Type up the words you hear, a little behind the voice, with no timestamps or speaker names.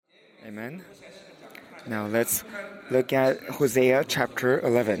Amen. Now let's look at Hosea chapter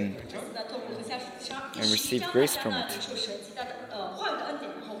 11 and receive grace from it.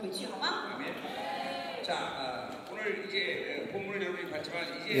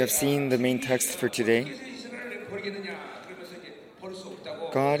 You have seen the main text for today.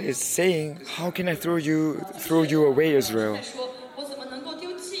 God is saying, how can I throw you away, Israel?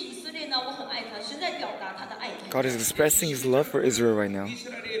 God is expressing His love for Israel right now.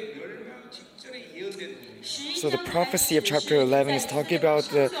 So the prophecy of chapter 11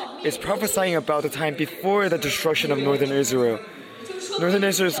 is prophesying about the time before the destruction of northern Israel. Northern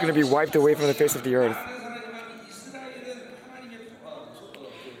Israel is going to be wiped away from the face of the earth.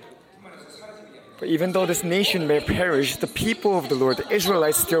 But even though this nation may perish, the people of the Lord, the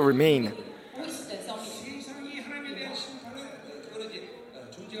Israelites, still remain.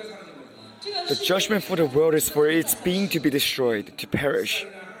 The judgment for the world is for its being to be destroyed, to perish.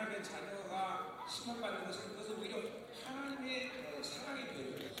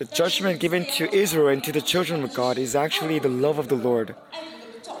 The judgment given to Israel and to the children of God is actually the love of the Lord.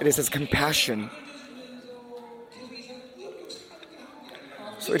 It is His compassion.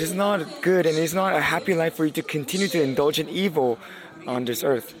 So it is not good and it is not a happy life for you to continue to indulge in evil on this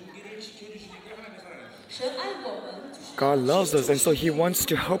earth. God loves us, and so He wants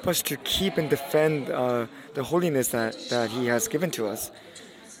to help us to keep and defend the holiness that He has given to us.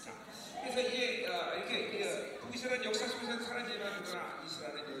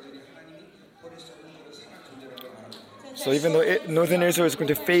 So even though northern Israel is going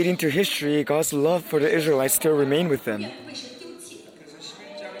to fade into history, God's love for the Israelites still remain with them.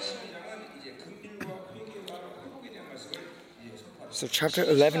 So chapter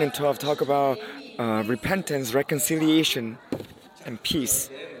 11 and 12 talk about repentance, reconciliation, and peace.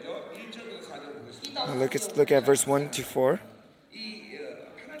 Now let's look at verse 1 to 4.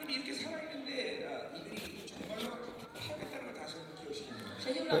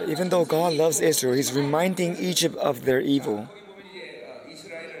 But even though God loves Israel, He's reminding Egypt of their evil.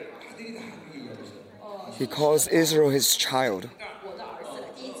 He calls Israel His child.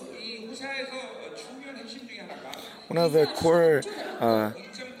 One of the core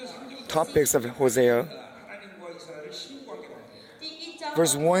topics of Hosea,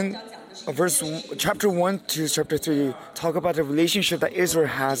 chapter 1 to chapter 3 talk about the relationship that Israel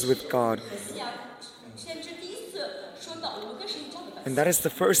has with God. And that is the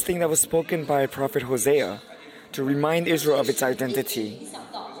first thing that was spoken by prophet Hosea, to remind Israel of its identity.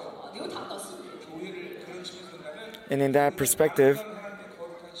 And in that perspective,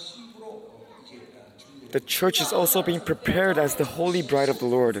 the church is also being prepared as the holy bride of the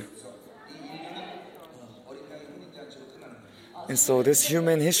Lord. And so this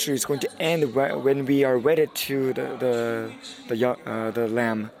human history is going to end when we are wedded to the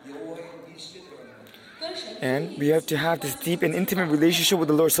Lamb. And we have to have this deep and intimate relationship with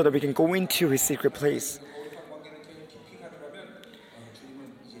the Lord so that we can go into His secret place.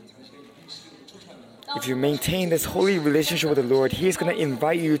 If you maintain this holy relationship with the Lord, He is going to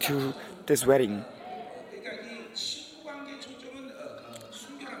invite you to this wedding.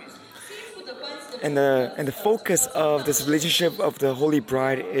 And the focus of this relationship of the Holy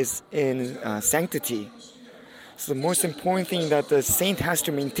Bride is in sanctity. So the most important thing that the saint has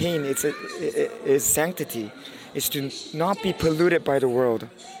to maintain is sanctity. Is to not be polluted by the world.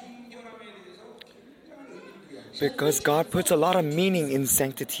 Because God puts a lot of meaning in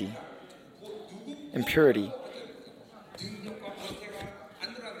sanctity and purity.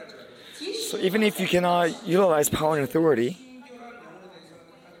 So even if you cannot utilize power and authority,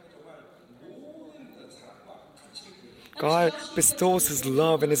 God bestows His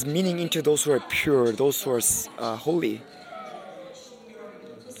love and His meaning into those who are pure, those who are holy.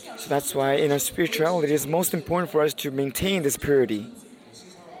 So that's why in our spirituality, it is most important for us to maintain this purity.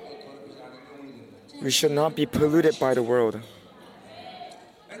 We should not be polluted by the world.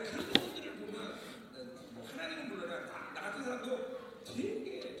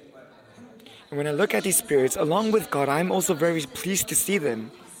 And when I look at these spirits, along with God, I'm also very pleased to see them.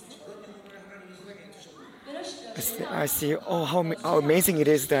 I see, how amazing it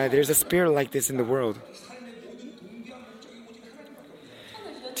is that there's a spirit like this in the world.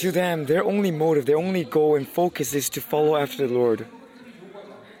 To them, their only motive, their only goal and focus is to follow after the Lord.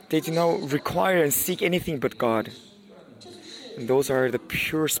 They do not require and seek anything but God. And those are the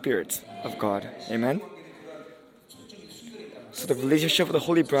pure spirits of God. Amen? So the relationship with the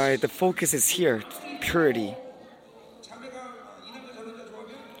Holy Bride, the focus is here, purity.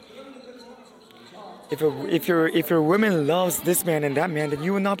 If your woman loves this man and that man, then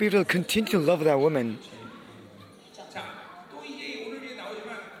you will not be able to continue to love that woman.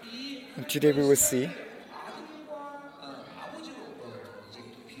 And today we will see.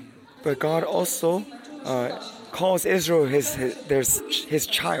 But God also calls Israel his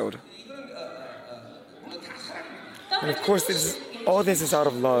child. And of course, all this is out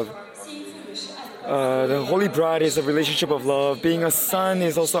of love. The Holy Bride is a relationship of love. Being a son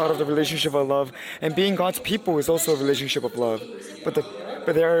is also out of the relationship of love. And being God's people is also a relationship of love.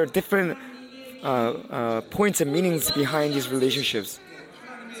 But there are different points and meanings behind these relationships.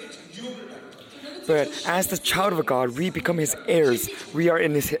 But as the child of God, we become His heirs. We are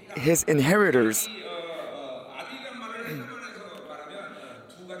in His inheritors.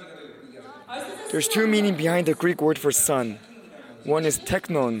 There's two meanings behind the Greek word for son. One is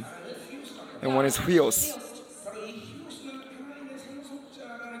teknon, and one is huios.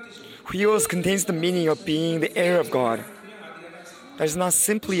 Huios contains the meaning of being the heir of God. That is not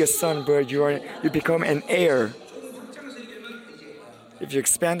simply a son, but you become an heir. If you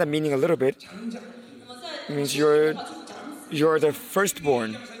expand that meaning a little bit, it means you're the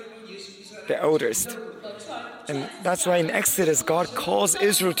firstborn, the eldest. And that's why in Exodus, God calls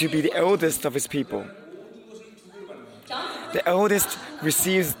Israel to be the eldest of His people. The eldest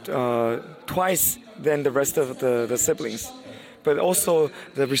receives twice than the rest of the siblings. But also,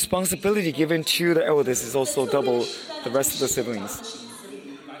 the responsibility given to the eldest is also double the rest of the siblings.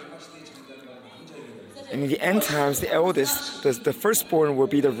 And in the end times, the eldest, the firstborn, will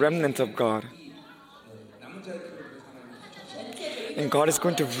be the remnant of God. And God is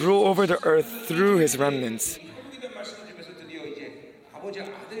going to rule over the earth through His remnants.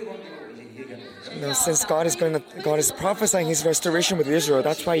 Now, since God is prophesying His restoration with Israel,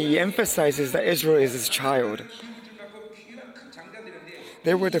 that's why He emphasizes that Israel is His child.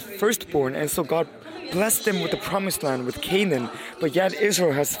 They were the firstborn, and so God blessed them with the promised land, with Canaan, but yet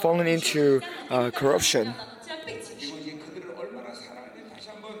Israel has fallen into corruption.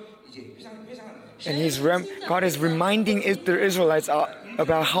 And God is reminding the Israelites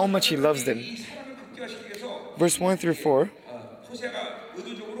about how much He loves them. Verse 1 through 4.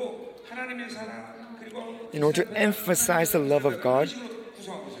 In order to emphasize the love of God,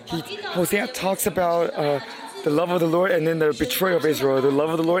 Hosea talks about the love of the Lord and then the betrayal of Israel. The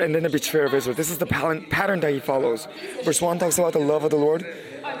love of the Lord and then the betrayal of Israel. This is the pattern that he follows. Verse 1 talks about the love of the Lord.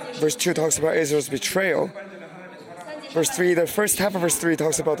 Verse 2 talks about Israel's betrayal. Verse 3, the first half of verse 3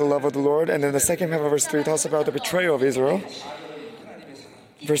 talks about the love of the Lord, and then the second half of verse 3 talks about the betrayal of Israel.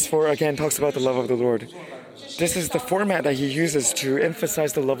 Verse 4 again talks about the love of the Lord. This is the format that he uses to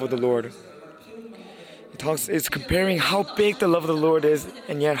emphasize the love of the Lord. It's comparing how big the love of the Lord is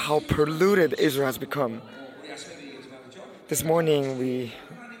and yet how polluted Israel has become. This morning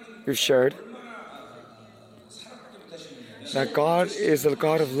we've shared that God is a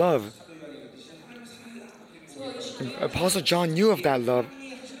God of love. And Apostle John knew of that love,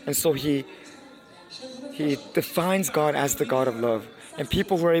 and so he defines God as the God of love. And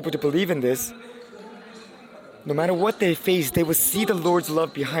people who are able to believe in this, no matter what they face, they will see the Lord's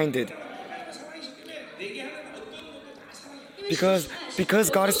love behind it. Because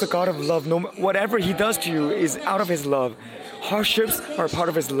God is the God of love, whatever He does to you is out of His love. Hardships are a part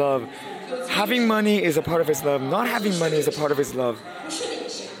of His love. Having money is a part of His love. Not having money is a part of His love.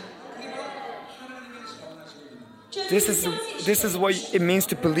 This is what it means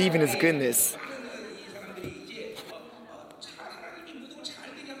to believe in His goodness.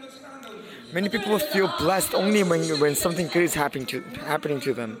 Many people feel blessed only when something good is happening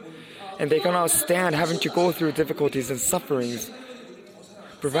to them. And they cannot stand having to go through difficulties and sufferings.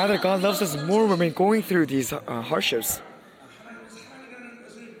 But rather, God loves us more when we're going through these hardships.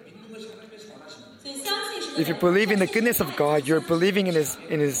 If you believe in the goodness of God, you're believing in His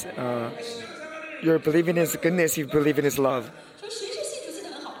goodness, you believe in His love.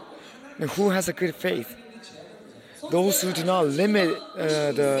 And who has a good faith? Those who do not limit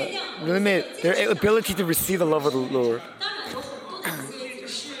their ability to receive the love of the Lord.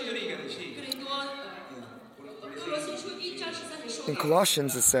 In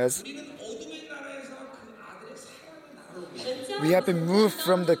Colossians it says, we have been moved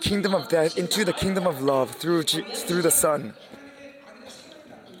from the kingdom of death into the kingdom of love through the Son.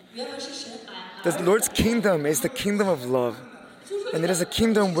 The Lord's kingdom is the kingdom of love. And it is a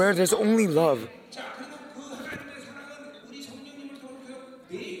kingdom where there's only love.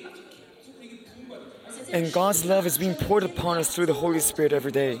 And God's love is being poured upon us through the Holy Spirit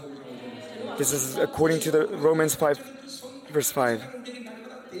every day. This is according to the Romans 5, verse 5.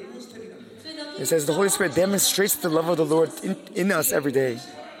 It says the Holy Spirit demonstrates the love of the Lord in us every day.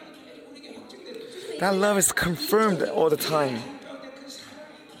 That love is confirmed all the time.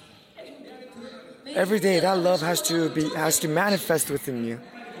 Every day that love has to manifest within you.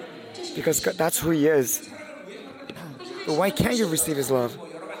 because that's who He is. But why can't you receive His love?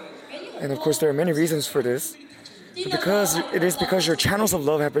 And of course, there are many reasons for this. But because your channels of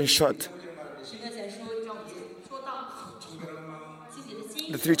love have been shut.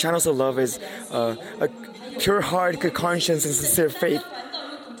 The three channels of love is a pure heart, good conscience, and sincere faith.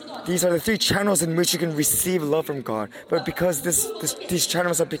 These are the three channels in which you can receive love from God. But because these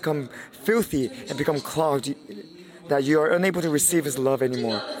channels have become filthy and become clogged, that you are unable to receive His love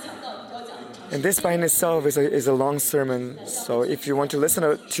anymore. And this by in itself is a long sermon. So if you want to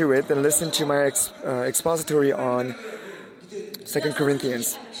listen to it, then listen to my expository on 2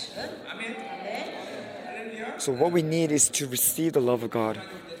 Corinthians. So what we need is to receive the love of God.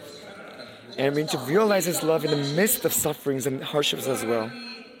 And we need to realize His love in the midst of sufferings and hardships as well.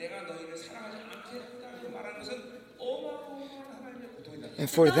 And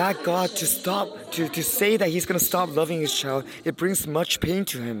for that God to stop, to say that He's going to stop loving His child, it brings much pain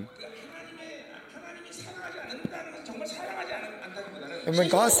to Him. And when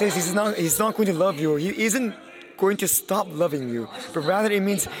God says He's not going to love you, He isn't going to stop loving you, but rather it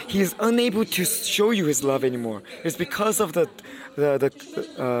means He is unable to show you His love anymore. It's because of the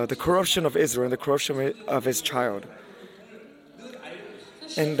corruption of Israel and the corruption of His child.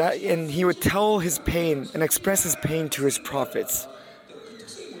 And He would tell His pain and express His pain to His prophets.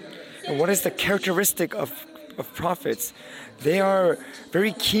 And what is the characteristic of prophets? They are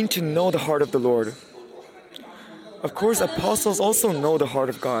very keen to know the heart of the Lord. Of course, apostles also know the heart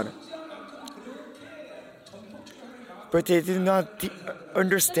of God. But they did not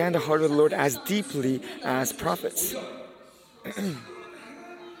understand the heart of the Lord as deeply as prophets.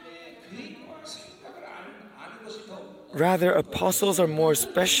 Rather, apostles are more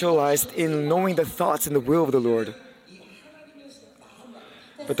specialized in knowing the thoughts and the will of the Lord.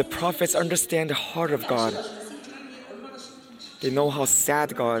 But the prophets understand the heart of God. They know how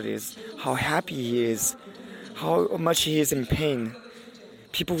sad God is, how happy He is, how much He is in pain.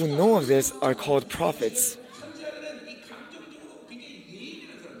 People who know of this are called prophets.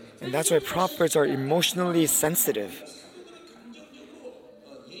 And that's why prophets are emotionally sensitive.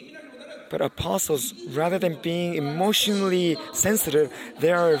 But apostles, rather than being emotionally sensitive,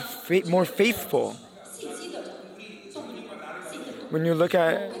 they are more faithful. When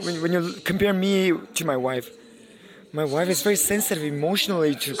you compare me to my wife is very sensitive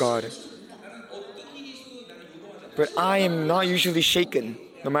emotionally to God. But I am not usually shaken,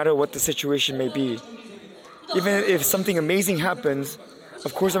 no matter what the situation may be. Even if something amazing happens,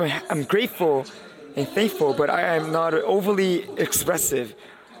 of course I'm grateful and thankful, but I am not overly expressive.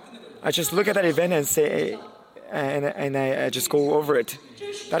 I just look at that event and say, and I just go over it.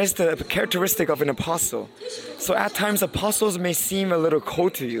 That is the characteristic of an apostle. So at times apostles may seem a little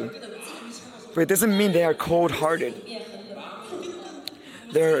cold to you, but it doesn't mean they are cold-hearted.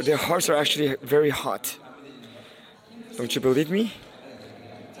 Their hearts are actually very hot. Don't you believe me?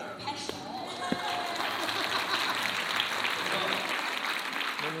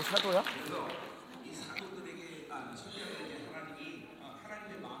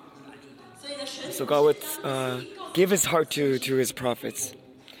 So God would give His heart to His prophets.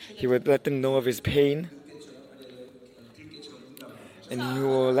 He would let them know of His pain. And He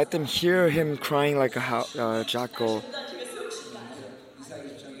will let them hear Him crying like a jackal.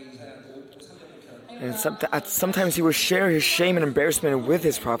 And sometimes He will share His shame and embarrassment with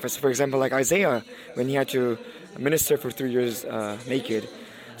His prophets. For example, like Isaiah, when he had to minister for 3 years naked.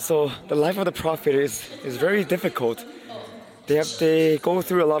 So the life of the prophet is very difficult. They go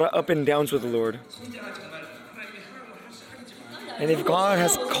through a lot of up and downs with the Lord. And if God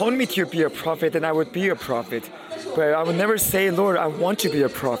has called me to be a prophet, then I would be a prophet. But I would never say, Lord, I want to be a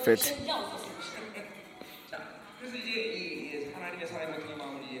prophet.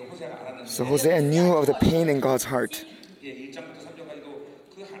 So Hosea knew of the pain in God's heart.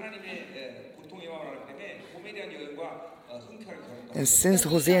 And since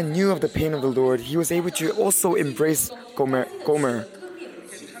Hosea knew of the pain of the Lord, he was able to also embrace Gomer.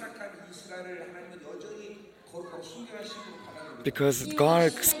 Because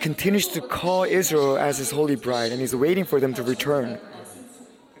God continues to call Israel as His holy bride, and He's waiting for them to return.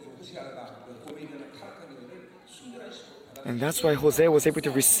 And that's why Hosea was able to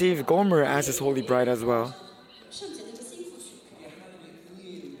receive Gomer as his holy bride as well.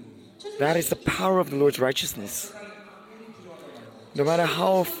 That is the power of the Lord's righteousness. No matter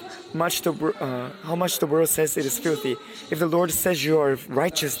how much the world says it is filthy, if the Lord says you are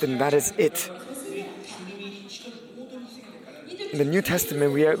righteous, then that is it. In the New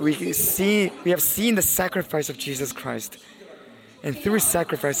Testament, we have seen the sacrifice of Jesus Christ, and through His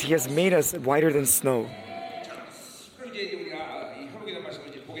sacrifice, He has made us whiter than snow.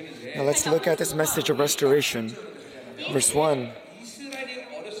 Now let's look at this message of restoration. Verse 1.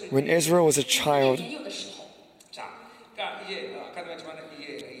 When Israel was a child,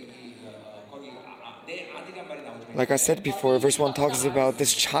 like I said before, verse 1 talks about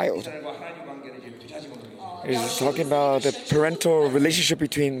this child. It is talking about the parental relationship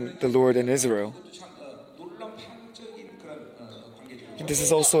between the Lord and Israel. This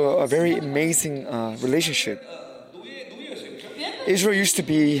is also a very amazing relationship. Israel used to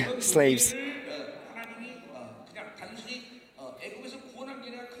be slaves.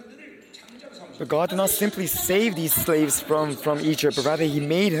 But God did not simply save these slaves from Egypt, but rather He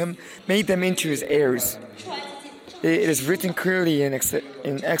made them into His heirs. It is written clearly in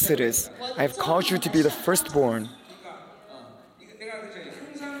Exodus, I have called you to be the firstborn.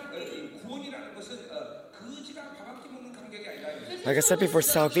 Like I said before,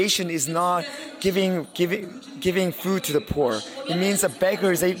 salvation is not giving food to the poor. It means a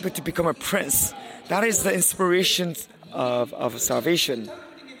beggar is able to become a prince. That is the inspiration of salvation.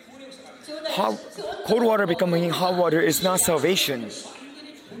 Cold water becoming hot water is not salvation.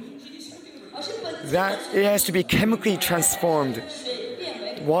 That it has to be chemically transformed.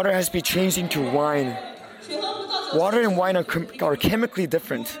 Water has to be changed into wine. Water and wine are chemically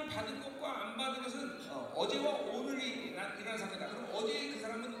different.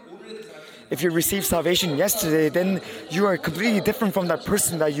 If you received salvation yesterday, then you are completely different from that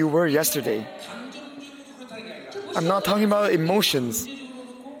person that you were yesterday. I'm not talking about emotions,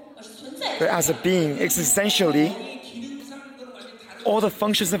 but as a being, existentially, all the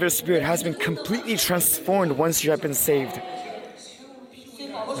functions of your spirit has been completely transformed once you have been saved.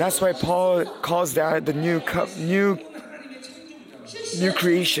 That's why Paul calls that the new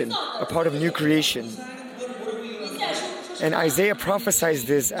creation, a part of new creation. And Isaiah prophesies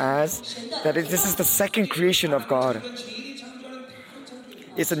this as that this is the second creation of God.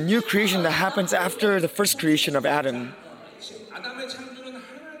 It's a new creation that happens after the first creation of Adam.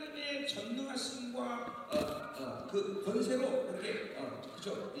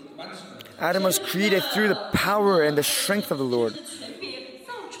 Adam was created through the power and the strength of the Lord.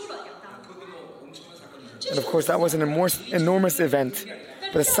 And of course, that was an enormous event.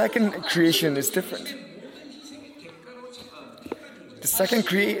 But the second creation is different.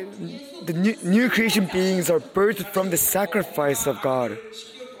 The new creation beings are birthed from the sacrifice of God.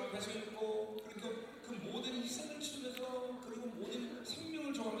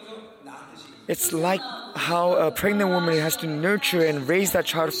 It's like how a pregnant woman has to nurture and raise that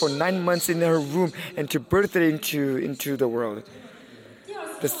child for 9 months in her womb and to birth it into the world.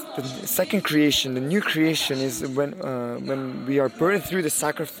 The second creation, the new creation, is when we are birthed through the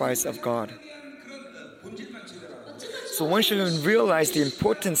sacrifice of God. So once you realize the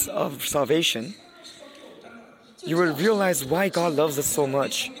importance of salvation, you will realize why God loves us so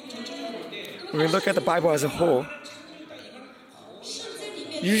much. When we look at the Bible as a whole,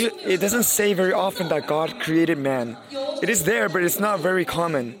 it doesn't say very often that God created man. It is there, but it's not very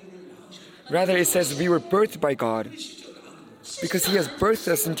common. Rather, it says we were birthed by God because He has birthed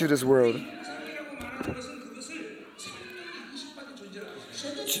us into this world.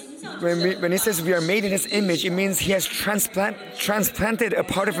 When He says we are made in His image, it means He has transplanted a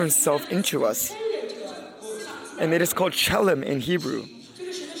part of Himself into us. And it is called chelem in Hebrew.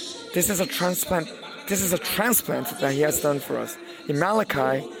 This is a transplant that He has done for us. In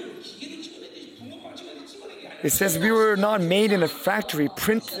Malachi, it says we were not made in a factory.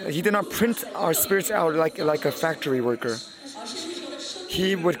 He did not print our spirits out like a factory worker.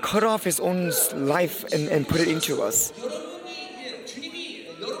 He would cut off His own life and put it into us.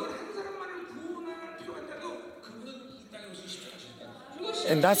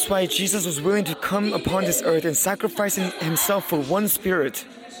 And that's why Jesus was willing to come upon this earth and sacrifice Himself for one spirit.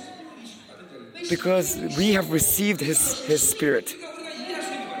 Because we have received His Spirit.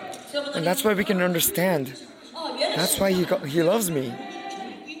 And that's why we can understand. That's why He loves me.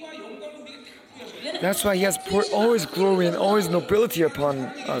 That's why He has poured all His glory and all His nobility upon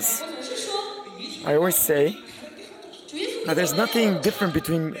us. I always say that there's nothing different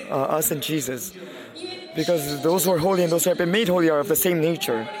between us and Jesus. Because those who are holy and those who have been made holy are of the same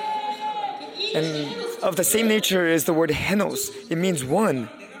nature. And of the same nature is the word henos. It means one.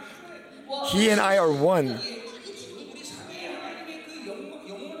 He and I are one.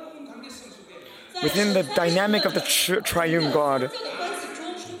 Within the dynamic of the triune God,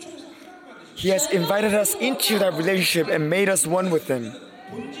 He has invited us into that relationship and made us one with Him.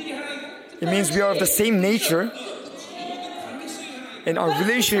 It means we are of the same nature, and our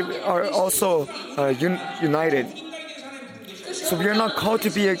relationship are also united. So we are not called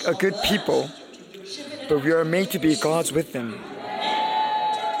to be a good people, but we are made to be gods with them.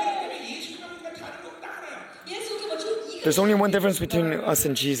 There's only one difference between us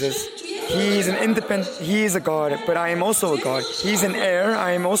and Jesus. He is a God, but I am also a God. He's an heir,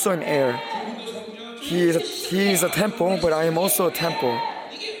 I am also an heir. He is a temple, but I am also a temple.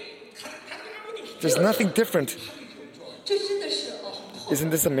 There's nothing different. Isn't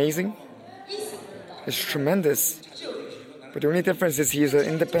this amazing? It's tremendous. But the only difference is He is an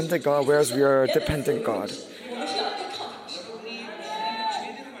independent God, whereas we are a dependent God.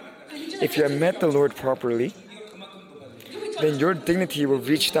 If you have met the Lord properly, then your dignity will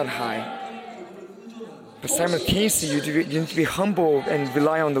reach that high. But simultaneously, you need to be humble and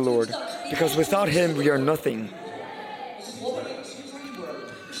rely on the Lord, because without Him, we are nothing.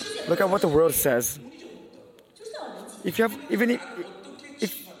 Look at what the world says.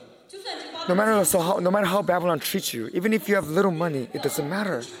 No matter how Babylon treats you, even if you have little money, it doesn't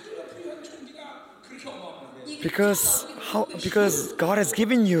matter. Because God has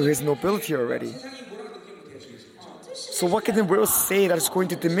given you His nobility already. So what can the world say that is going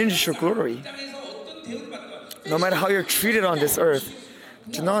to diminish your glory? No matter how you're treated on this earth,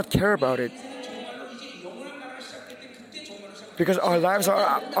 do not care about it. Because our lives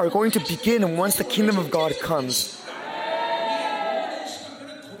are going to begin once the kingdom of God comes.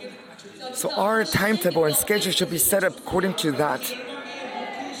 So our timetable and schedule should be set up according to that.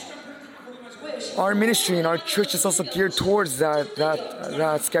 Our ministry and our church is also geared towards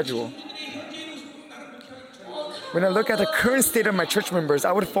that schedule. When I look at the current state of my church members,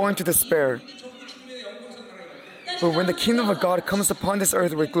 I would fall into despair. But when the kingdom of God comes upon this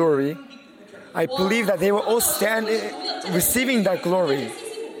earth with glory, I believe that they will all stand receiving that glory.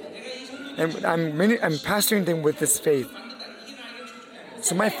 And I'm pastoring them with this faith.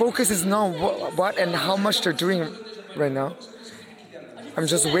 So my focus is not what and how much they're doing right now. I'm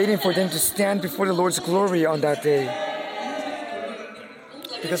just waiting for them to stand before the Lord's glory on that day.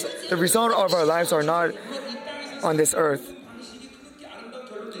 Because the result of our lives are not on this earth.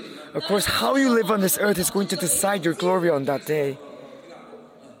 Of course, how you live on this earth is going to decide your glory on that day.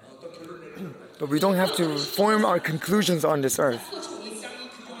 But we don't have to form our conclusions on this earth.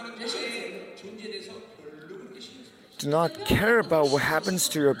 Do not care about what happens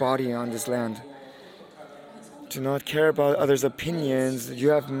to your body on this land. Do not care about others' opinions. You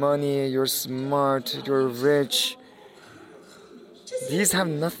have money, you're smart, you're rich. These have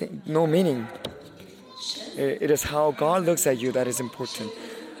no meaning. It is how God looks at you that is important.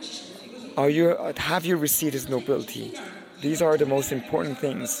 Have you received His nobility? These are the most important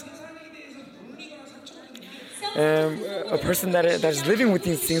things. A person that is living with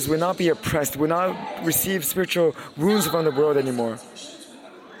these things will not be oppressed, will not receive spiritual wounds from the world anymore.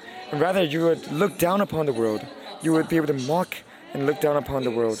 And rather, you would look down upon the world. You would be able to mock and look down upon the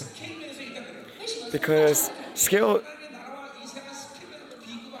world. Because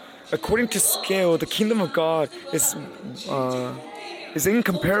according to scale, the kingdom of God is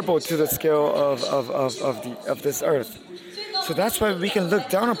incomparable to the scale of this earth. So that's why we can look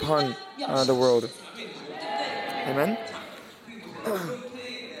down upon the world. Amen?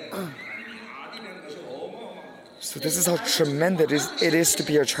 So this is how tremendous it is to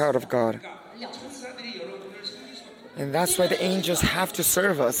be a child of God. And that's why the angels have to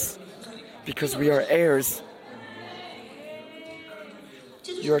serve us, because we are heirs.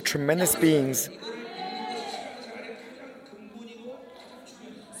 You are tremendous beings.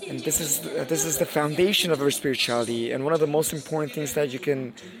 And this is the foundation of your spirituality, and one of the most important things that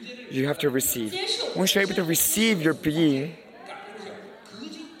you have to receive. Once you're able to receive your being,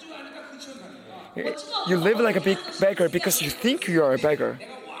 you live like a big beggar because you think you are a beggar.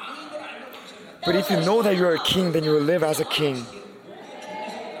 But if you know that you're a king, then you will live as a king.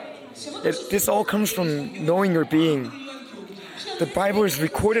 This all comes from knowing your being. The Bible is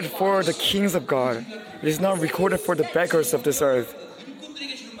recorded for the kings of God. It is not recorded for the beggars of this earth.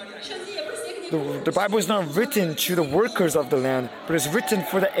 The Bible is not written to the workers of the land, but it's written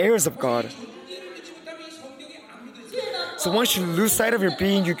for the heirs of God. So once you lose sight of your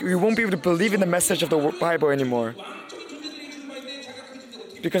being, you won't be able to believe in the message of the Bible anymore.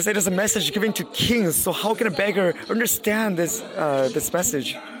 Because it is a message given to kings, so how can a beggar understand this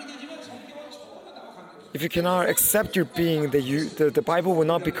message? If you cannot accept your being, the Bible will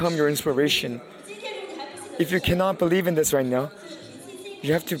not become your inspiration. If you cannot believe in this right now,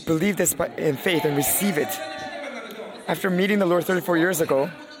 you have to believe this in faith and receive it. After meeting the Lord 34 years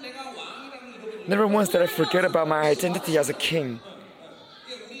ago, never once did I forget about my identity as a king.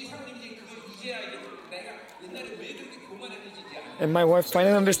 And my wife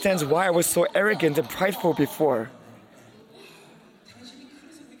finally understands why I was so arrogant and prideful before.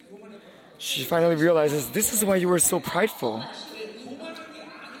 She finally realizes this is why you were so prideful.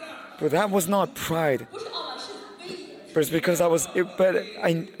 But that was not pride. But it's because I was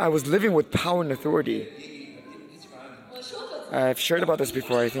living with power and authority. I've shared about this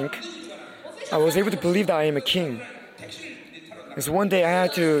before, I think. I was able to believe that I am a king. Because one day I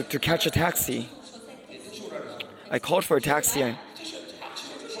had to catch a taxi. I called for a taxi.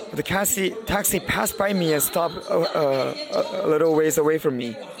 The taxi passed by me and stopped a little ways away from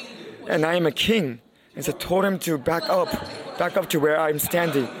me. And I am a king. And so I told him to back up to where I'm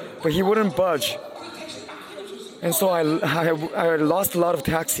standing. But he wouldn't budge. And so I lost a lot of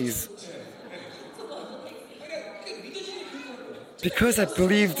taxis. Because I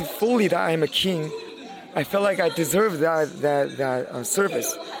believed fully that I am a king, I felt like I deserved that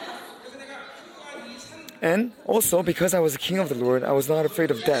service. And also, because I was a king of the Lord, I was not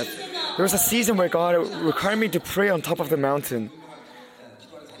afraid of death. There was a season where God required me to pray on top of the mountain.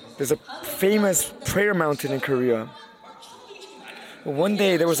 There's a famous prayer mountain in Korea. One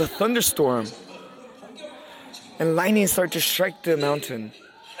day there was a thunderstorm, and lightning started to strike the mountain.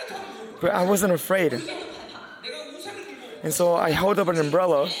 But I wasn't afraid. And so I held up an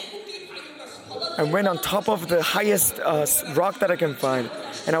umbrella and went on top of the highest rock that I can find.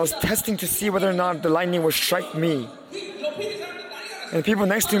 And I was testing to see whether or not the lightning would strike me. And people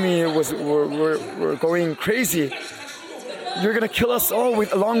next to me were going crazy. You're gonna kill us all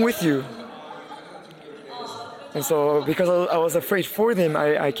along with you. And so because I was afraid for them,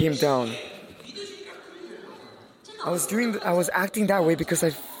 I came down. I was acting that way because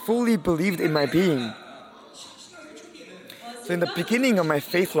I fully believed in my being. So in the beginning of my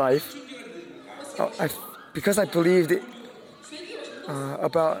faith life, because I believed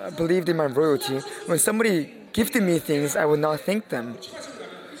in my royalty, when somebody gifted me things, I would not thank them.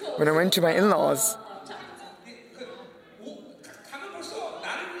 When I went to my in-laws,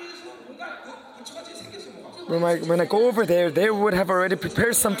 when I go over there, they would have already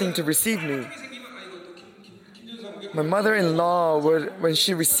prepared something to receive me. My mother-in-law when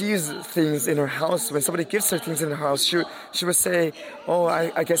she receives things in her house, when somebody gives her things in her house, she would say, "Oh,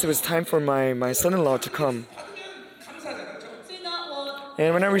 I guess it was time for my son-in-law to come."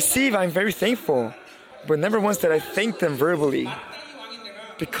 And when I receive, I'm very thankful, but never once did I thank them verbally,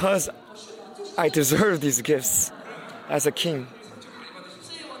 because I deserve these gifts as a king.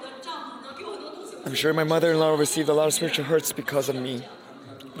 I'm sure my mother-in-law received a lot of spiritual hurts because of me,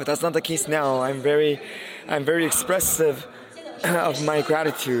 but that's not the case now. I'm very expressive of my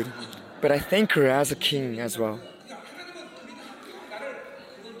gratitude, but I thank her as a king as well.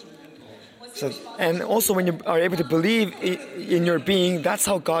 So, and also when you are able to believe in your being, that's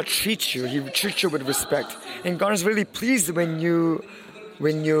how God treats you. He treats you with respect, and God is really pleased when you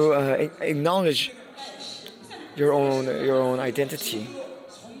acknowledge your own identity.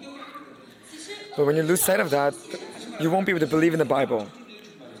 But when you lose sight of that, you won't be able to believe in the Bible.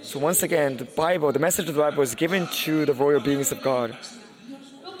 So once again, the message of the Bible is given to the royal beings of God.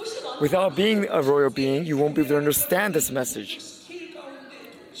 Without being a royal being, you won't be able to understand this message.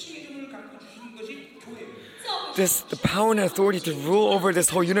 The power and authority to rule over this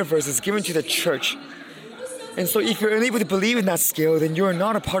whole universe is given to the church. And so if you're unable to believe in that scale, then you are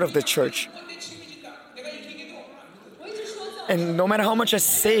not a part of the church. And no matter how much I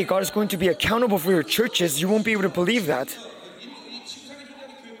say God is going to be accountable for your churches, you won't be able to believe that.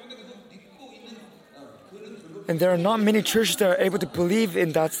 And there are not many churches that are able to believe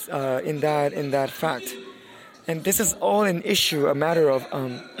in that fact. And this is all an issue, a matter of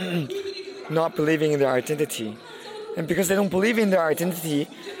not believing in their identity. And because they don't believe in their identity,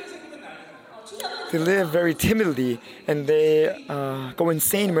 they live very timidly, and they go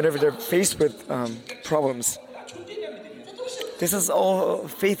insane whenever they're faced with problems. This is all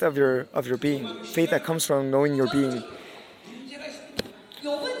faith of your being, faith that comes from knowing your being.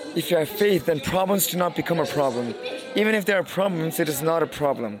 If you have faith, then problems do not become a problem. Even if there are problems, it is not a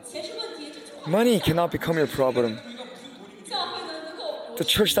problem. Money cannot become your problem. The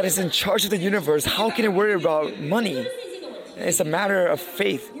church that is in charge of the universe, how can it worry about money? It's a matter of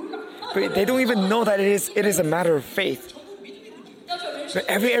faith. But they don't even know that it is a matter of faith. But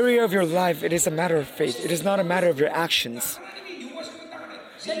every area of your life, it is a matter of faith. It is not a matter of your actions.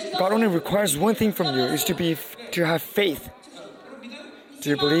 God only requires one thing from you, is to have faith. Do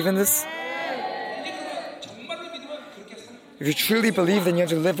you believe in this? If you truly believe, then you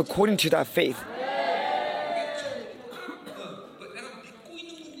have to live according to that faith.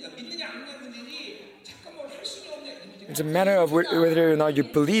 It's a matter of whether or not you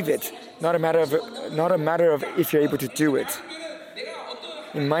believe it, not a matter of if you're able to do it.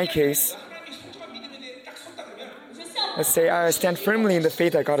 In my case, let's say I stand firmly in the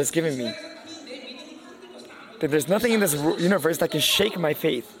faith that God has given me. That there's nothing in this universe that can shake my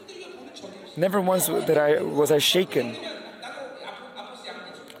faith. Never once was I shaken.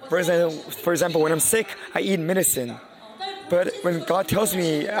 For example, when I'm sick, I eat medicine. But when God tells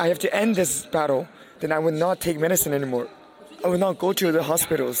me I have to end this battle, then I will not take medicine anymore. I will not go to the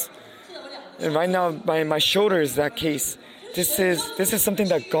hospitals. And right now, my shoulder is that case. This is something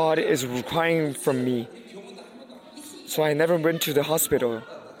that God is requiring from me. So I never went to the hospital.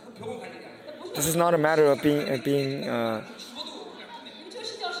 This is not a matter of being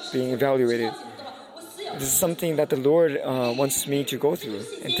evaluated. This is something that the Lord wants me to go through.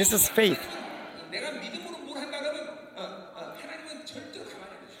 And this is faith.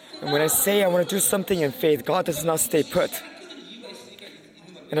 And when I say I want to do something in faith, God does not stay put.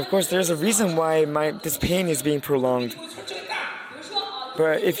 And of course, there's a reason why this pain is being prolonged.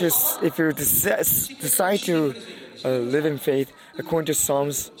 But if you decide to live in faith, according to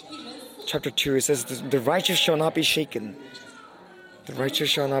Psalms chapter 2, it says, "The righteous shall not be shaken." The righteous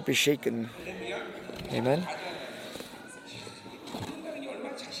shall not be shaken. Amen.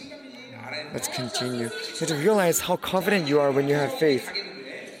 Let's continue. You have to realize how confident you are when you have faith.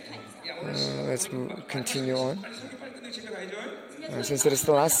 Let's continue on. Since it is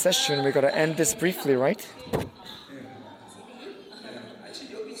the last session, we gotta end this briefly, right?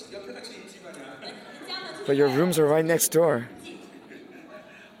 But your rooms are right next door.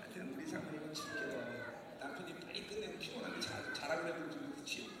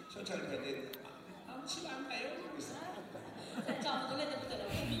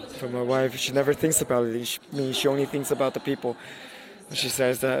 For my wife, she never thinks about it. She only thinks about the people. She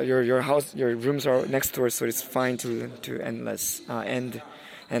says that your house, your rooms are next door, so it's fine to end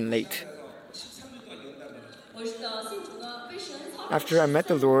late. After I met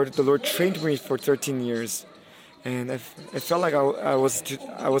the Lord trained me for 13 years, and it felt like I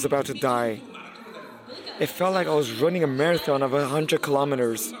was about to die. It felt like I was running a marathon of 100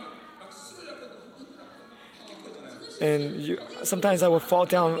 kilometers. And sometimes I would fall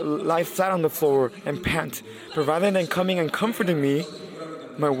down, lie flat on the floor, and pant. But rather than coming and comforting me,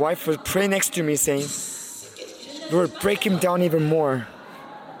 my wife would pray next to me, saying, "Lord, break him down even more."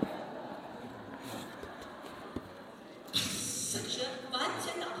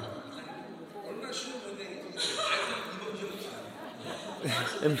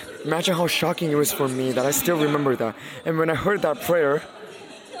 Imagine how shocking it was for me that I still remember that. And when I heard that prayer,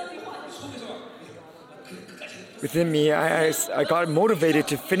 within me, I got motivated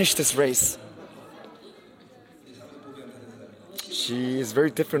to finish this race. She is very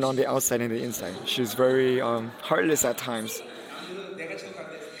different on the outside and the inside. She's very heartless at times.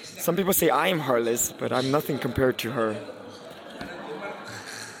 Some people say I am heartless, but I'm nothing compared to her.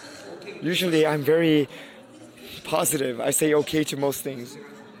 Usually I'm very positive. I say okay to most things.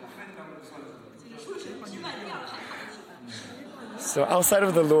 So outside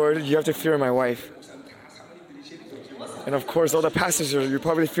of the Lord, you have to fear my wife. And of course, all the pastors, you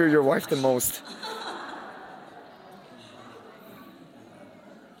probably fear your wife the most.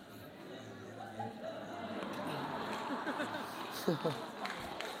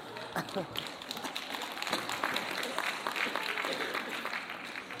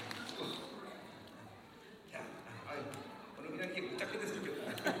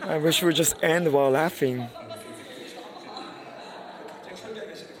 I wish we would just end while laughing.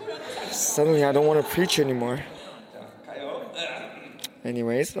 Suddenly, I don't want to preach anymore.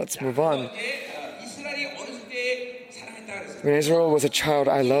 Anyways, let's move on. When Israel was a child,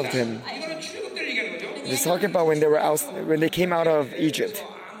 I loved him. He's talking about when they came out of Egypt.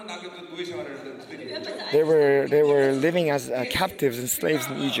 They were living as captives and slaves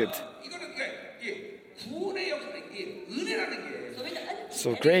in Egypt.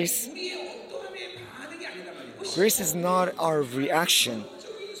 So grace is not our reaction,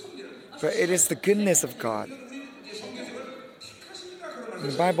 but it is the goodness of God. In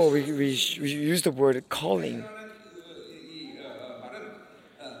the Bible, we use the word calling.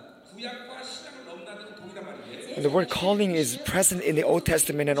 And the word calling is present in the Old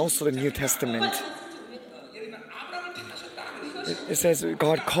Testament and also the New Testament. It says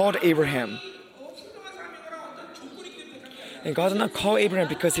God called Abraham. And God did not call Abraham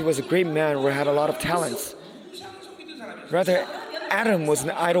because he was a great man or had a lot of talents. Rather, Adam was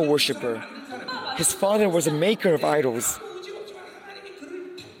an idol worshiper. His father was a maker of idols.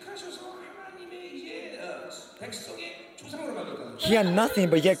 He had nothing,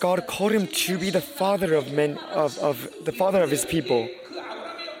 but yet God called him to be the father of men, the father of his people.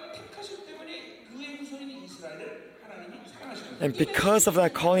 And because of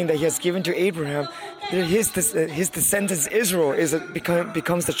that calling that he has given to Abraham, his descendants Israel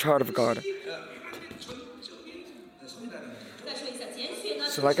becomes the child of God.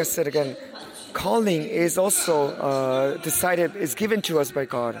 So like I said again, calling is also is given to us by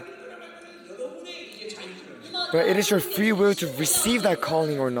God. But it is your free will to receive that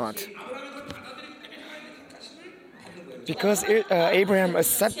calling or not. Because Abraham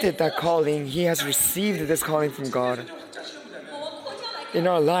accepted that calling, he has received this calling from God. In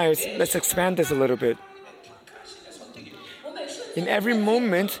our lives, let's expand this a little bit. In every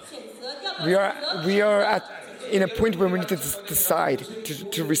moment, we are in a point where we need to decide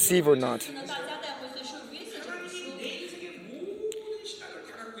to receive or not.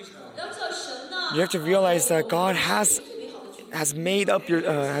 You have to realize that God has planned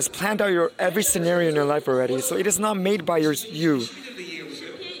out your every scenario in your life already. So it is not made by you.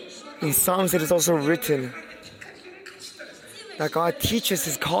 In Psalms, it is also written that God teaches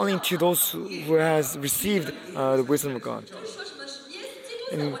His calling to those who has received the wisdom of God.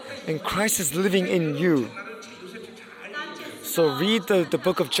 And Christ is living in you. So read the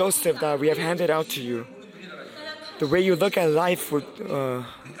book of Joseph that we have handed out to you. The way you look at life will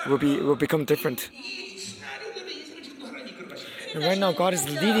become different. And right now, God is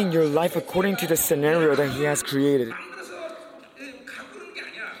leading your life according to the scenario that He has created.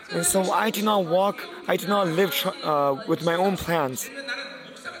 And so I do not live with my own plans.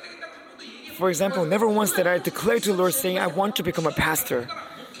 For example, never once did I declare to the Lord saying, I want to become a pastor.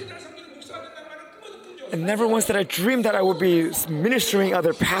 And never once did I dream that I would be ministering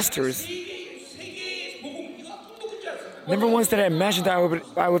other pastors. Never once did I imagine that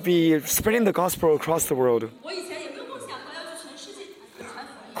I would be spreading the gospel across the world.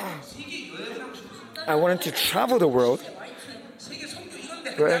 I wanted to travel the world,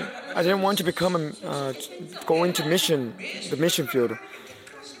 but I didn't want to go into the mission field.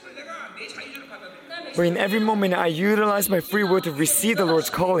 But in every moment, I utilized my free will to receive the Lord's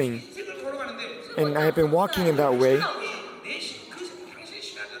calling. And I have been walking in that way.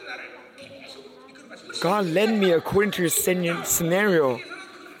 God led me according to His scenario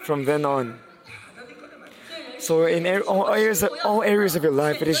from then on. So in all areas of your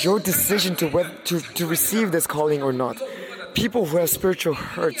life, it is your decision to receive this calling or not. People who have spiritual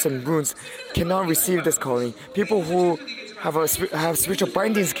hurts and wounds cannot receive this calling. People who have spiritual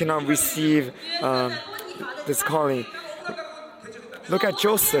bindings cannot receive this calling. Look at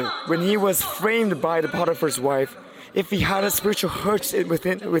Joseph. When he was framed by the Potiphar's wife, if he had a spiritual hurt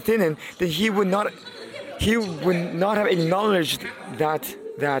within him, then he would not have acknowledged that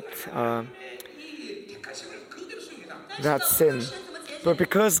sin. But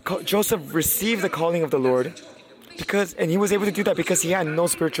because Joseph received the calling of the Lord, and he was able to do that because he had no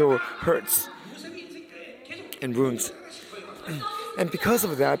spiritual hurts and wounds. And because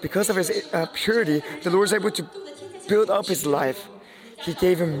of that, because of his purity, the Lord was able to build up his life. He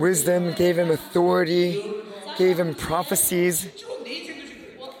gave him wisdom, gave him authority, gave him prophecies.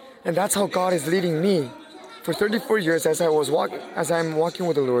 And that's how God is leading me. For 34 years, as I'm walking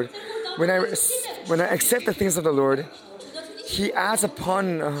with the Lord, when I accept the things of the Lord, He adds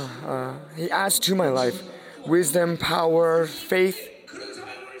to my life wisdom, power, faith.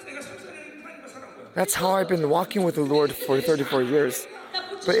 That's how I've been walking with the Lord for 34 years.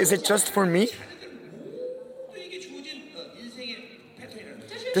 But is it just for me?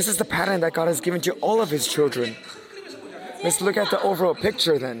 This is the pattern that God has given to all of His children. Let's look at the overall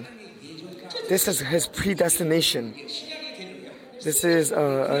picture then. This is His predestination. This is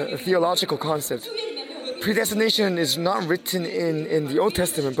a theological concept. Predestination is not written in the Old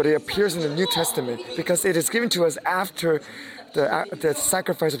Testament, but it appears in the New Testament because it is given to us after the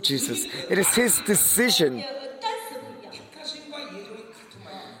sacrifice of Jesus. It is His decision.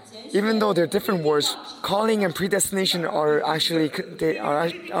 Even though they're different words, calling and predestination are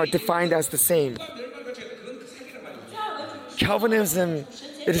defined as the same. Calvinism,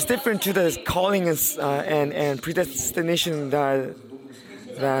 it is different to the calling and predestination that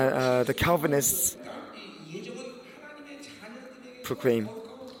the Calvinists proclaim.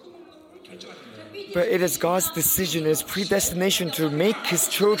 But it is God's decision, His predestination to make His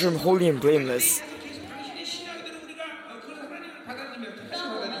children holy and blameless.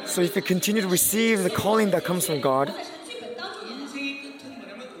 So if you continue to receive the calling that comes from God,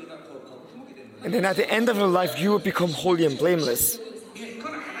 and then at the end of your life, you will become holy and blameless.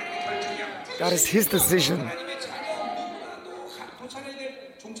 That is His decision.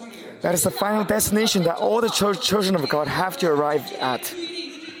 That is the final destination that all the children of God have to arrive at.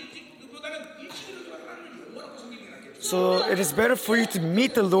 So it is better for you to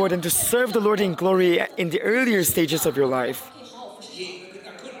meet the Lord and to serve the Lord in glory in the earlier stages of your life.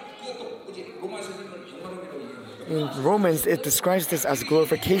 In Romans, it describes this as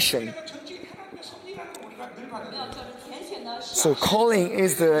glorification. So calling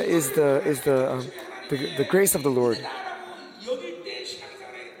is the grace of the Lord.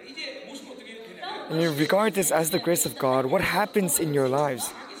 And you regard this as the grace of God. What happens in your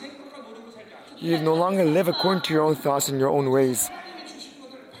lives? You no longer live according to your own thoughts and your own ways.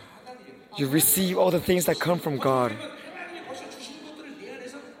 You receive all the things that come from God.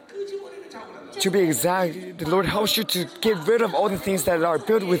 To be exact, the Lord helps you to get rid of all the things that are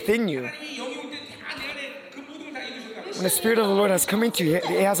built within you. When the Spirit of the Lord has come into you,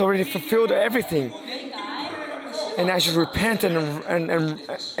 it has already fulfilled everything. And as you repent and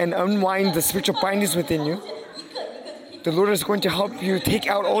unwind the spiritual bindings within you, the Lord is going to help you take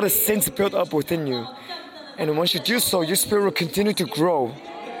out all the sins built up within you. And once you do so, your spirit will continue to grow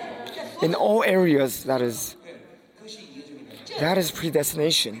in all areas. That is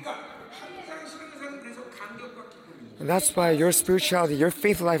predestination. And that's why your spirituality, your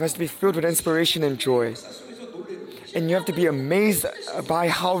faith life has to be filled with inspiration and joy. And you have to be amazed by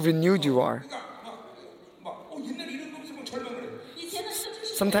how renewed you are.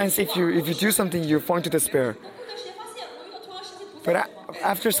 Sometimes if you do something, you fall into despair. But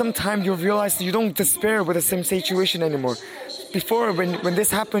after some time, you realize you don't despair with the same situation anymore. Before, when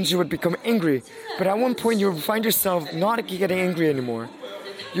this happens, you would become angry. But at one point, you will find yourself not getting angry anymore.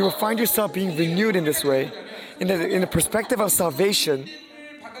 You will find yourself being renewed in this way. In the perspective of salvation,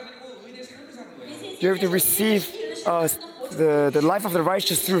 you have to receive the life of the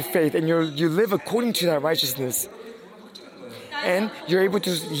righteous through faith, and you live according to that righteousness. And you're able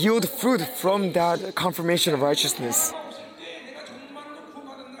to yield fruit from that confirmation of righteousness.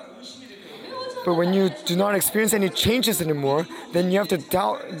 But when you do not experience any changes anymore, then you have to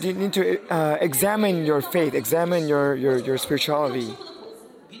doubt. You need to examine your faith, examine your spirituality.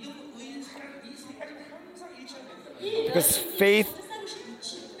 Because faith,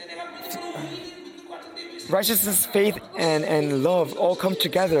 righteousness, faith, and love all come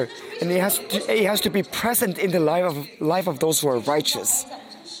together, and it has to be present in the life of those who are righteous.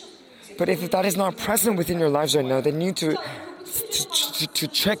 But if that is not present within your lives right now, then you need to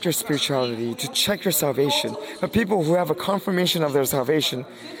check your spirituality, to check your salvation. But people who have a confirmation of their salvation,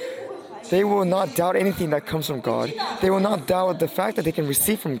 they will not doubt anything that comes from God. They will not doubt the fact that they can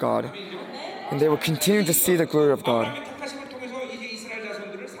receive from God. And they will continue to see the glory of God.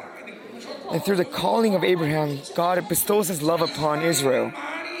 And through the calling of Abraham, God bestows His love upon Israel.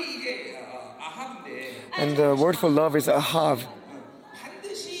 And the word for love is ahav.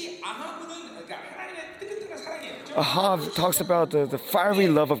 Ahav talks about the fiery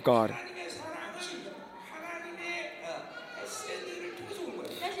love of God.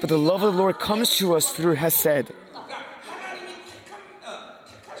 But the love of the Lord comes to us through Hesed.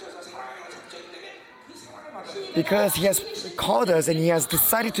 Because He has called us and He has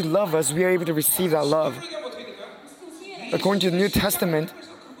decided to love us, we are able to receive that love. According to the New Testament,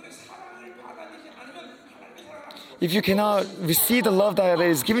 if you cannot receive the love that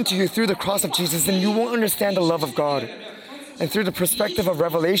is given to you through the cross of Jesus, then you won't understand the love of God. And through the perspective of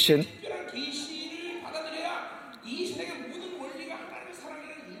Revelation,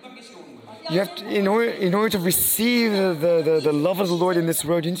 you have to, in order to receive the love of the Lord in this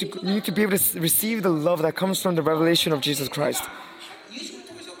world, you need to be able to receive the love that comes from the revelation of Jesus Christ.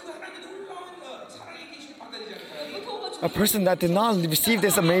 A person that did not receive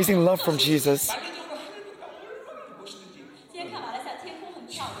this amazing love from Jesus,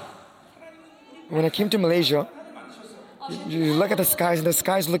 when I came to Malaysia, you look at the skies and the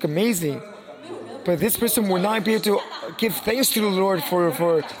skies look amazing. But this person will not be able to give thanks to the Lord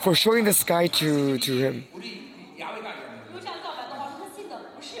for showing the sky to him.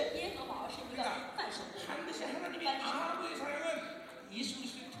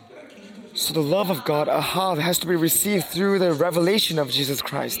 So the love of God, ahav, has to be received through the revelation of Jesus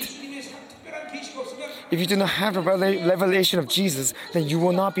Christ. If you do not have the revelation of Jesus, then you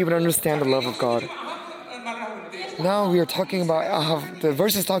will not be able to understand the love of God. Now we are talking about ahav. The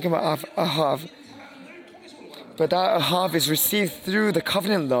verse is talking about ahav. But that ahav is received through the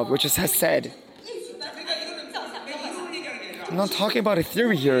covenant love, which is hesed. I'm not talking about a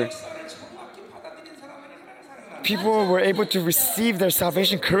theory here. People were able to receive their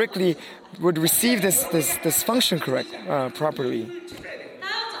salvation correctly, would receive this function properly.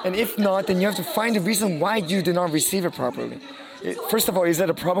 And if not, then you have to find a reason why you did not receive it properly. First of all, is that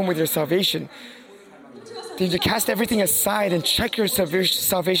a problem with your salvation? Then you cast everything aside and check your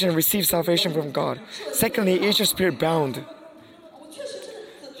salvation and receive salvation from God. Secondly, is your spirit bound?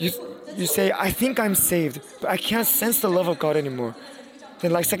 You say, I think I'm saved, but I can't sense the love of God anymore.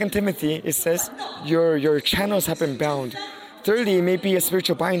 Then like 2 Timothy, it says, your channels have been bound. Thirdly, it may be a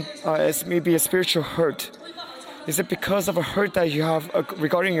spiritual bind, it may be a spiritual hurt. Is it because of a hurt that you have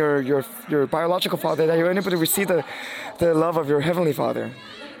regarding your biological father that you're unable to receive the love of your heavenly Father?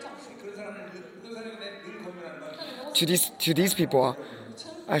 To these people,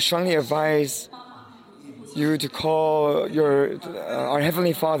 I strongly advise you to call our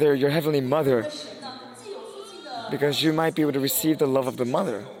heavenly Father your heavenly Mother, because you might be able to receive the love of the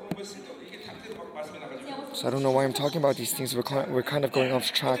mother. So I don't know why I'm talking about these things. We're kind of going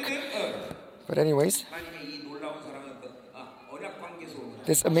off track. But anyways,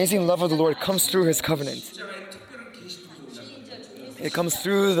 this amazing love of the Lord comes through His covenant. It comes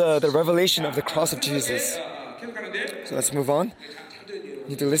through the revelation of the cross of Jesus. So let's move on. You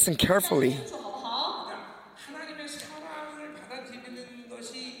need to listen carefully.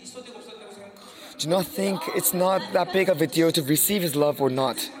 Do not think it's not that big of a deal to receive His love or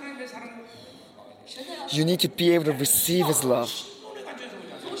not. You need to be able to receive His love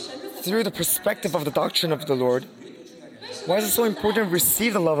through the perspective of the doctrine of the Lord. Why is it so important to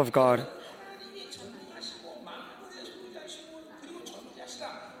receive the love of God?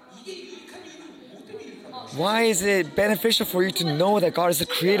 Why is it beneficial for you to know that God is the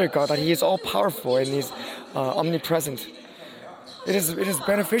creator God, that He is all-powerful and He's omnipresent? It is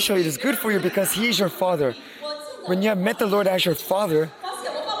beneficial, it is good for you because He is your Father. When you have met the Lord as your Father,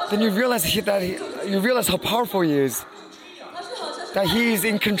 then you realize how powerful He is. That He is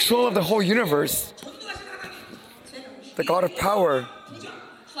in control of the whole universe. The God of power.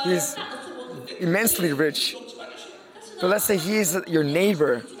 He is immensely rich. But let's say He is your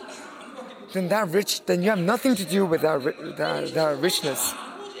neighbor. Then you have nothing to do with that richness.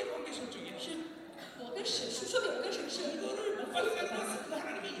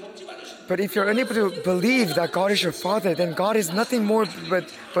 But if you're unable to believe that God is your Father, then God is nothing more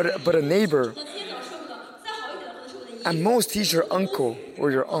but a neighbor. At most, He's your uncle or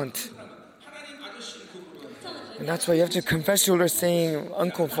your aunt. And that's why you have to confess your Lord saying,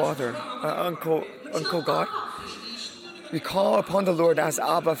 Uncle Father, Uncle God. We call upon the Lord as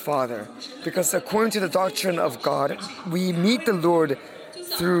Abba Father, because according to the doctrine of God, we meet the Lord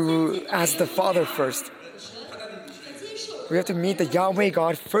as the Father first. We have to meet the Yahweh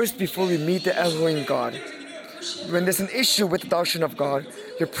God first before we meet the Elohim God. When there's an issue with the doctrine of God,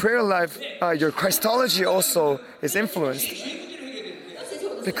 your prayer life, your Christology also is influenced.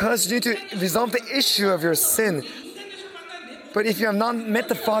 Because you need to resolve the issue of your sin. But if you have not met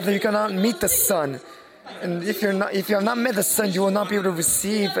the Father, you cannot meet the Son. And if you have not met the Son, you will not be able to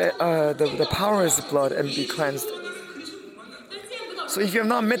receive the power of His blood and be cleansed. So if you have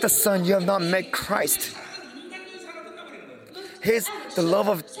not met the Son, you have not met Christ. The love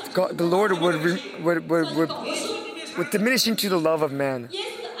of God, the Lord would diminish into the love of man.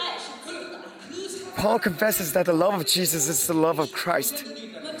 Paul confesses that the love of Jesus is the love of Christ.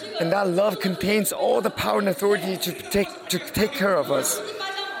 And that love contains all the power and authority to take care of us.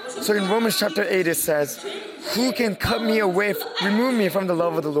 So in Romans chapter 8 it says, who can remove me from the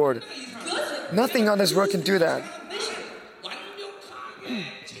love of the Lord? Nothing on this world can do that.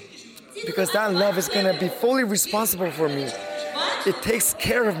 Because that love is going to be fully responsible for me. It takes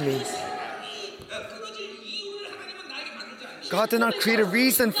care of me. God did not create a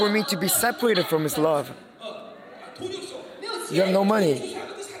reason for me to be separated from His love. You have no money.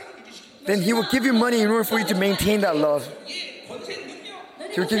 Then He will give you money in order for you to maintain that love.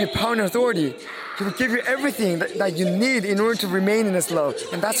 He will give you power and authority. He will give you everything that you need in order to remain in His love.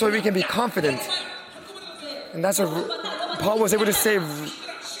 And that's why we can be confident. And that's what Paul was able to say,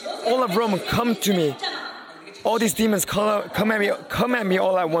 all of Rome, come to me. All these demons come at me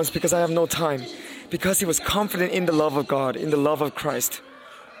all at once because I have no time. Because he was confident in the love of God, in the love of Christ.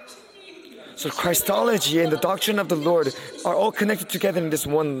 So Christology and the doctrine of the Lord are all connected together in this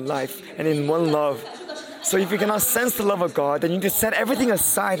one life and in one love. So if you cannot sense the love of God, then you need to set everything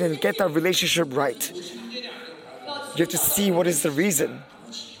aside and get that relationship right. You have to see what is the reason.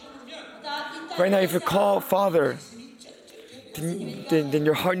 Right now, if you call Father, then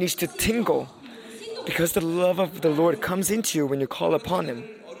your heart needs to tingle. Because the love of the Lord comes into you when you call upon Him.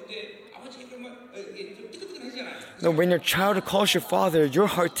 Now, when your child calls your father, your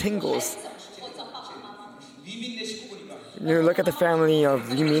heart tingles. You look at the family of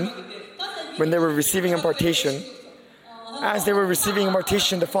Yimin. When they were receiving impartation, as they were receiving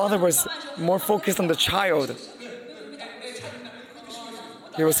impartation, the father was more focused on the child.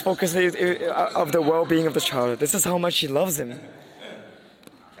 He was focused of the well-being of the child. This is how much he loves him.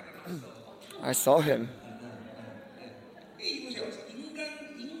 I saw him.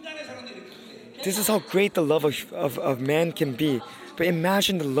 This is how great the love of man can be. But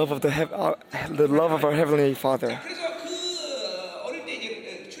imagine the love of our Heavenly Father.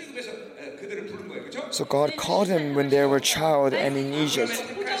 So God called them when they were a child and in Egypt.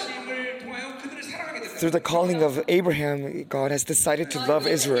 Through the calling of Abraham, God has decided to love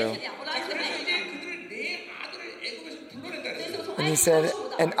Israel. And he said,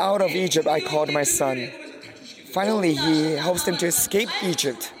 "And out of Egypt I called my son." Finally, he helps them to escape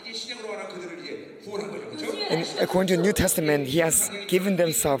Egypt. And according to the New Testament, he has given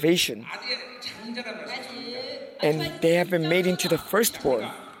them salvation. And they have been made into the firstborn.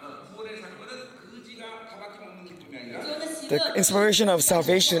 The inspiration of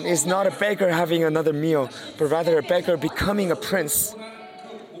salvation is not a beggar having another meal, but rather a beggar becoming a prince.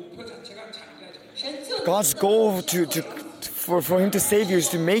 God's goal for him to save you is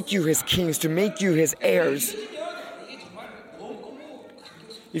to make you his kings, to make you his heirs.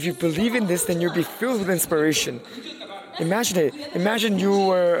 If you believe in this, then you'll be filled with inspiration. Imagine it. Imagine you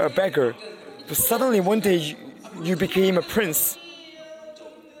were a beggar, but suddenly one day you became a prince.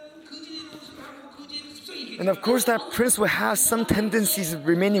 And of course, that prince will have some tendencies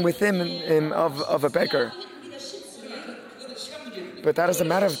remaining within him of a beggar. But that is a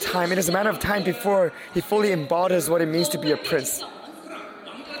matter of time. It is a matter of time before he fully embodies what it means to be a prince.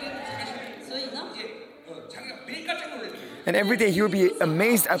 And every day he will be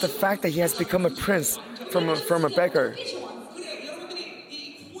amazed at the fact that he has become a prince from a beggar.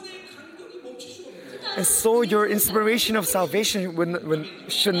 And so your inspiration of salvation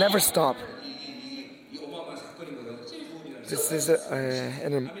should never stop. This is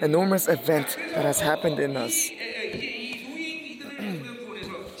an enormous event that has happened in us.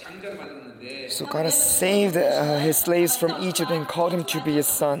 So God has saved his slaves from Egypt and called him to be his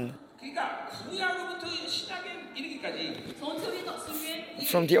son.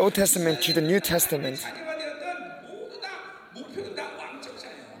 From the Old Testament to the New Testament,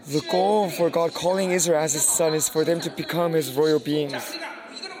 the goal for God calling Israel as his son is for them to become his royal beings.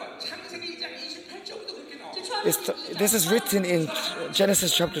 This is written in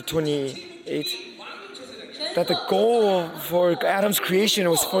Genesis chapter 28, that the goal for Adam's creation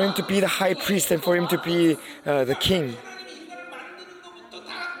was for him to be the high priest and for him to be the king.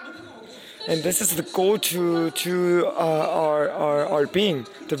 And this is the goal to our being,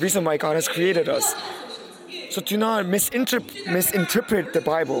 the reason why God has created us. So do not misinterpret the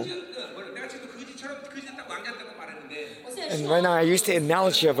Bible. And right now I use the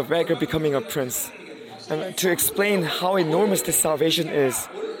analogy of a beggar becoming a prince, and to explain how enormous this salvation is.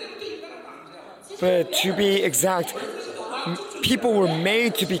 But to be exact, people were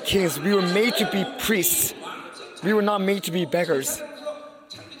made to be kings. We were made to be priests. We were not made to be beggars.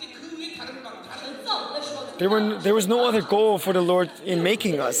 There was no other goal for the Lord in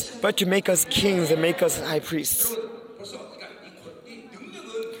making us, but to make us kings and make us high priests.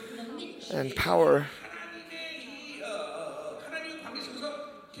 And power.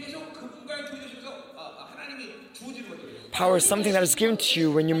 Power is something that is given to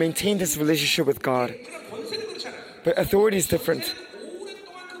you when you maintain this relationship with God. But authority is different.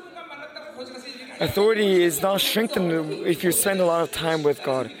 Authority is not strengthened if you spend a lot of time with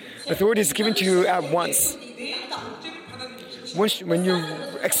God. Authority is given to you at once. When you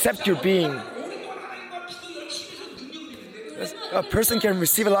accept your being, a person can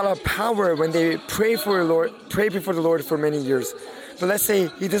receive a lot of power when they pray before the Lord for many years. But let's say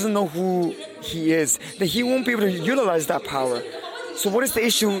he doesn't know who he is, then he won't be able to utilize that power. So what is the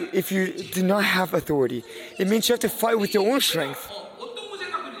issue if you do not have authority? It means you have to fight with your own strength.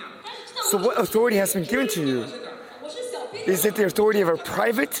 So what authority has been given to you? Is it the authority of a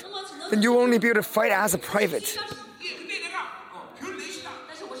private? Then you will only be able to fight as a private.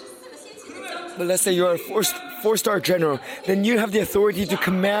 But let's say you're a four-star general, then you have the authority to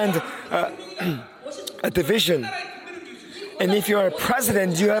command a division. And if you're a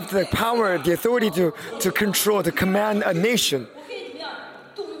president, you have the power, the authority to control, to command a nation.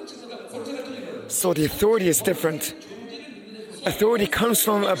 So the authority is different. Authority comes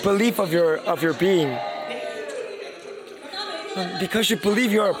from a belief of your being. Because you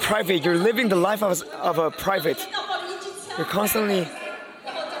believe you're a private, you're living the life of a private. You're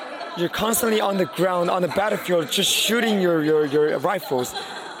constantly on the ground, on the battlefield, just shooting your rifles.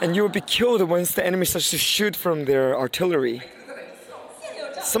 And you will be killed once the enemy starts to shoot from their artillery.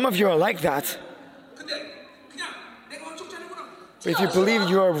 Some of you are like that. But if you believe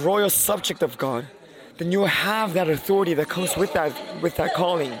you are a royal subject of God, then you will have that authority that comes with that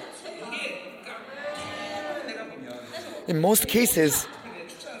calling. In most cases,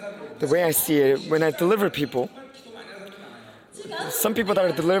 the way I see it, when I deliver people, some people that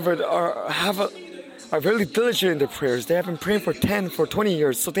are delivered are really diligent in their prayers. They have been praying for 10, for 20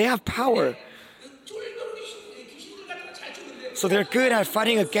 years, so they have power. So they're good at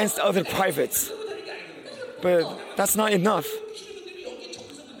fighting against other privates. But that's not enough.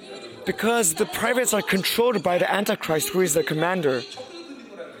 Because the privates are controlled by the Antichrist, who is the commander.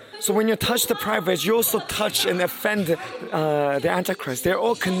 So when you touch the privates, you also touch and offend the Antichrist. They're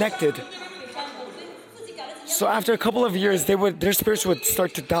all connected. So after a couple of years, their spirits would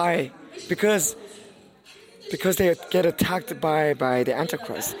start to die because they get attacked by the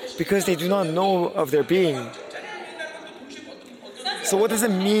Antichrist, because they do not know of their being. So what does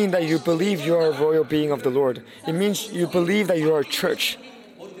it mean that you believe you are a royal being of the Lord? It means you believe that you are a church,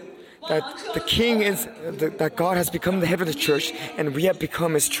 that the king is that God has become the head of the church, and we have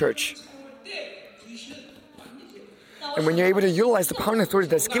become his church. And when you're able to utilize the power and authority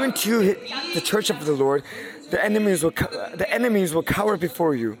that's given to you, the church of the Lord, the enemies will cower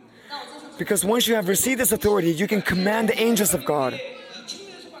before you. Because once you have received this authority, you can command the angels of God.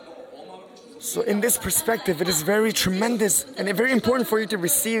 So in this perspective, it is very tremendous and very important for you to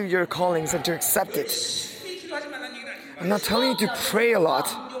receive your callings and to accept it. I'm not telling you to pray a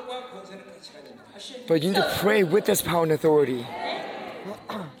lot, but you need to pray with this power and authority.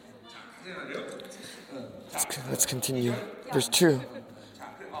 Let's continue. Verse 2.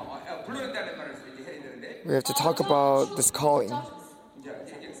 We have to talk about this calling.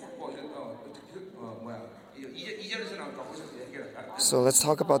 So let's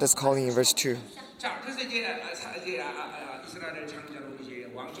talk about this calling in verse 2.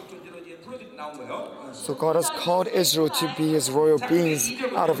 So God has called Israel to be his royal beings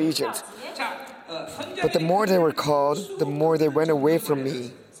out of Egypt. But the more they were called, the more they went away from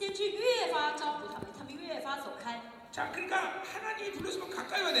me.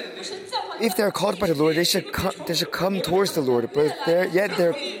 If they are called by the Lord, they should come towards the Lord, but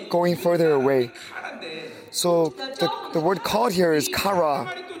they're going further away. So the word called here is kara.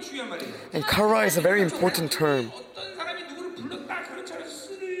 And kara is a very important term.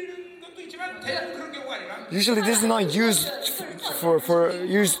 Usually this is not used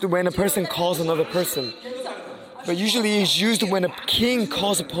used when a person calls another person. But usually it's used when a king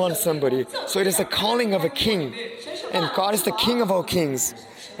calls upon somebody. So it is a calling of a king. And God is the king of all kings.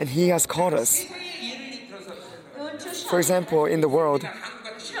 And he has called us. For example, in the world,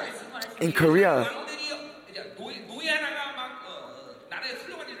 in Korea,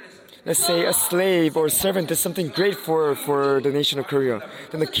 let's say a slave or a servant did something great for the nation of Korea.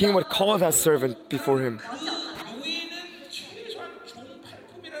 Then the king would call that servant before him.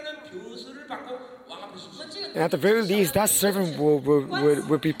 And at the very least, that servant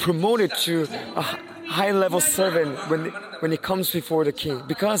would be promoted to a high-level servant when he comes before the king.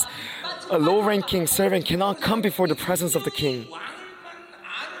 Because a low-ranking servant cannot come before the presence of the king.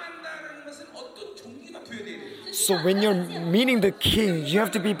 So when you're meeting the king, you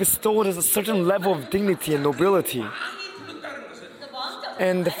have to be bestowed as a certain level of dignity and nobility.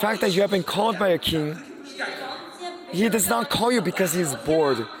 And the fact that you have been called by a king, he does not call you because he's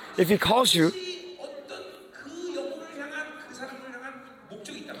bored. If he calls you,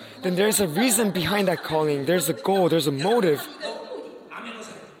 then there's a reason behind that calling. There's a goal, there's a motive.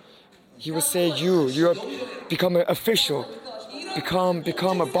 He will say, you have become an official,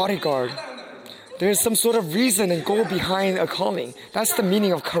 become a bodyguard. There's some sort of reason and goal behind a calling. That's the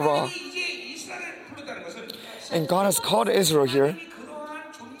meaning of kara. And God has called Israel here.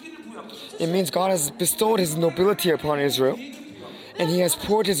 It means God has bestowed his nobility upon Israel. And he has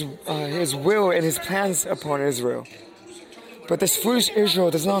poured his will and his plans upon Israel. But this foolish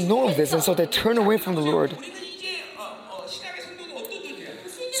Israel does not know of this, and so they turn away from the Lord.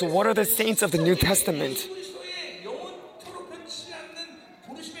 So what are the saints of the New Testament?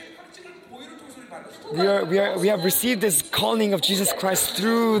 We have received this calling of Jesus Christ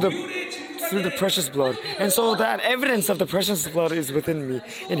through the precious blood. And so that evidence of the precious blood is within me.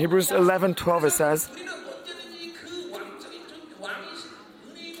 In Hebrews 11:12 it says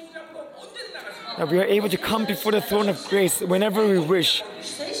that we are able to come before the throne of grace whenever we wish.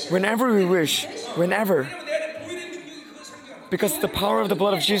 Because the power of the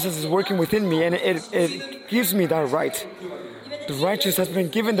blood of Jesus is working within me, and it gives me that right. The righteous has been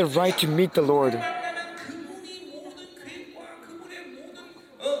given the right to meet the Lord.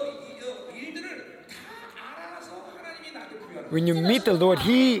 When you meet the Lord,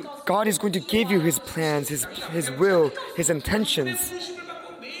 God is going to give you his plans, his will, his intentions.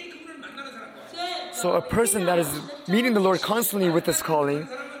 So a person that is meeting the Lord constantly with this calling,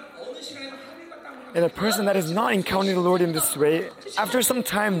 and a person that is not encountering the Lord in this way, after some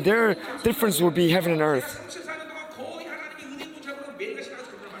time, their difference will be heaven and earth.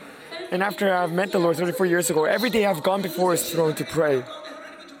 And after I've met the Lord 34 years ago, every day I've gone before his throne to pray.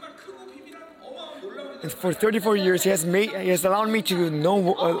 And for 34 years, He has allowed me to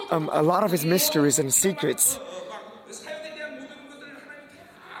know a lot of His mysteries and secrets.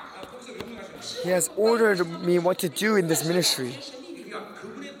 He has ordered me what to do in this ministry.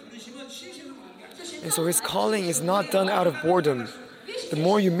 And so His calling is not done out of boredom. The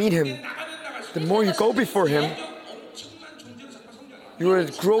more you meet Him, the more you go before Him, you will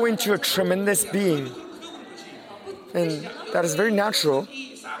grow into a tremendous being. And that is very natural.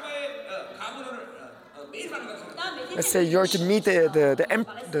 Let's say you're to meet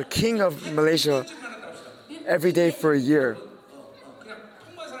the king of Malaysia every day for a year.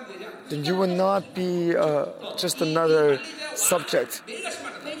 Then you will not be just another subject.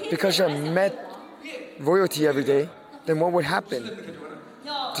 Because you have met royalty every day, then what would happen?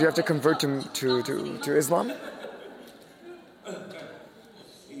 Do you have to convert to Islam?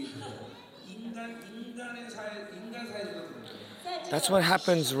 That's what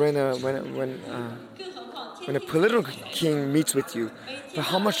happens when a political king meets with you. But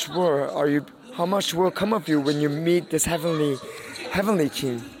how much will come of you when you meet this heavenly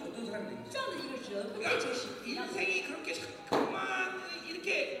king?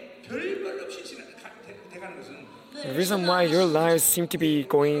 The reason why your lives seem to be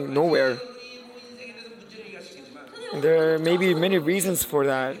going nowhere, and there may be many reasons for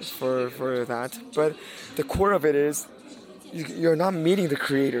that, but the core of it is you're not meeting the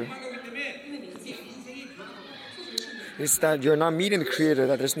Creator. It's that you're not meeting the Creator,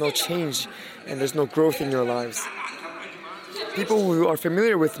 that there's no change and there's no growth in your lives. People who are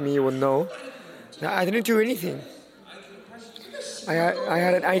familiar with me will know that I didn't do anything. I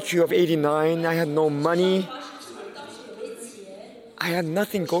had an IQ of 89, I had no money, I had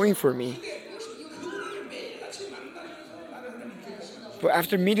nothing going for me. But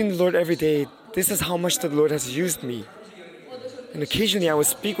after meeting the Lord every day, this is how much the Lord has used me. And occasionally I would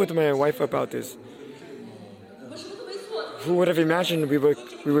speak with my wife about this. Who would have imagined we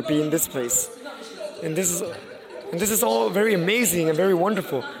would be in this place? And this is all very amazing and very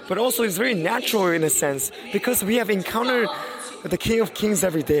wonderful. But also it's very natural in a sense, because we have encountered the King of Kings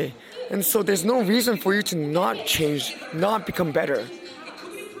every day. And so there's no reason for you to not change, not become better.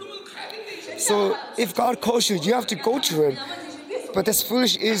 So if God calls you, you have to go to Him. But this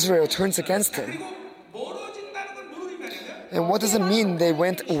foolish Israel turns against Him. And what does it mean they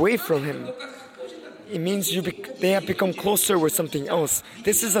went away from Him? It means they have become closer with something else.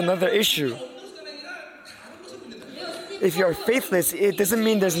 This is another issue. If you are faithless, it doesn't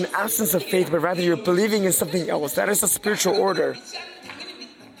mean there's an absence of faith, but rather you're believing in something else. That is a spiritual order.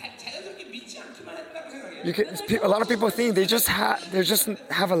 A lot of people think they just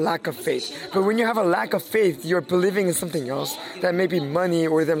have a lack of faith. But when you have a lack of faith, you're believing in something else. That may be money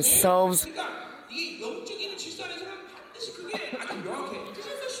or themselves.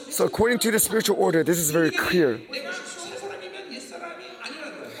 So according to the spiritual order, this is very clear.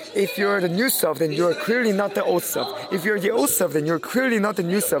 If you're the new self, then you're clearly not the old self. If you're the old self, then you're clearly not the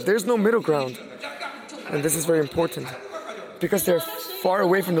new self. There's no middle ground. And this is very important. Because they're far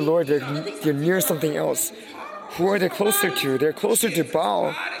away from the Lord, they're near something else. Who are they closer to? They're closer to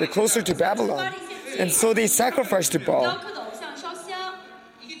Baal. They're closer to Babylon. And so they sacrifice to Baal.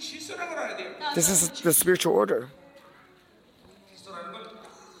 This is the spiritual order.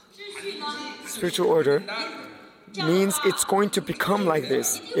 Spiritual order means it's going to become like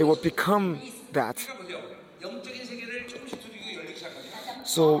this. It will become that.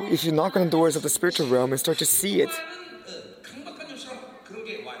 So if you knock on the doors of the spiritual realm and start to see it,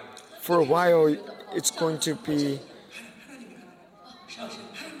 for a while it's going to be,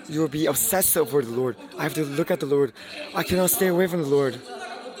 you will be obsessive over the Lord. I have to look at the Lord. I cannot stay away from the Lord.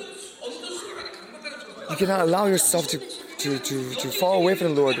 You cannot allow yourself to fall away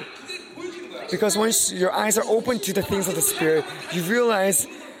from the Lord. Because once your eyes are open to the things of the Spirit, you realize,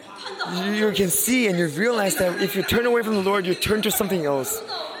 you can see and you realize that if you turn away from the Lord, you turn to something else.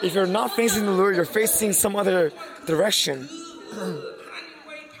 If you're not facing the Lord, you're facing some other direction.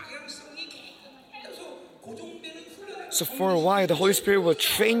 So for a while, the Holy Spirit will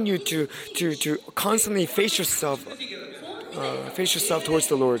train you to constantly face yourself towards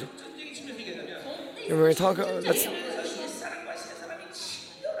the Lord. And when we talk,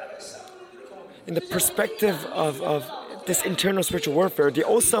 in the perspective of this internal spiritual warfare, the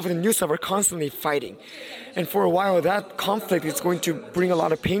old self and the new self are constantly fighting. And for a while, that conflict is going to bring a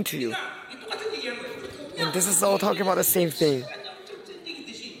lot of pain to you. And this is all talking about the same thing.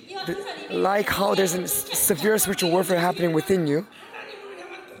 Like how there's a severe spiritual warfare happening within you,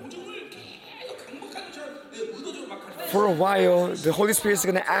 for a while, the Holy Spirit is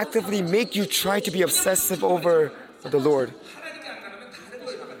going to actively make you try to be obsessive over the Lord.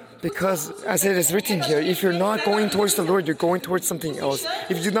 Because as it is written here, if you're not going towards the Lord, you're going towards something else.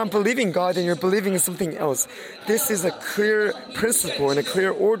 If you do not believe in God, then you're believing in something else. This is a clear principle and a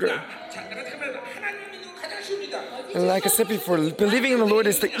clear order. And like I said before, believing in the Lord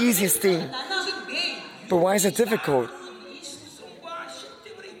is the easiest thing. But why is it difficult?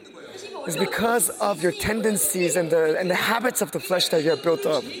 It's because of your tendencies and the habits of the flesh that you have built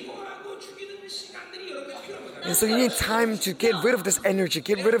up. And so you need time to get rid of this energy,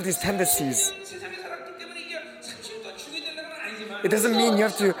 get rid of these tendencies. It doesn't mean you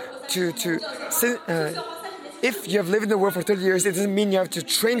have to if you have lived in the world for 30 years, it doesn't mean you have to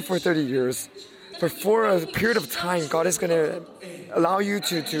train for 30 years. But for a period of time, God is going to allow you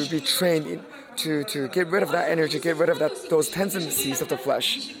to be trained to get rid of that energy, get rid of those tendencies of the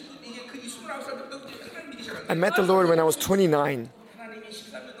flesh. I met the Lord when I was 29.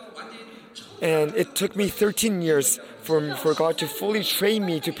 And it took me 13 years for God to fully train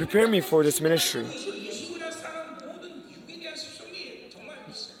me, to prepare me for this ministry.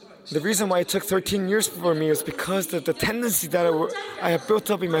 The reason why it took 13 years for me is because the tendency that I have built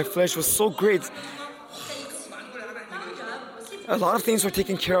up in my flesh was so great. A lot of things were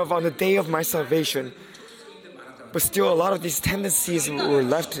taken care of on the day of my salvation. But still, a lot of these tendencies were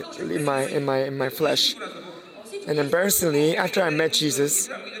left in my flesh. And embarrassingly, after I met Jesus,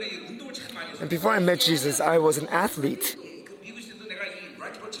 and before I met Jesus, I was an athlete.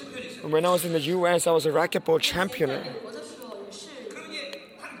 When I was in the US, I was a racquetball champion.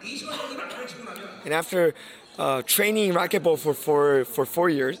 And after training racquetball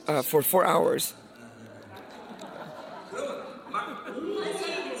for 4 hours,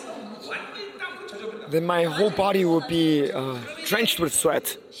 then my whole body would be drenched with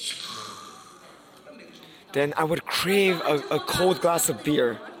sweat. Then I would crave a cold glass of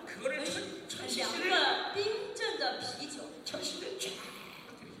beer.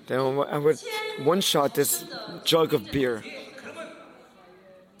 Then I would one-shot this jug of beer.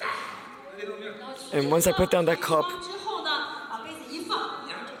 And once I put down that cup,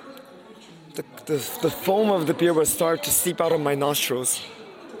 the foam of the beer would start to seep out of my nostrils.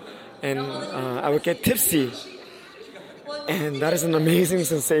 And I would get tipsy. And that is an amazing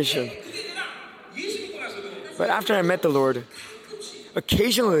sensation. But after I met the Lord,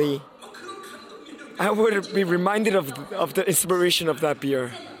 occasionally, I would be reminded of the inspiration of that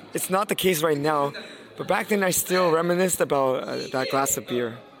beer. It's not the case right now, but back then I still reminisced about that glass of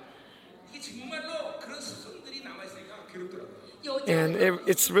beer. And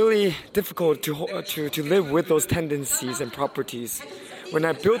it's really difficult to live with those tendencies and properties. When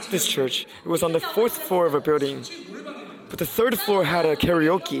I built this church, it was on the 4th floor of a building, but the 3rd floor had a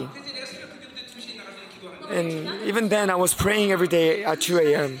karaoke. And even then, I was praying every day at 2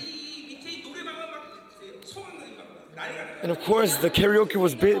 a.m. And of course, the karaoke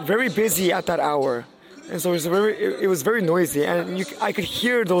was very busy at that hour, and so it was very noisy, and I could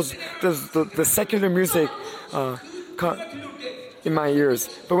hear the secular music in my ears.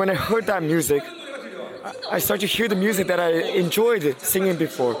 But when I heard that music, I started to hear the music that I enjoyed singing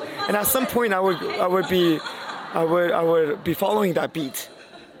before, and at some point I would be following that beat.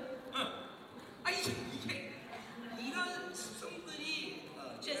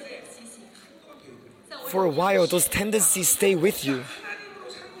 For a while, those tendencies stay with you.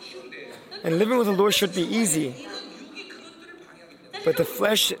 And living with the Lord should be easy. But the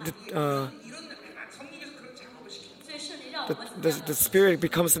flesh, the spirit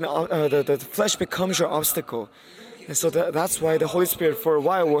becomes the flesh becomes your obstacle. And so that's why the Holy Spirit for a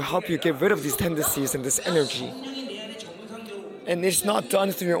while will help you get rid of these tendencies and this energy. And it's not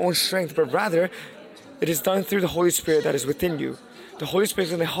done through your own strength, but rather it is done through the Holy Spirit that is within you. The Holy Spirit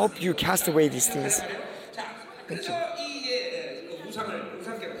is going to help you cast away these things. Thank you.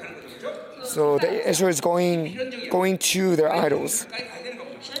 So Israel is going to their idols.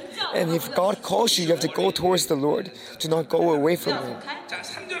 And if God calls you, you have to go towards the Lord. Do not go away from Him.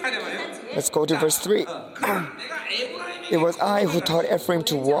 Let's go to verse 3. It was I who taught Ephraim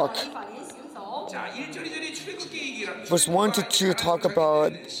to walk. Verse 1 to 2 talk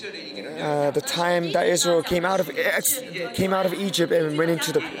about the time that Israel came out of Egypt and went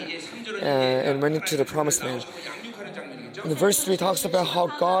into the promised land. And verse 3 talks about how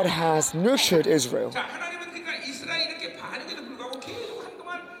God has nurtured Israel.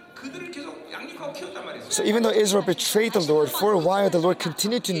 So even though Israel betrayed the Lord, for a while the Lord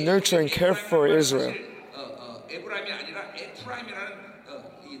continued to nurture and care for Israel.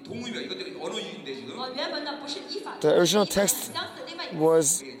 The original text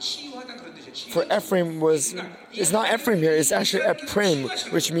was for Ephraim it's not Ephraim here, it's actually Ephraim,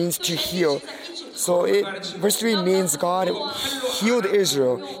 which means to heal. So verse 3 means God healed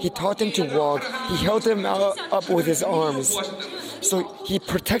Israel. He taught them to walk. He held them up with his arms. So he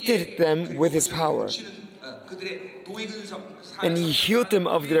protected them with his power. And he healed them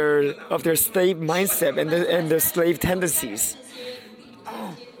of their slave mindset and their slave tendencies.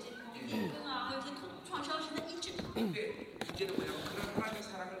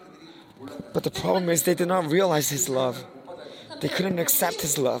 But the problem is they did not realize his love. They couldn't accept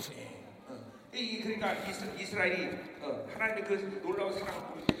his love.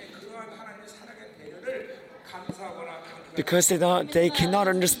 Because they cannot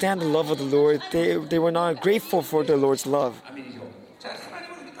understand the love of the Lord, they were not grateful for the Lord's love.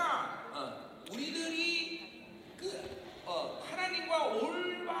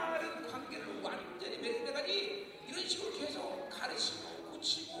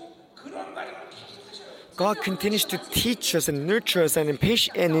 God continues to teach us and nurture us and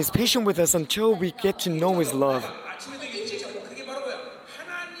is patient with us until we get to know his love.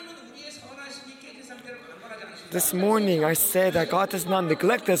 This morning I said that God does not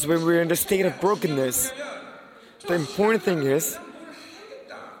neglect us when we're in the state of brokenness. The important thing is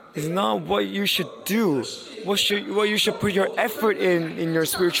not what you should do, what you should put your effort in your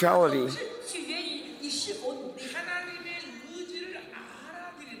spirituality.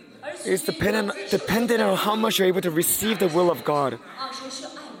 It's dependent on how much you're able to receive the will of God.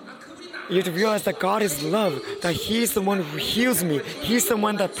 You have to realize that God is love, that He is the one who heals me. He's the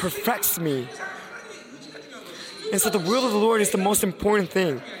one that perfects me. And so the will of the Lord is the most important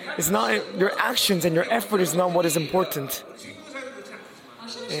thing. It's not your actions and your effort is not what is important.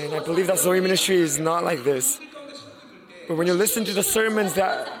 And I believe that Zoe Ministry is not like this. But when you listen to the sermons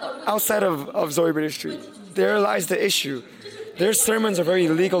that outside of Zoe Ministry, there lies the issue. Their sermons are very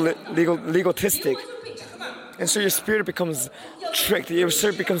legalistic. And so your spirit becomes tricked. Your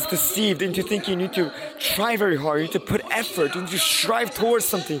spirit becomes deceived into thinking you need to try very hard. You need to put effort. You need to strive towards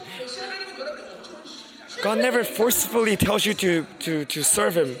something. God never forcefully tells you to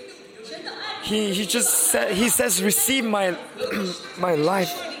serve Him. He says, receive my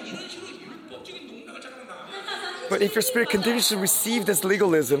life. But if your spirit continues to receive this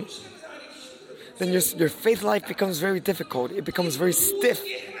legalism, then your faith life becomes very difficult. It becomes very stiff.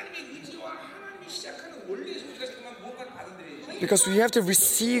 Because we have to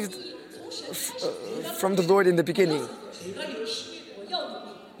receive from the Lord in the beginning.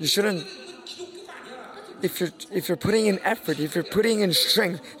 You shouldn't. If you're putting in effort, if you're putting in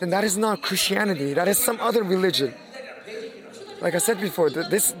strength, then that is not Christianity. That is some other religion. Like I said before,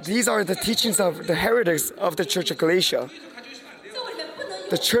 these are the teachings of the heretics of the Church of Galatia.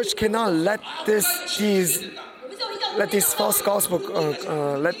 The church cannot let this false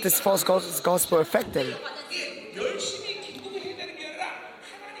gospel affect them.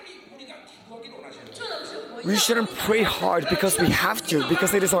 We shouldn't pray hard because we have to,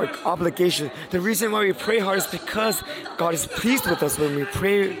 because it is our obligation. The reason why we pray hard is because God is pleased with us when we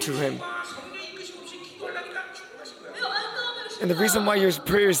pray to Him. And the reason why your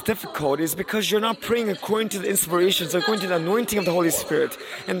prayer is difficult is because you're not praying according to the inspirations, according to the anointing of the Holy Spirit.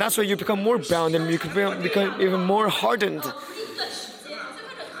 And that's why you become more bound and you become even more hardened.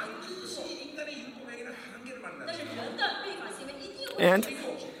 And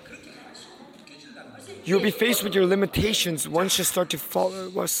you'll be faced with your limitations once you try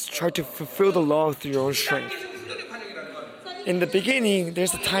to fulfill the law through your own strength. In the beginning,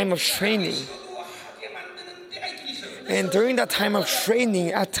 there's a time of training. And during that time of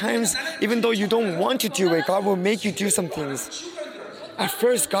training, at times, even though you don't want to do it, God will make you do some things. At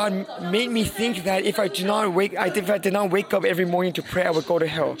first, God made me think that if I did not wake up every morning to pray, I would go to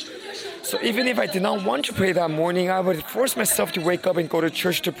hell. So even if I did not want to pray that morning, I would force myself to wake up and go to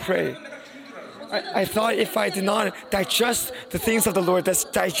church to pray. I thought if I did not digest the things of the Lord,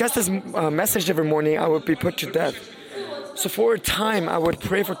 digest His message every morning, I would be put to death. So for a time, I would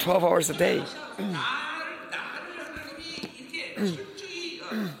pray for 12 hours a day.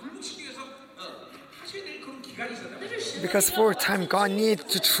 Because for a time, God needed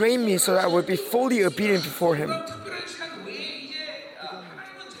to train me so that I would be fully obedient before Him.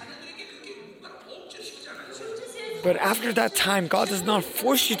 But after that time, God does not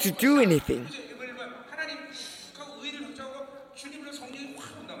force you to do anything.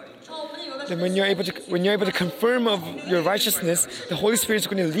 Then when you're able to confirm of your righteousness, the Holy Spirit is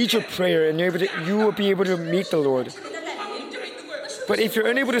going to lead your prayer, and you will be able to meet the Lord. But if you're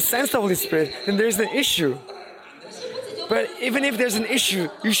unable to sense the Holy Spirit, then there's an issue. But even if there's an issue,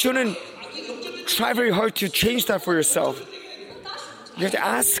 you shouldn't try very hard to change that for yourself. You have to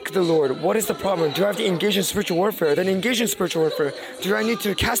ask the Lord, what is the problem? Do I have to engage in spiritual warfare? Then engage in spiritual warfare. Do I need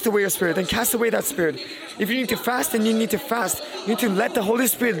to cast away a spirit? Then cast away that spirit. If you need to fast, then you need to fast. You need to let the Holy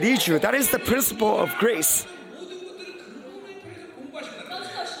Spirit lead you. That is the principle of grace.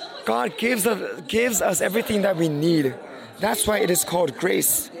 God gives us everything that we need. That's why it is called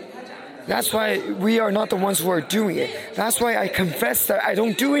grace. That's why we are not the ones who are doing it. That's why I confess that I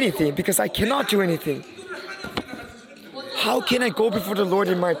don't do anything, because I cannot do anything. How can I go before the Lord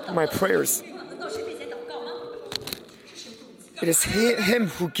in my prayers? It is Him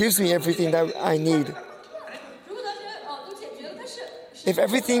who gives me everything that I need. If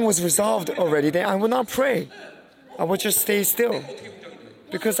everything was resolved already, then I would not pray. I would just stay still.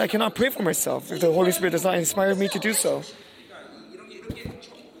 Because I cannot pray for myself if the Holy Spirit does not inspire me to do so.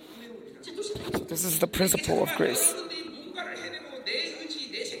 This is the principle of grace.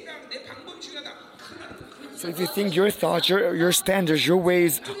 So if you think your thoughts, your standards, your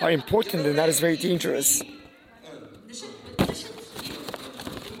ways are important, then that is very dangerous.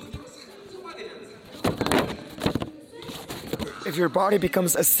 If your body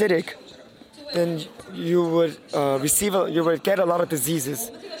becomes acidic, then you would get a lot of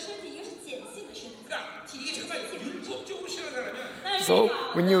diseases. So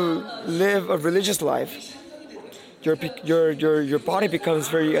when you live a religious life, your body becomes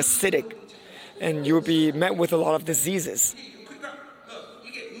very acidic, and you will be met with a lot of diseases.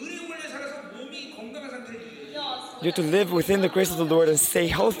 You have to live within the grace of the Lord and stay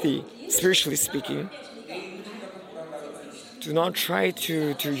healthy, spiritually speaking. Do not try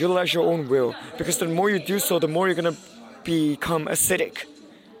to utilize your own will, because the more you do so, the more you're going to become acidic.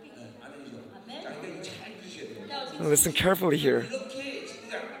 Now listen carefully here.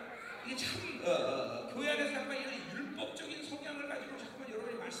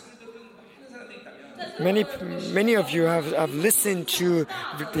 Many of you have listened to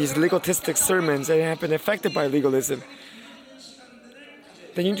these legalistic sermons and have been affected by legalism.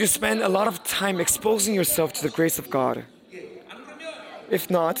 Then you need to spend a lot of time exposing yourself to the grace of God. If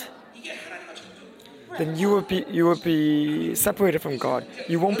not, then you will be separated from God.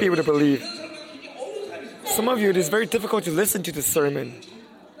 You won't be able to believe. Some of you, it is very difficult to listen to the sermon.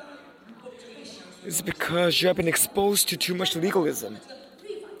 It's because you have been exposed to too much legalism.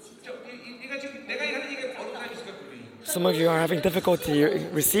 Some of you are having difficulty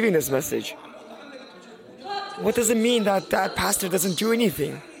receiving this message. What does it mean that pastor doesn't do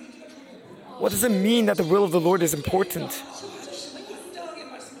anything? What does it mean that the will of the Lord is important?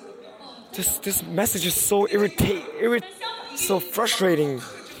 This message is so so frustrating.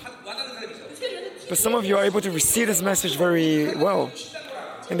 But some of you are able to receive this message very well.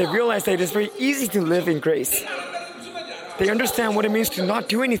 And they realize that it is very easy to live in grace. They understand what it means to not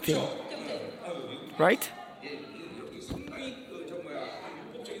do anything. Right?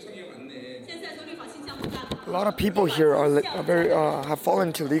 A lot of people here have fallen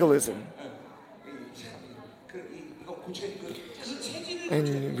into legalism.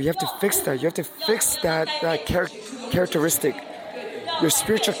 And we have to fix that. You have to fix that characteristic. Your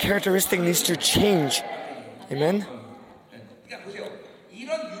spiritual characteristic needs to change. Amen?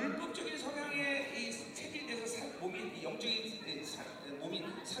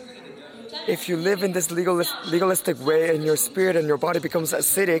 If you live in this legalistic way and your spirit and your body becomes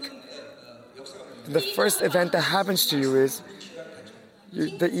acidic, the first event that happens to you is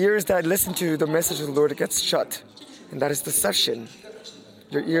the ears that listen to the message of the Lord gets shut. And that is deception.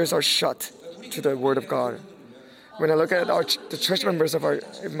 Your ears are shut to the Word of God. When I look at the church members of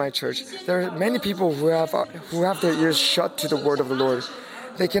my church, there are many people who have their ears shut to the Word of the Lord.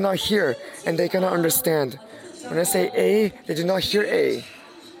 They cannot hear and they cannot understand. When I say A, they do not hear A.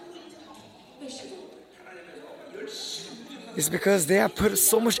 It's because they have put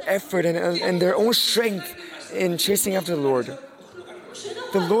so much effort and their own strength in chasing after the Lord.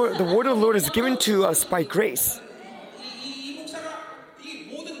 The Word of the Lord is given to us by grace.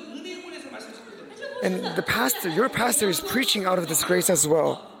 And your pastor is preaching out of this grace as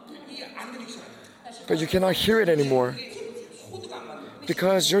well. But you cannot hear it anymore.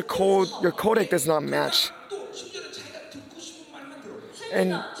 Because your codec does not match.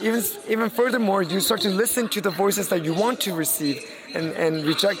 And even furthermore, you start to listen to the voices that you want to receive and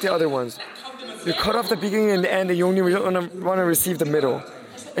reject the other ones. You cut off the beginning and the end, and you only want to receive the middle.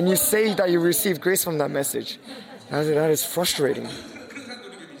 And you say that you receive grace from that message. That is frustrating.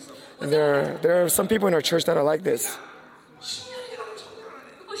 And there are some people in our church that are like this.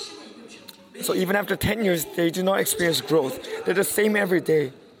 So even after 10 years, they do not experience growth. They're the same every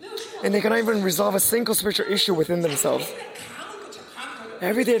day. And they cannot even resolve a single spiritual issue within themselves.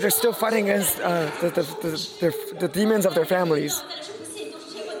 Every day they're still fighting against the demons of their families.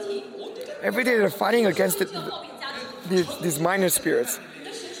 Every day they're fighting against these minor spirits.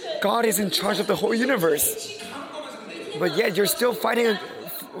 God is in charge of the whole universe. But yet you're still fighting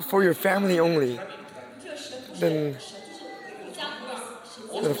for your family only. Then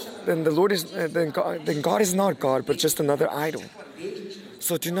God is not God, but just another idol.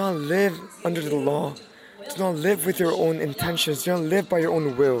 So do not live under the law. Do not live with your own intentions. Do not live by your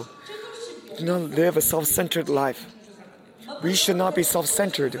own will. Do not live a self-centered life. We should not be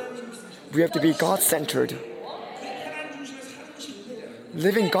self-centered. We have to be God-centered.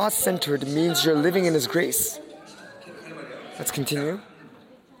 Living God-centered means you're living in His grace. Let's continue.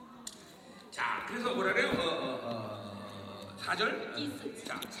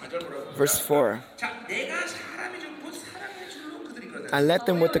 Verse 4. I led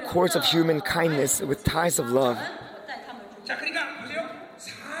them with the cords of human kindness, with ties of love.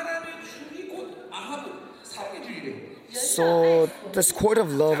 So this cord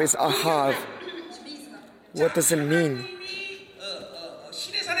of love is ahav. What does it mean?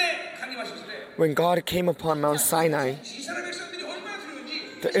 When God came upon Mount Sinai,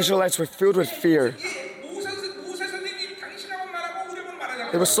 the Israelites were filled with fear.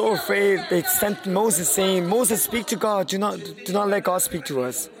 They were so afraid, they sent Moses saying, Moses, speak to God. Do not let God speak to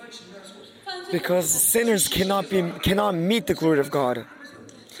us. Because sinners cannot meet the glory of God.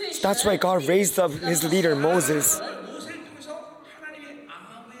 So that's why God raised up His leader, Moses.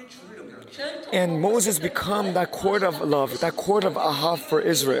 And Moses became that cord of love, that cord of ahav for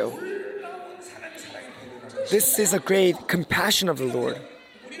Israel. This is a great compassion of the Lord.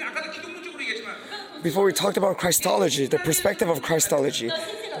 Before we talked about Christology, the perspective of Christology,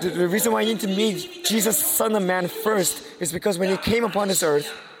 the reason why you need to meet Jesus, Son of Man, first is because when He came upon this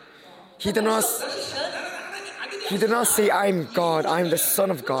earth, He did not say, I am God, I am the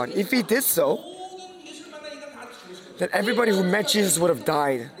Son of God. If He did so, then everybody who met Jesus would have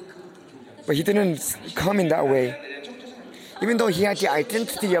died. But He didn't come in that way. Even though He had the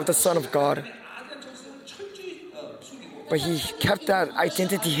identity of the Son of God, but He kept that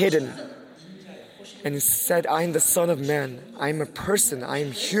identity hidden. And He said, I am the Son of Man. I am a person. I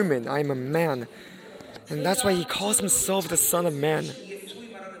am human. I am a man. And that's why He calls Himself the Son of Man.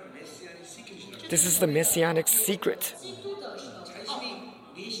 This is the messianic secret.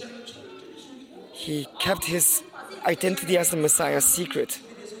 He kept His identity as the Messiah secret.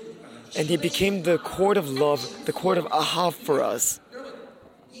 And He became the cord of love, the cord of ahav for us.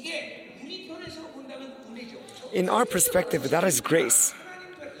 In our perspective, that is grace.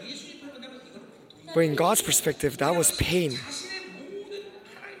 But in God's perspective, that was pain.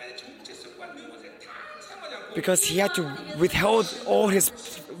 Because He had to withhold all His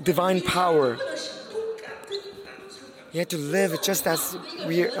divine power. He had to live just as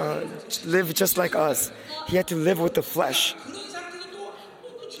we live just like us. He had to live with the flesh.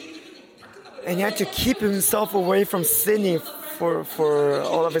 And He had to keep Himself away from sinning for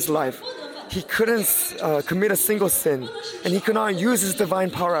all of His life. He couldn't commit a single sin. And He could not use His divine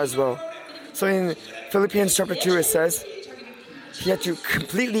power as well. So in Philippians chapter 2 it says, He had to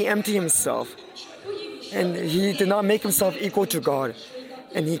completely empty Himself. And He did not make Himself equal to God.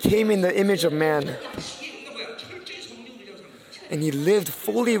 And He came in the image of man. And He lived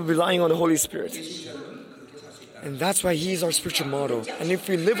fully relying on the Holy Spirit. And that's why He is our spiritual model. And if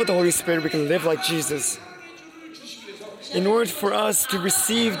we live with the Holy Spirit, we can live like Jesus. In order for us to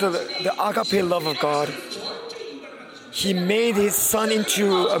receive the agape love of God, He made His Son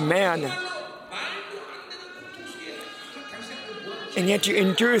into a man. And yet you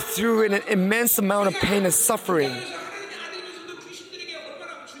endure through an immense amount of pain and suffering.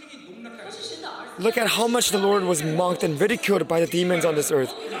 Look at how much the Lord was mocked and ridiculed by the demons on this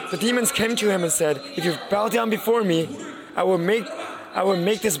earth. The demons came to Him and said, if you bow down before me, I will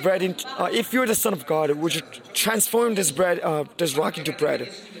make this bread into, if you're the Son of God, would you transform this rock into bread?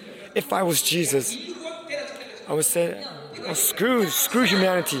 If I was Jesus, I would say, oh, screw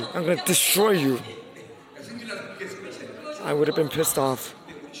humanity. I'm going to destroy you. I would have been pissed off.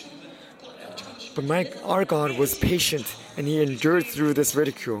 But our God was patient, and He endured through this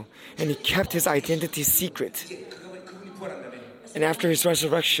ridicule, and He kept His identity secret. And after His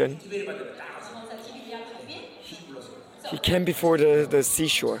resurrection, He came before the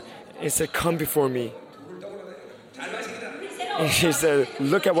seashore and said, come before me. And He said,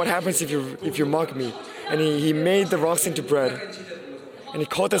 look at what happens if you mock me. And He made the rocks into bread. And He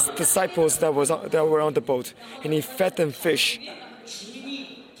called His disciples that were on the boat, and He fed them fish.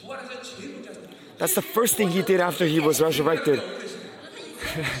 That's the first thing He did after He was resurrected.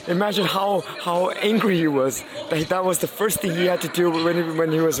 Imagine how angry He was. That was the first thing He had to do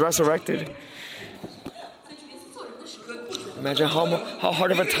when He was resurrected. Imagine how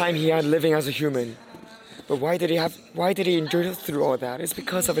hard of a time he had living as a human. But why did he endure through all that? It's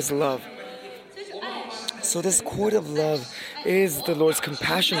because of his love. So this cord of love is the Lord's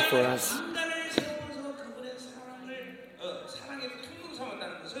compassion for us.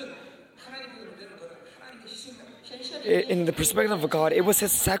 In the perspective of God, it was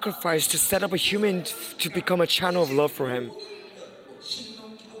his sacrifice to set up a human to become a channel of love for him.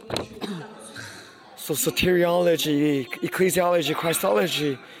 So soteriology, ecclesiology,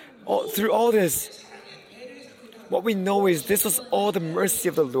 Christology, through all this, what we know is this was all the mercy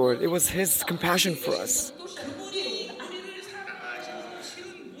of the Lord. It was his compassion for us.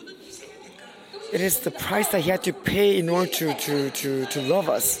 It is the price that he had to pay in order to love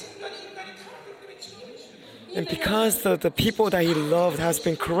us. And because the people that he loved has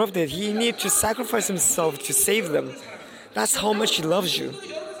been corrupted, he needed to sacrifice himself to save them. That's how much he loves you.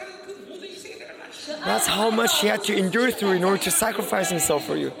 That's how much he had to endure through in order to sacrifice himself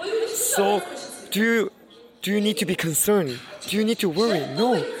for you. So, do you need to be concerned? Do you need to worry?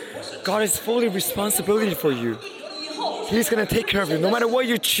 No. God is fully responsibility for you. He's going to take care of you. No matter what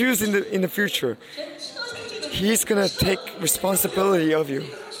you choose in the future, he's going to take responsibility of you.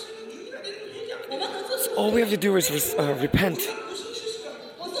 So all we have to do is repent.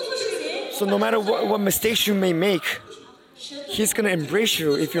 So no matter what mistakes you may make, he's going to embrace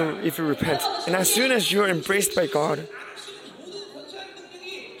you if you repent. And as soon as you're embraced by God,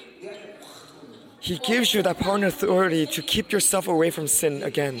 he gives you that power and authority to keep yourself away from sin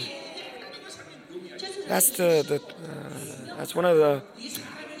again. That's that's one of the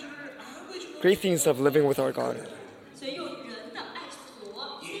great things of living with our God.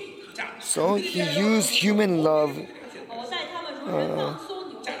 So he used human love,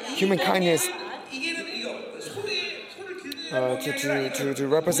 human kindness to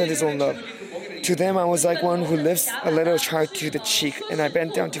represent his own love. To them I was like one who lifts a little child to the cheek, and I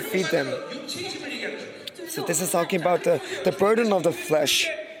bent down to feed them. So this is talking about the burden of the flesh.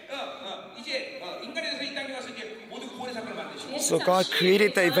 So God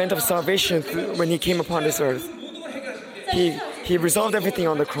created the event of salvation when he came upon this earth. He resolved everything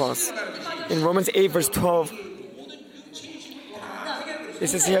on the cross. In Romans 8 verse 12, it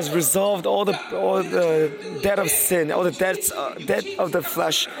says he has resolved all the debt of sin, all the debt of the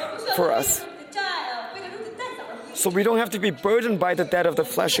flesh for us. So we don't have to be burdened by the debt of the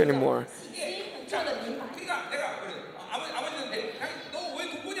flesh anymore.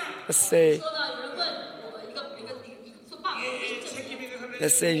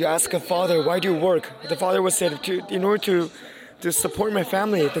 Let's say you ask a father, why do you work? The father would say, in order to support my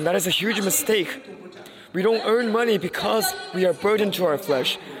family. Then that is a huge mistake. We don't earn money because we are burdened to our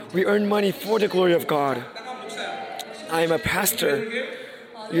flesh. We earn money for the glory of God. I am a pastor.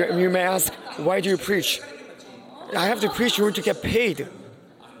 You may ask, why do you preach? I have to preach in order to get paid.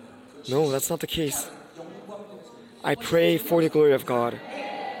 No, that's not the case. I pray for the glory of God.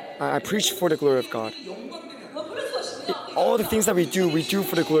 I preach for the glory of God. All the things that we do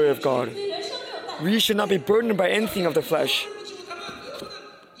for the glory of God. We should not be burdened by anything of the flesh.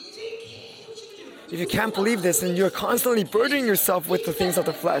 If you can't believe this, then you're constantly burdening yourself with the things of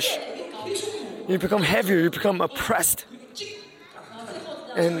the flesh. You become heavier, you become oppressed.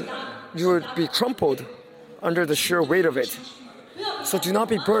 And you would be crumpled under the sheer weight of it. So do not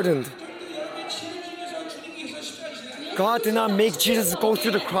be burdened. God did not make Jesus go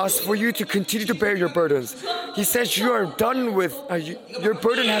through the cross for you to continue to bear your burdens. He says you are done with, your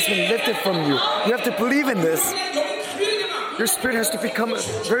burden has been lifted from you. You have to believe in this. Your spirit has to become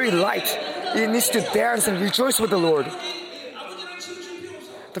very light. It needs to dance and rejoice with the Lord.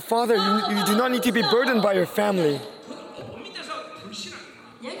 The Father, you do not need to be burdened by your family.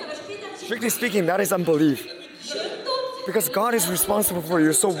 Strictly speaking, that is unbelief. Because God is responsible for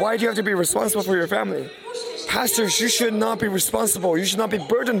you. So why do you have to be responsible for your family? Pastors, you should not be responsible. You should not be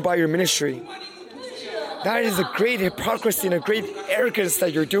burdened by your ministry. That is a great hypocrisy and a great arrogance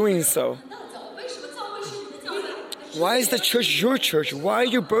that you're doing so. Why is the church your church? Why are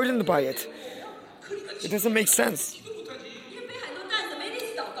you burdened by it? It doesn't make sense.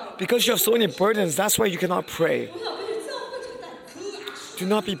 Because you have so many burdens, that's why you cannot pray. Do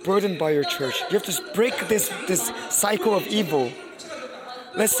not be burdened by your church. You have to break this cycle of evil.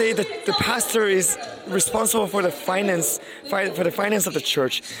 Let's say that the pastor is responsible for the finance of the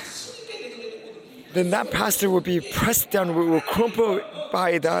church. Then that pastor will be pressed down, will crumple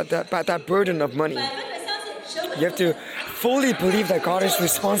by that burden of money. You have to fully believe that God is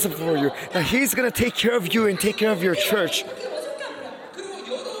responsible for you, that He's going to take care of you and take care of your church.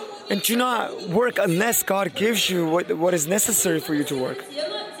 And do not work unless God gives you what is necessary for you to work.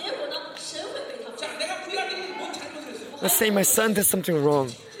 Let's say my son did something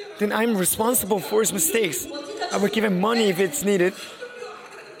wrong. Then I'm responsible for his mistakes. I would give him money if it's needed.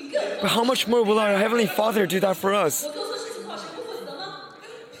 But how much more will our Heavenly Father do that for us?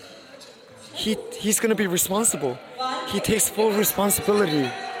 He's going to be responsible. He takes full responsibility.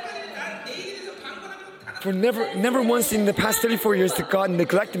 For never once in the past 34 years did God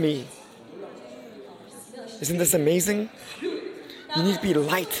neglect me. Isn't this amazing? You need to be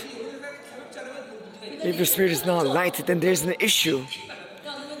light. If your spirit is not light, then there's an issue.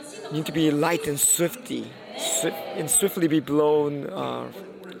 You need to be light and swiftly be blown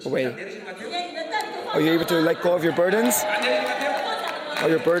away. Are you able to let go of your burdens? Are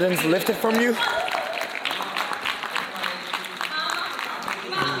your burdens lifted from you?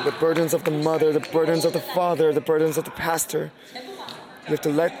 The burdens of the mother, the burdens of the father, the burdens of the pastor. You have to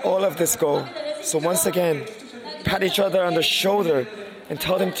let all of this go. So once again, pat each other on the shoulder and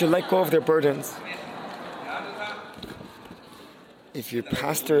tell them to let go of their burdens. If you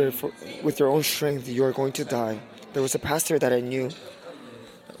pastor with your own strength, you are going to die. There was a pastor that I knew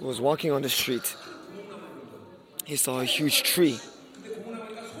that was walking on the street. He saw a huge tree.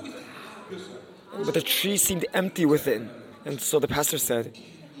 But the tree seemed empty within. And so the pastor said,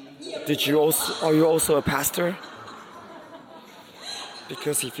 are you also a pastor?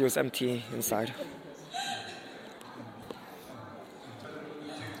 Because he feels empty inside.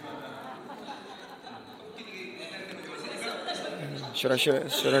 Should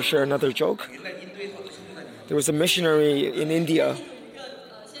I share another joke? There was a missionary in India.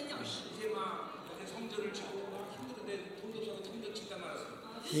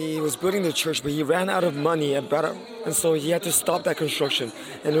 He was building the church, but he ran out of money, and so he had to stop that construction.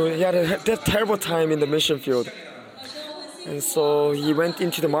 And he had a terrible time in the mission field. And so he went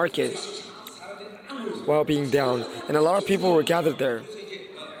into the market while being down, and a lot of people were gathered there.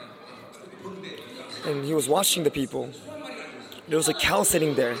 And he was watching the people. There was a cow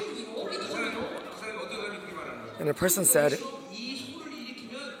sitting there. And a person said,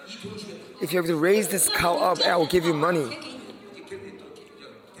 if you're able to raise this cow up, I will give you money.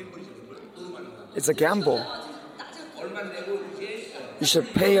 It's a gamble. You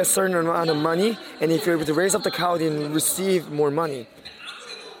should pay a certain amount of money, and if you're able to raise up the cow, then you receive more money.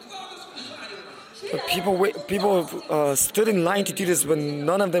 But people stood in line to do this, but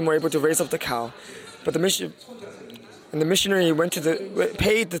none of them were able to raise up the cow. But the missionary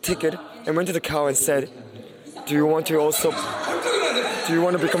paid the ticket and went to the cow and said, do you want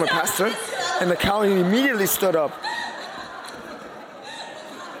to become a pastor? And the cow immediately stood up.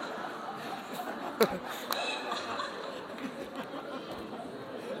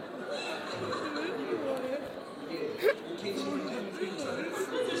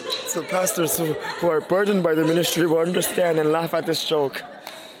 So pastors who are burdened by the ministry will understand and laugh at this joke.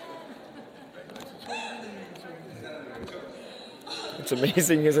 It's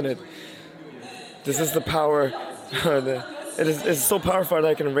amazing, isn't it? This is the power. It's so powerful that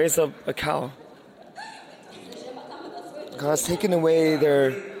I can raise up a cow. God's taken away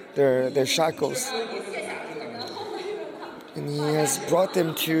their shackles. And He has brought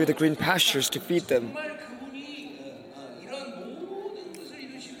them to the green pastures to feed them.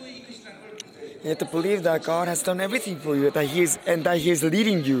 You have to believe that God has done everything for you, that He is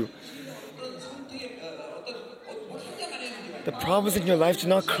leading you. The problems in your life do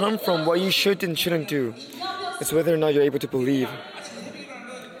not come from what you should and shouldn't do. It's whether or not you're able to believe.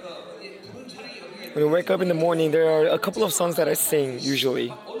 When I wake up in the morning, there are a couple of songs that I sing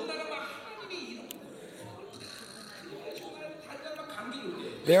usually.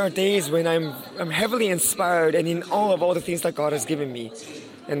 There are days when I'm heavily inspired and in awe of all the things that God has given me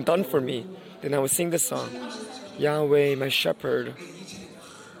and done for me. Then I will sing this song, Yahweh, my shepherd.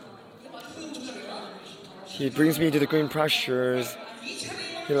 He brings me to the green pastures.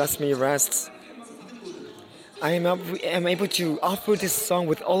 He lets me rest. I am able to offer this song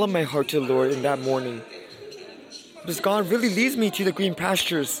with all of my heart to the Lord in that morning. Because God really leads me to the green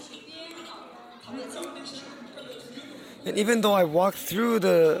pastures. And even though I walk through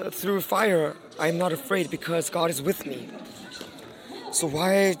fire, I am not afraid because God is with me. So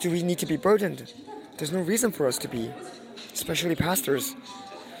why do we need to be burdened? There's no reason for us to be, especially pastors.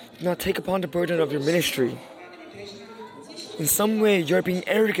 Do not take upon the burden of your ministry. In some way, you're being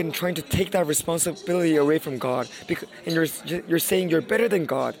arrogant, trying to take that responsibility away from God, and you're saying you're better than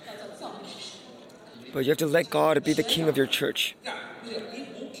God. But you have to let God be the king of your church.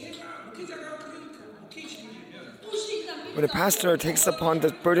 When a pastor takes upon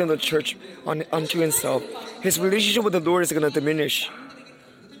the burden of the church unto himself, his relationship with the Lord is going to diminish.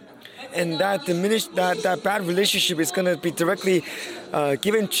 And that bad relationship is going to be directly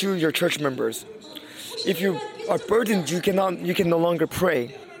given to your church members. If you are burdened, you can no longer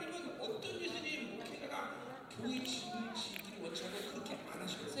pray.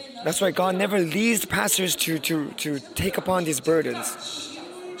 That's why God never leads pastors to take upon these burdens.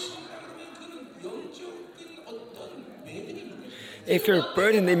 If you're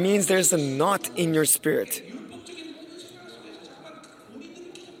burdened, it means there's a knot in your spirit.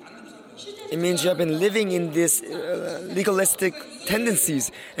 It means you have been living in these legalistic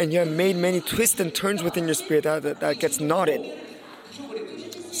tendencies, and you have made many twists and turns within your spirit that gets knotted.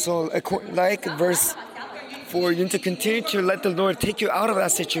 So, like verse 4, you need to continue to let the Lord take you out of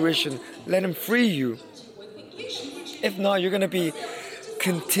that situation. Let Him free you. If not, you're gonna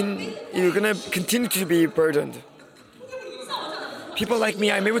continue to be burdened. People like me,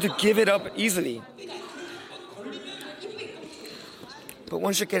 I'm able to give it up easily. But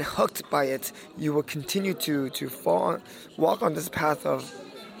once you get hooked by it, you will continue to walk on this path of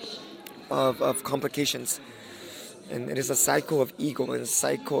complications. And it is a cycle of ego and a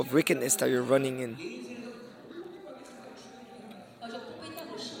cycle of wickedness that you're running in.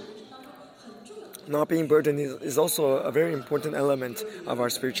 Not being burdened is also a very important element of our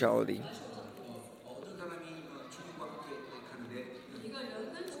spirituality.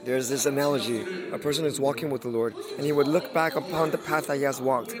 There's this analogy. A person is walking with the Lord, and he would look back upon the path that he has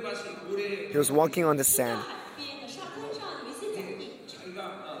walked. He was walking on the sand.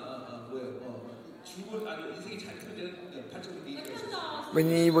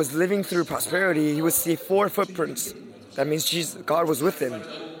 When he was living through prosperity, he would see 4 footprints. That means God was with him.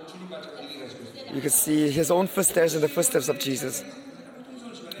 You could see his own footsteps and the footsteps of Jesus.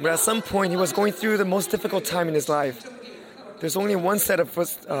 But at some point, he was going through the most difficult time in his life. There's only one set of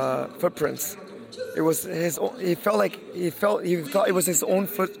footprints. It was his own, he thought it was his own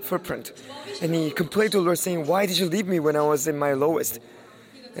footprint. And he complained to the Lord saying, "Why did you leave me when I was in my lowest?"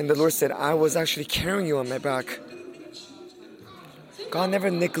 And the Lord said, "I was actually carrying you on my back." God never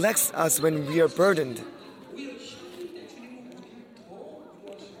neglects us when we are burdened.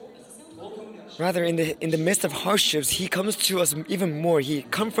 Rather, in the midst of hardships, He comes to us even more. He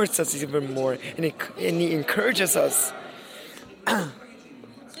comforts us even more, and He encourages us.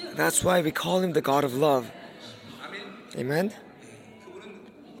 That's why we call Him the God of love. Amen?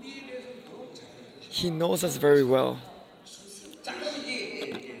 He knows us very well.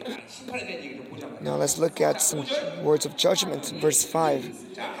 Now let's look at some words of judgment. Verse 5.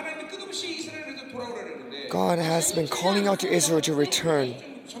 God has been calling out to Israel to return,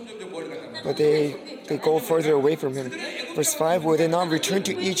 but they go further away from Him. Verse 5, will they not return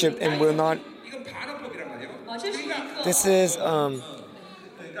to Egypt and will not... This is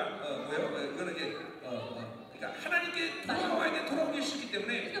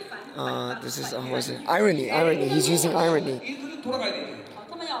irony. He's using irony.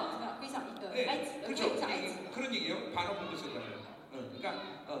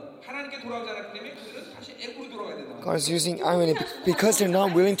 God is using irony because they're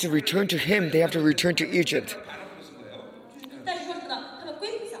not willing to return to Him. They have to return to Egypt.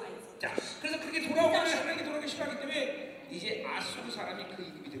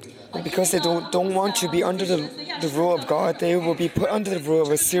 And because they don't want to be under the rule of God, they will be put under the rule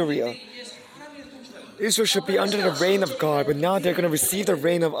of Assyria. Israel should be under the reign of God, but now they're going to receive the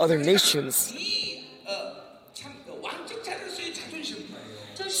reign of other nations.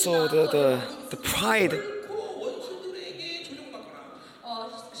 So the pride,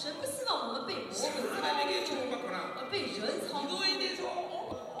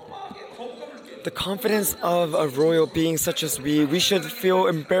 the confidence of a royal being such as we should feel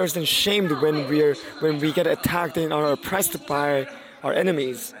embarrassed and shamed when we get attacked and are oppressed by our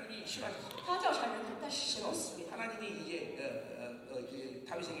enemies.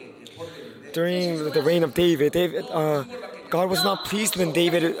 During the reign of David, God was not pleased when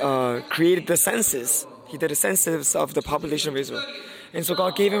David created the census. He did a census of the population of Israel. And so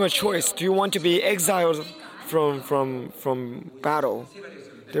God gave him a choice. Do you want to be exiled from battle?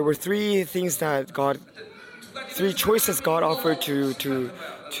 There were three choices God offered to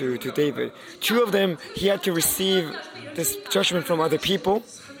David. 2 of them, he had to receive this judgment from other people.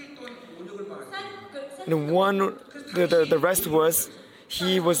 And the rest was,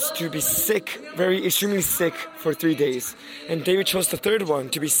 he was to be sick, extremely sick for 3 days. And David chose the third one,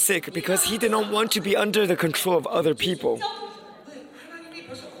 to be sick, because he did not want to be under the control of other people.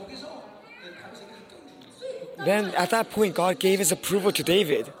 Then at that point, God gave His approval to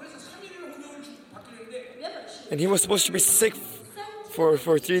David. And he was supposed to be sick for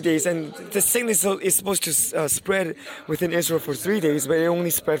 3 days. And the sickness is supposed to spread within Israel for 3 days, but it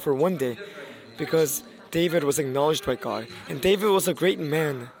only spread for 1 day. Because David was acknowledged by God. And David was a great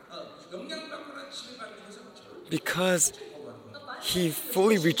man. because he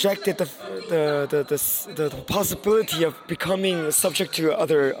fully rejected the possibility of becoming subject to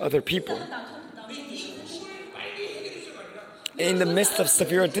other people. In the midst of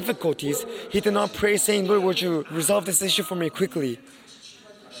severe difficulties, he did not pray saying, Lord, would you resolve this issue for me quickly?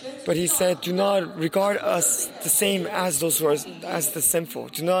 But he said, do not regard us the same as those who are as the sinful.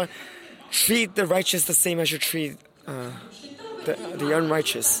 Do not treat the righteous the same as you treat the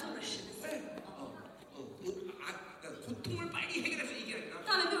unrighteous.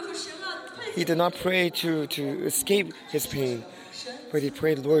 He did not pray to escape his pain, but he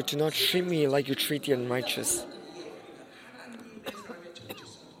prayed, Lord, do not treat me like you treat the unrighteous.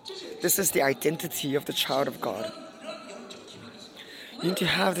 This is the identity of the child of God. You need to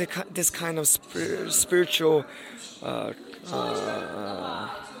have this kind of spiritual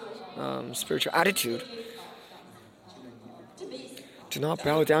attitude. Do not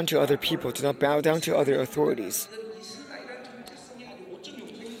bow down to other people. Do not bow down to other authorities.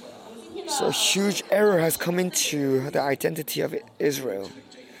 So a huge error has come into the identity of Israel.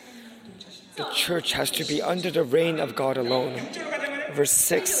 The church has to be under the reign of God alone. Verse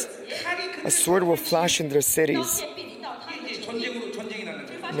 6, a sword will flash in their cities.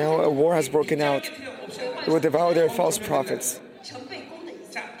 Now a war has broken out. It will devour their false prophets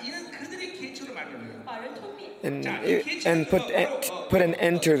and put an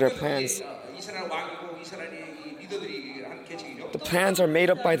end to their plans. The plans are made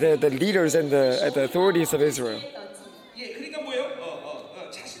up by the leaders and the authorities of Israel.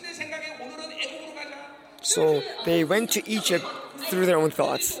 So they went to Egypt through their own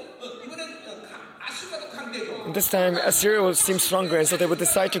thoughts. And this time Assyria will seem stronger, and so they would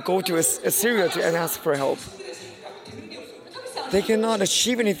decide to go to Assyria and ask for help. They cannot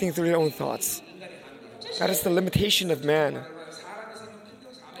achieve anything through their own thoughts. That is the limitation of man.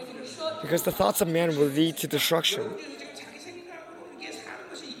 Because the thoughts of man will lead to destruction.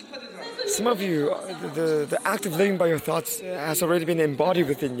 Some of you, the act of living by your thoughts has already been embodied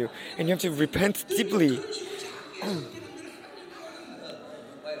within you, and you have to repent deeply.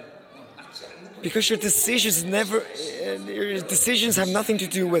 Because your decisions have nothing to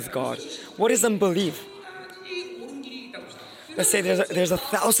do with God. What is unbelief? Let's say there's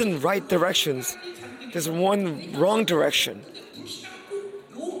 1,000 right directions. There's one wrong direction.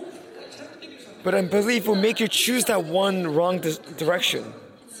 But unbelief will make you choose that one wrong direction.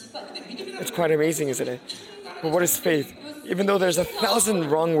 It's quite amazing, isn't it? But what is faith? Even though there's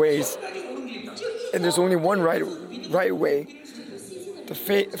 1,000 wrong ways, and there's only one right way, the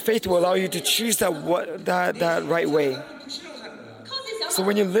faith will allow you to choose that right way. So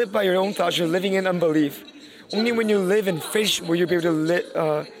when you live by your own thoughts, you're living in unbelief. Only when you live in faith will you be able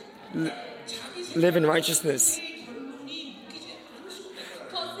to live in righteousness.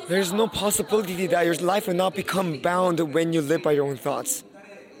 There's no possibility that your life will not become bound when you live by your own thoughts.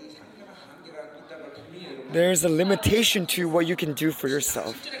 There's a limitation to what you can do for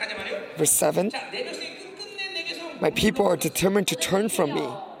yourself. Verse 7, my people are determined to turn from me.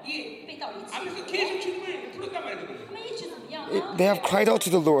 They have cried out to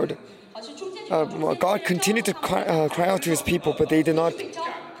the Lord. God continued to cry out to his people, but they did not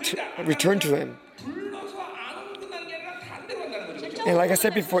return to him. And like I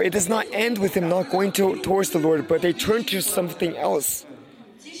said before, it does not end with them not going towards the Lord, but they turn to something else.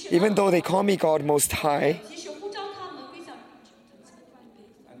 Even though they call me God Most High,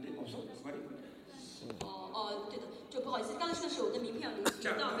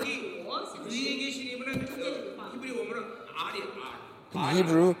 in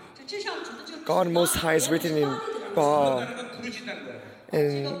Hebrew, God Most High is written in Baal.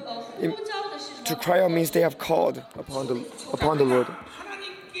 And to cry out means they have called upon the Lord.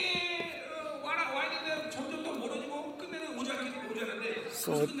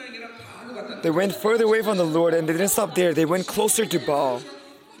 So they went further away from the Lord, and they didn't stop there. They went closer to Baal.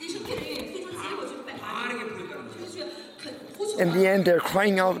 In the end, they're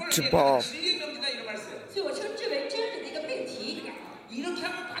crying out to Baal.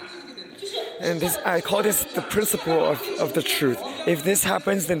 And I call this the principle of the truth. If this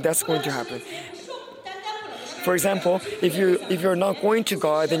happens, then that's going to happen. For example, if you're not going to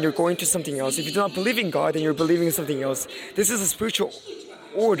God, then you're going to something else. If you do not believe in God, then you're believing in something else. This is a spiritual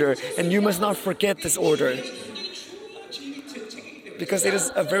order, and you must not forget this order. Because it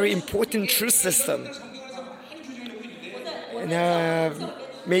is a very important truth system. And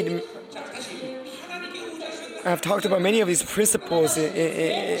I've talked about many of these principles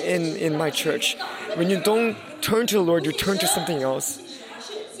in my church. When you don't turn to the Lord, you turn to something else.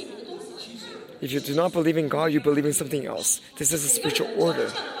 If you do not believe in God, you believe in something else. This is a spiritual order.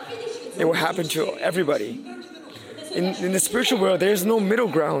 It will happen to everybody. In the spiritual world, there is no middle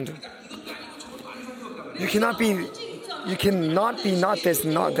ground. You cannot be not this,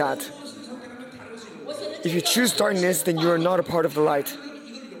 not that. If you choose darkness, then you are not a part of the light.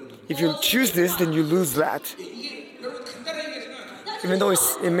 If you choose this, then you lose that. Even though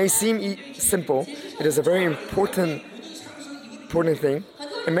it may seem simple, it is a very important thing.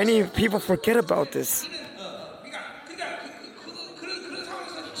 And many people forget about this.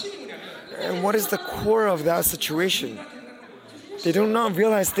 And what is the core of that situation? They do not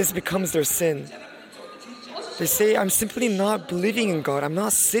realize this becomes their sin. They say, I'm simply not believing in God. I'm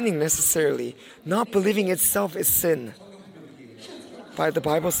not sinning necessarily. Not believing itself is sin. But the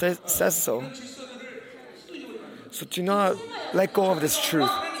Bible says so. So do not let go of this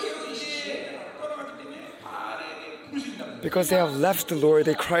truth. Because they have left the Lord,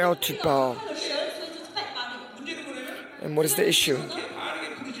 they cry out to Baal. And what is the issue?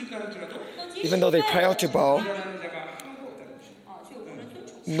 Even though they cry out to Baal,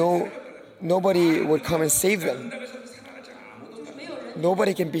 nobody would come and save them.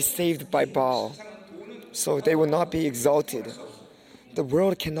 Nobody can be saved by Baal. So they will not be exalted. The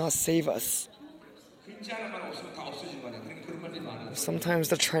world cannot save us. Sometimes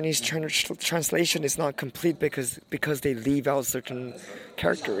the Chinese translation is not complete because they leave out certain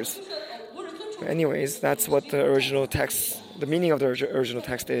characters. But anyways, that's what the original text, the meaning of the original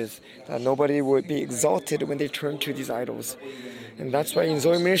text is. That nobody would be exalted when they turn to these idols. And that's why in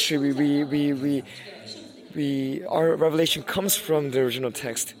Zoe Ministry, our revelation comes from the original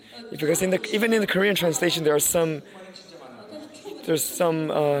text. Because even in the Korean translation, there's some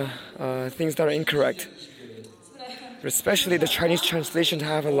things that are incorrect. Especially the Chinese translation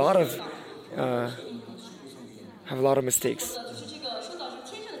have a lot of mistakes.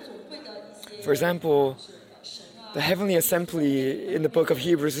 For example, the heavenly assembly in the book of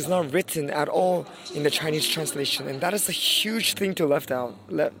Hebrews is not written at all in the Chinese translation, and that is a huge thing to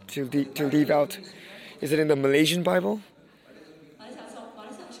leave out. Is it in the Malaysian Bible?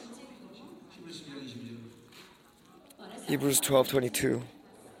 Hebrews 12:22.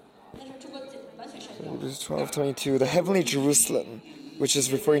 Hebrews 12:22. The heavenly Jerusalem, which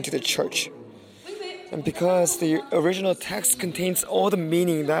is referring to the church. And because the original text contains all the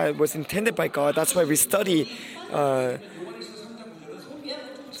meaning that was intended by God, that's why we study the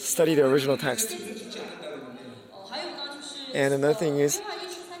original text. And another thing is,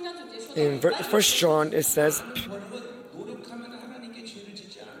 in 1 John it says,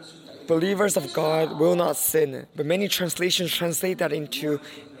 believers of God will not sin. But many translations translate that into,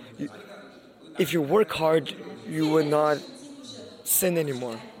 if you work hard, you will not sin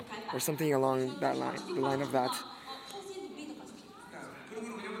anymore. Or something along that line, the line of that.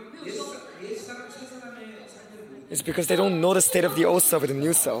 It's because they don't know the state of the old self and the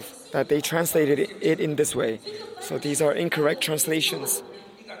new self that they translated it in this way. So these are incorrect translations.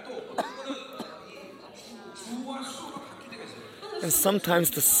 And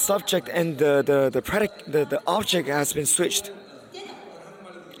sometimes the subject and the object has been switched.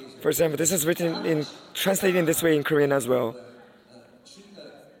 For example, this is translated in this way in Korean as well.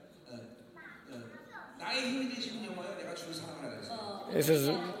 It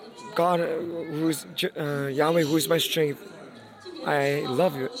says, God, Yahweh, who is my strength, I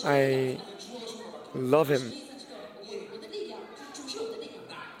love you. I love Him.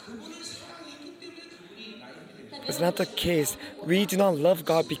 It's not the case. We do not love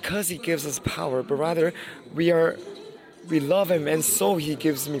God because He gives us power, but rather we love Him, and so He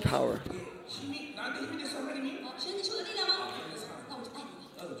gives me power.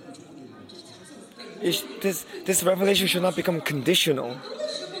 This revelation should not become conditional.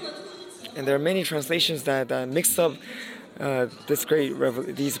 And there are many translations that mix up these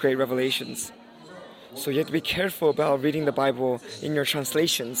great revelations. So you have to be careful about reading the Bible in your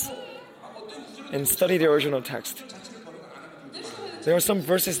translations and study the original text. There are some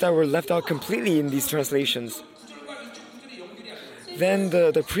verses that were left out completely in these translations. Then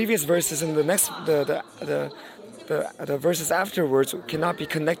the previous verses and the verses afterwards cannot be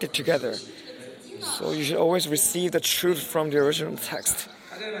connected together. So you should always receive the truth from the original text,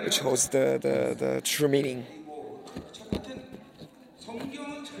 which holds the true meaning.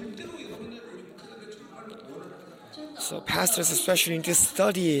 So pastors especially need to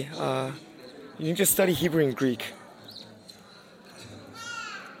study Hebrew and Greek.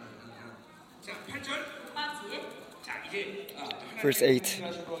 Verse 8.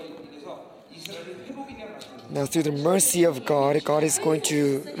 Now through the mercy of God, God is going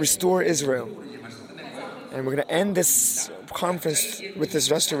to restore Israel. And we're going to end this conference with this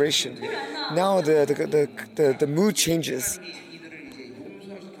restoration. Now the mood changes.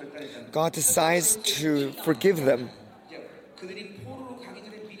 God decides to forgive them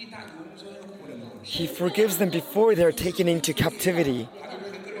He forgives them before they are taken into captivity.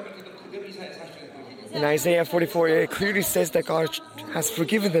 In Isaiah 44, it clearly says that God has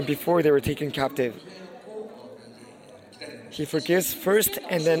forgiven them before they were taken captive. He forgives first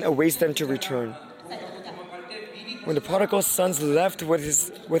and then awaits them to return. When the prodigal sons left with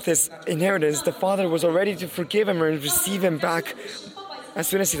his inheritance, the father was ready to forgive him and receive him back as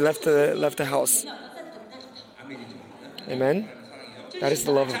soon as he left the house. Amen? That is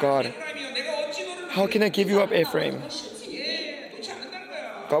the love of God. How can I give you up, Ephraim?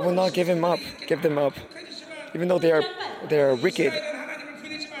 God will not give them up. Even though they are wicked,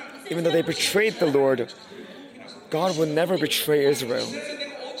 even though they betrayed the Lord, God will never betray Israel.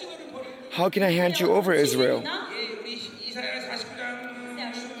 How can I hand you over, Israel?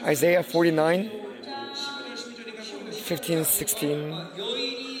 Isaiah 49, 15, 16.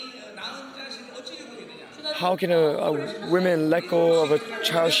 How can a woman let go of a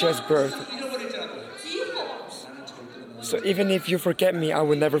child she has birthed? So even if you forget me, I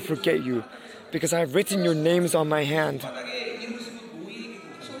will never forget you, because I have written your names on my hand.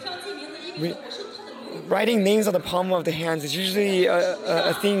 Writing names on the palm of the hands is usually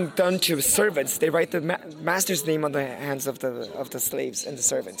a thing done to servants. They write the master's name on the hands of the slaves and the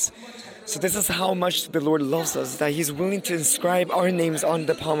servants. So this is how much the Lord loves us, that He's willing to inscribe our names on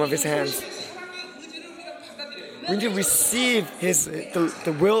the palm of His hands. We need to receive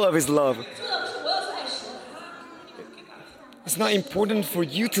the will of His love. It's not important for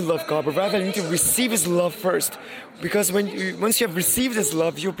you to love God, but rather you need to receive His love first. Because once you have received His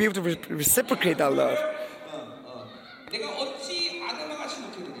love, you'll be able to reciprocate that love.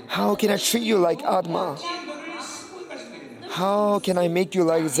 How can I treat you like Admah? How can I make you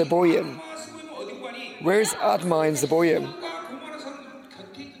like Zeboim? Where's Admah and Zeboim?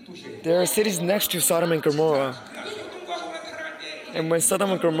 There are cities next to Sodom and Gomorrah. And when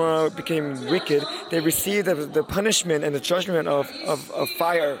Sodom and Gomorrah became wicked, they received the punishment and the judgment of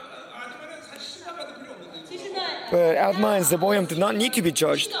fire. But Admah and Zeboim did not need to be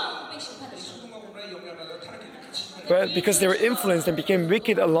judged. But because they were influenced and became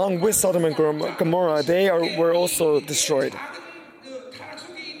wicked along with Sodom and Gomorrah, they were also destroyed.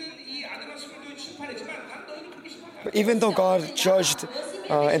 But even though God judged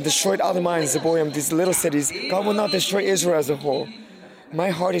and destroyed Admah and Zeboim, these little cities, God will not destroy Israel as a whole. My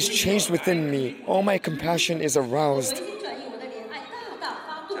heart is changed within me. All my compassion is aroused.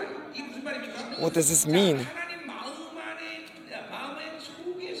 What does this mean?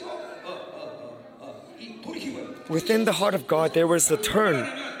 Within the heart of God, there was a turn.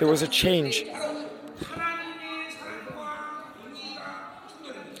 There was a change.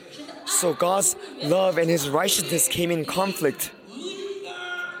 So God's love and His righteousness came in conflict.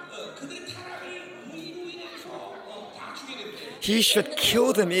 He should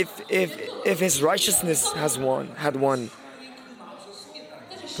kill them if His righteousness had won.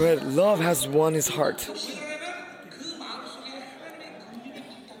 But love has won His heart.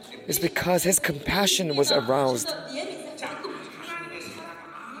 It's because His compassion was aroused.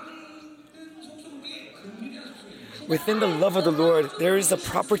 Within the love of the Lord, there is a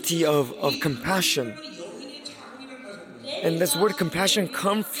property of compassion. And this word compassion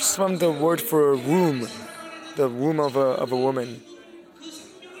comes from the word for womb, the womb of a woman.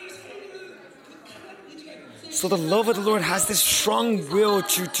 So the love of the Lord has this strong will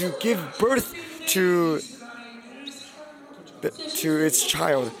to give birth to its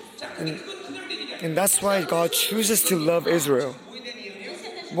child. And that's why God chooses to love Israel.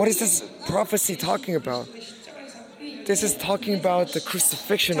 What is this prophecy talking about? This is talking about the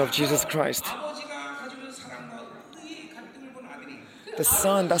crucifixion of Jesus Christ. The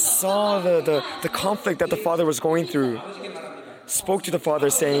son that saw the conflict that the father was going through spoke to the father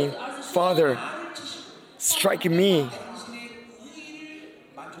saying, "Father, strike me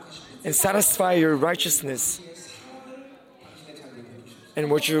and satisfy your righteousness. And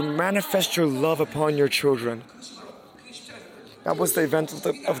would you manifest your love upon your children?" That was the event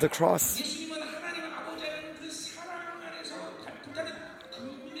of the cross.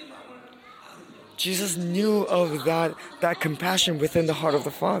 Jesus knew of that compassion within the heart of the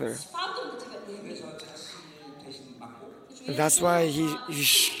Father. And that's why he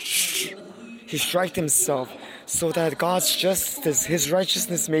struck himself, so that God's justice, His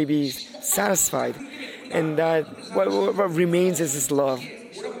righteousness may be satisfied. And that what remains is His love.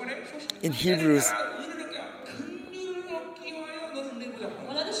 In Hebrews,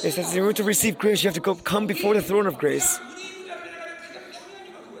 it says, in order to receive grace, you have to come before the throne of grace.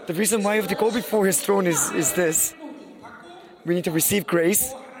 The reason why you have to go before His throne is this. We need to receive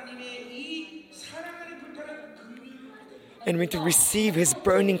grace. and we need to receive His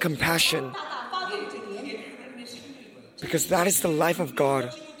burning compassion. Because that is the life of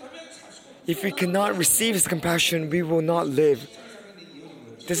God. If we cannot receive His compassion, we will not live.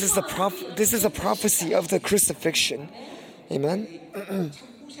 This is a prophecy of the crucifixion. Amen?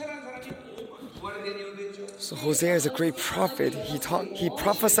 So Hosea is a great prophet. He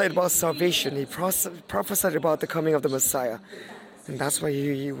prophesied about salvation. He prophesied about the coming of the Messiah. And that's why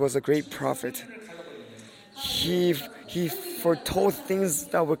he was a great prophet. He foretold things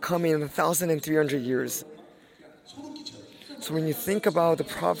that would come in 1,300 years. So when you think about the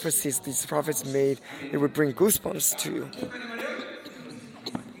prophecies these prophets made, it would bring goosebumps to you.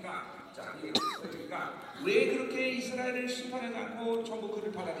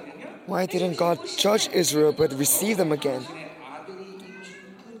 Why didn't God judge Israel but receive them again?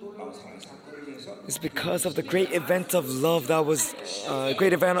 It's because of the great event of love that was,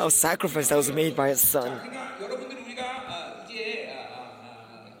 great event of sacrifice that was made by His Son.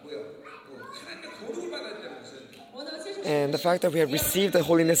 And the fact that we have received the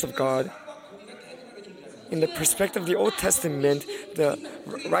holiness of God. In the perspective of the Old Testament, the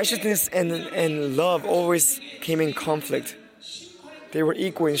righteousness and love always came in conflict. They were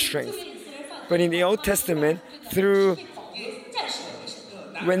equal in strength. But in the Old Testament,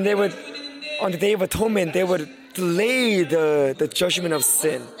 when they would, on the Day of Atonement, they would delay the judgment of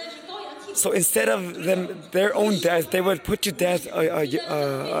sin. So instead of their own death, they would put to death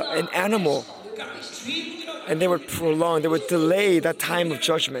an animal. And they would delay that time of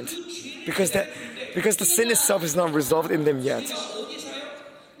judgment. Because the sin itself is not resolved in them yet.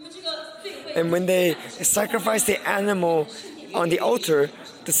 And when they sacrifice the animal on the altar,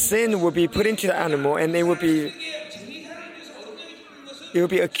 the sin will be put into the animal, and it will be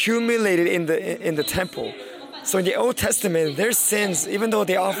accumulated in the temple. So in the Old Testament, their sins, even though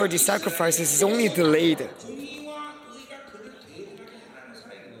they offered these sacrifices, is only delayed.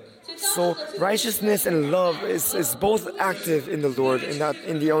 So righteousness and love is both active in the Lord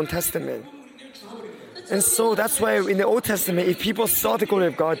in the Old Testament. And so that's why in the Old Testament, if people saw the glory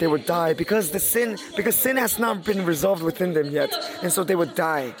of God, they would die because sin has not been resolved within them yet, and so they would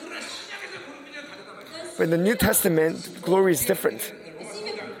die. But in the New Testament, glory is different.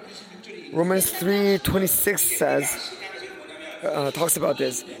 Romans 3:26 talks about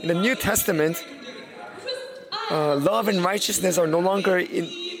this. In the New Testament, love and righteousness are no longer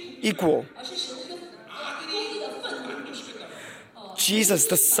equal. Jesus,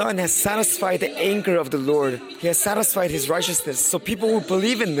 the Son, has satisfied the anger of the Lord. He has satisfied His righteousness. So people who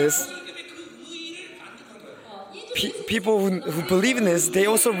believe in this, they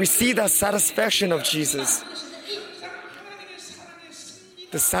also receive that satisfaction of Jesus.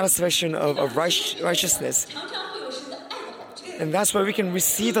 The satisfaction of righteousness. And that's why we can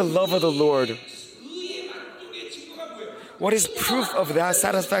receive the love of the Lord. What is proof of that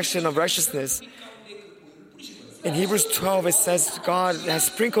satisfaction of righteousness? In Hebrews 12, it says God has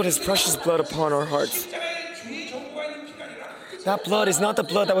sprinkled His precious blood upon our hearts. That blood is not the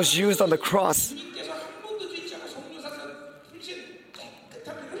blood that was used on the cross.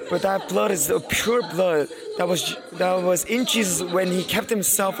 But that blood is a pure blood that was in Jesus when He kept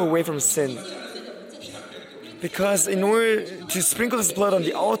Himself away from sin. Because in order to sprinkle this blood on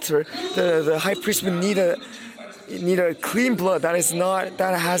the altar, the high priest would need a clean blood that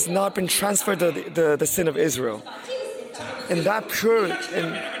has not been transferred to the sin of Israel. And that pure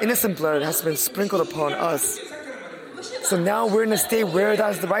and innocent blood has been sprinkled upon us. So now we're in a state where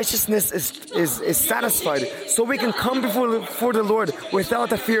the righteousness is satisfied. So we can come before the Lord without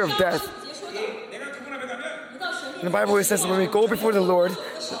the fear of death. In the Bible it says when we go before the Lord,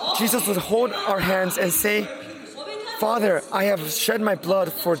 Jesus would hold our hands and say, Father, I have shed my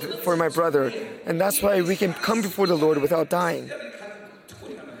blood for my brother. And that's why we can come before the Lord without dying.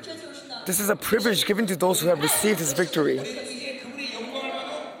 This is a privilege given to those who have received His victory.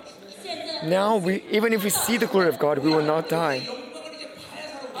 Now, even if we see the glory of God, we will not die.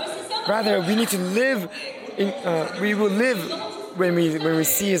 Rather, we need to live. We will live when we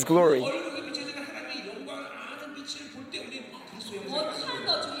see His glory.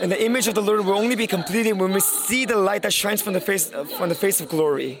 And the image of the Lord will only be completed when we see the light that shines from the face of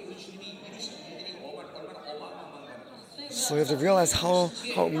glory. So we have to realize how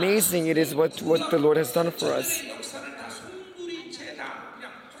amazing it is what the Lord has done for us.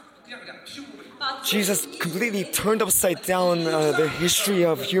 Jesus completely turned upside down the history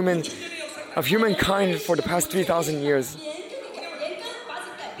of humankind for the past 3,000 years.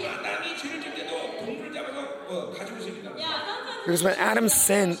 Because when Adam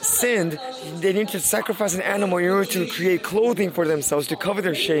sinned, they needed to sacrifice an animal in order to create clothing for themselves to cover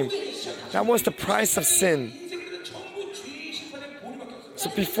their shame. That was the price of sin.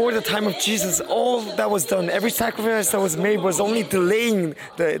 before the time of Jesus, all that was done, every sacrifice that was made was only delaying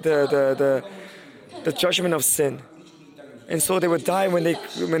the judgment of sin. And so they would die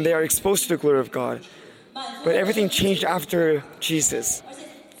when they are exposed to the glory of God. But everything changed after Jesus.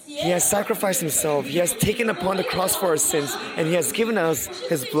 He has sacrificed himself. He has taken upon the cross for our sins, and he has given us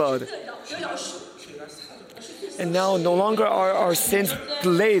his blood. And now no longer are our sins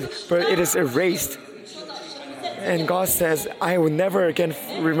delayed, but it is erased. And God says, I will never again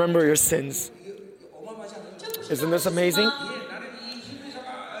remember your sins. Isn't this amazing?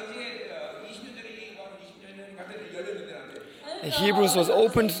 And Hebrews was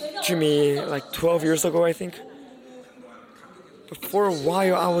opened to me like 12 years ago, I think. But for a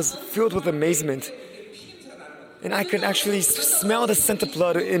while, I was filled with amazement. And I could actually smell the scent of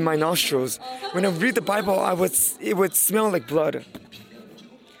blood in my nostrils. When I read the Bible, it would smell like blood.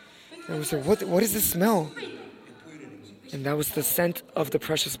 And I was like, what is this smell? And that was the scent of the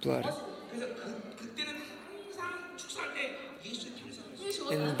precious blood.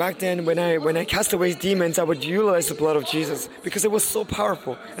 And back then, when I cast away demons, I would utilize the blood of Jesus because it was so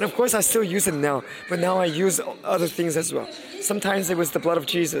powerful. And of course, I still use it now, but now I use other things as well. Sometimes it was the blood of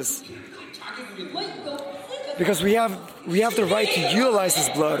Jesus, because we have the right to utilize His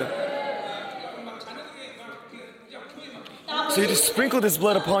blood. So you just sprinkle this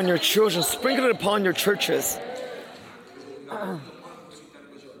blood upon your children, sprinkle it upon your churches. So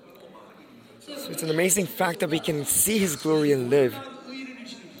it's an amazing fact that we can see His glory and live.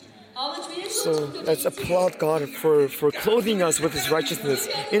 So let's applaud God for clothing us with His righteousness.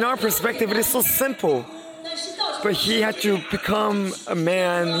 In our perspective, it is so simple. But He had to become a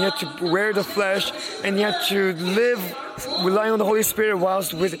man, He had to wear the flesh, and He had to live relying on the Holy Spirit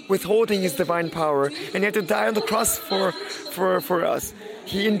whilst withholding His divine power. And He had to die on the cross for us.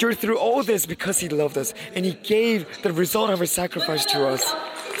 He endured through all this because He loved us. And He gave the result of His sacrifice to us.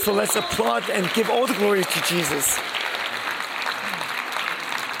 So let's applaud and give all the glory to Jesus.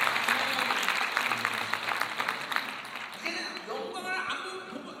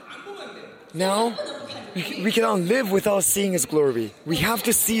 Now, we cannot live without seeing His glory. We have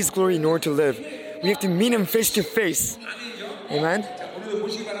to see His glory in order to live. We have to meet Him face to face. Amen?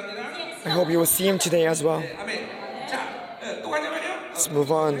 I hope you will see Him today as well. Let's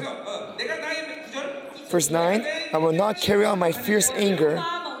move on. Verse 9, I will not carry out my fierce anger.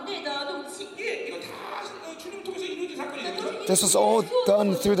 This was all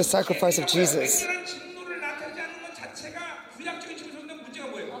done through the sacrifice of Jesus.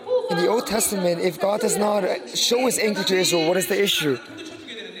 In the Old Testament, if God does not show His anger to Israel, what is the issue?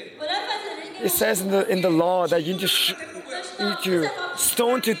 It says in the law that you need to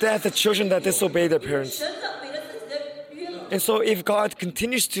stone to death the children that disobey their parents. And so if God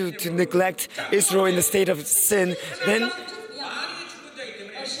continues to neglect Israel in the state of sin, then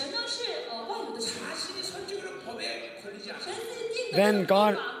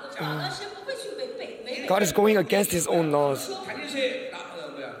God is going against His own laws.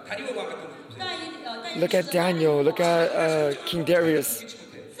 Look at Daniel, look at King Darius.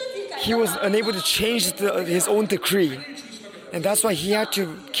 He was unable to change his own decree. And that's why he had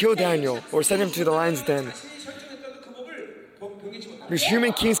to kill Daniel or send him to the lion's den. Because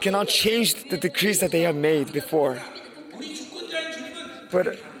human kings cannot change the decrees that they have made before.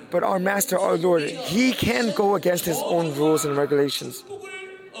 But our Master, our Lord, He can go against His own rules and regulations.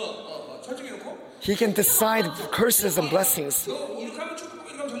 He can decide curses and blessings.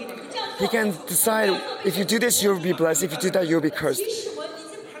 He can decide, if you do this, you'll be blessed. If you do that, you'll be cursed.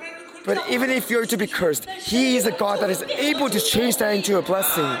 But even if you're to be cursed, He is a God that is able to change that into a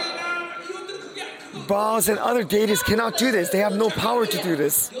blessing. Baals and other deities cannot do this. They have no power to do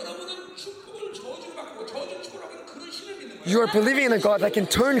this. You are believing in a God that can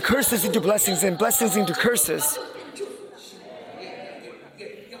turn curses into blessings and blessings into curses.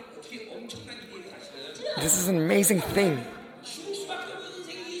 This is an amazing thing.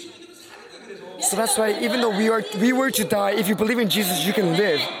 So that's why even though we were to die, if you believe in Jesus, you can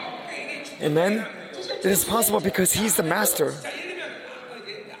live. Amen? It is possible because He's the Master.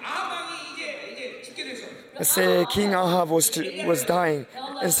 Let's say King Ahab was dying.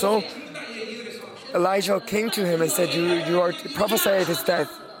 And so Elijah came to him and said, you are prophesied his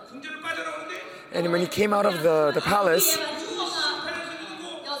death. And when he came out of the palace,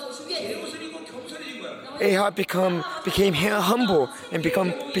 Ahab became humble and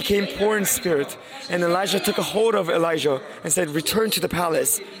became poor in spirit. And Elijah took a hold of Elijah and said, return to the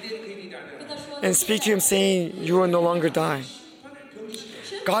palace and speak to him saying, you will no longer die.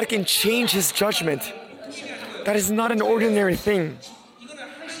 God can change His judgment. That is not an ordinary thing.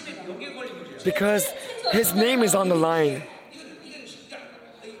 Because His name is on the line.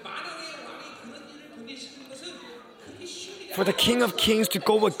 For the King of Kings to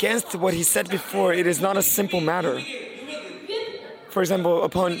go against what he said before, it is not a simple matter. For example,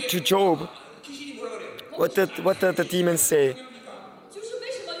 to Job, what did the demons say?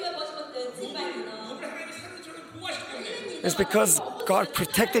 It's because God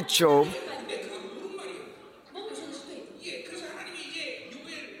protected Job.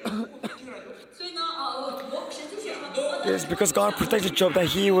 It's because God protected Job that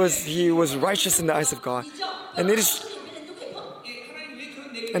he was righteous in the eyes of God,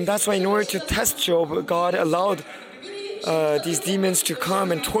 and that's why in order to test Job, God allowed these demons to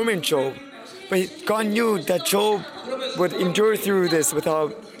come and torment Job. But God knew that Job would endure through this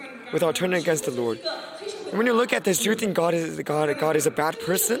without turning against the Lord. And when you look at this, do you think God is a bad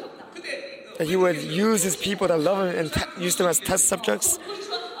person? That He would use His people that love Him and use them as test subjects?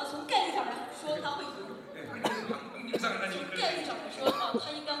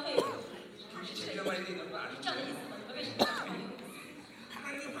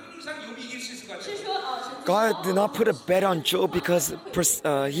 God did not put a bet on Job because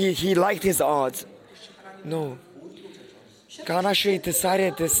he liked his odds. No. God actually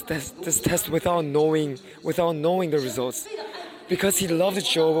decided this test without knowing the results. Because He loved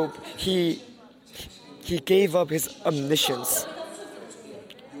Job, He gave up His omniscience.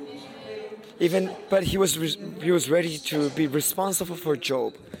 But He was ready to be responsible for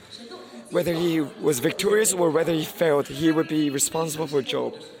Job. Whether he was victorious or whether he failed, He would be responsible for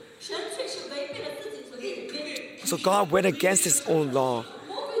Job. So God went against His own law.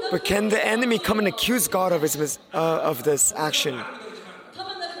 But can the enemy come and accuse God of this action?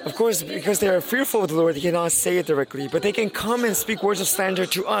 Of course, because they are fearful of the Lord, they cannot say it directly. But they can come and speak words of slander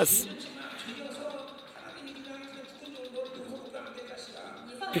to us.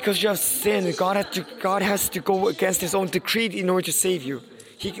 Because you have sinned, God has to go against His own decree in order to save you.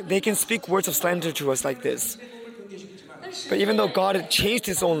 They can speak words of slander to us like this. But even though God changed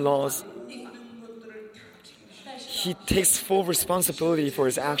His own laws, He takes full responsibility for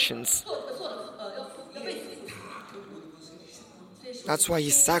His actions. That's why He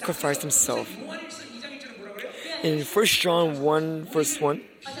sacrificed Himself. In 1 John 1 verse 1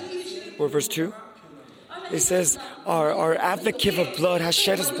 or verse 2, it says, our advocate of blood has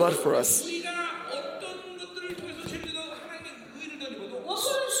shed his blood for us.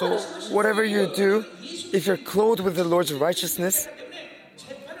 So whatever you do, if you're clothed with the Lord's righteousness,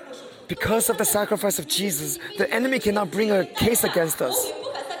 because of the sacrifice of Jesus, the enemy cannot bring a case against us.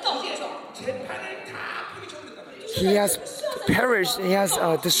 He has perished, He has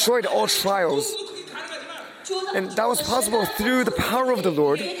destroyed all trials. And that was possible through the power of the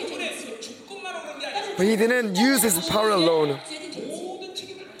Lord. But He didn't use His power alone.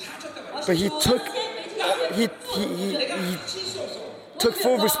 But He took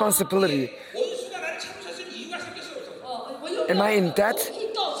full responsibility. Am I in debt?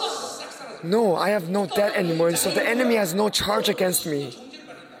 No, I have no debt anymore, so the enemy has no charge against me.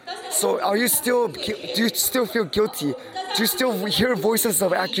 So do you still feel guilty? Do you still hear voices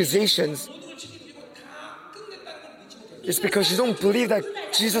of accusations? It's because you don't believe that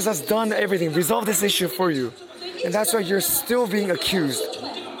Jesus has done everything, resolved this issue for you. And that's why you're still being accused.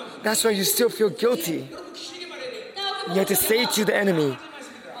 That's why you still feel guilty. You have to say to the enemy,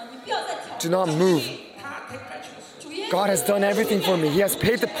 do not move. God has done everything for me. He has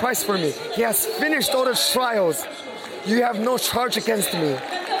paid the price for me. He has finished all the trials. You have no charge against me.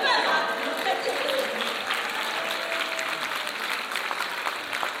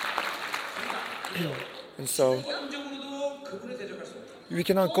 And so, we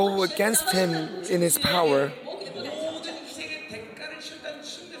cannot go against Him in His power.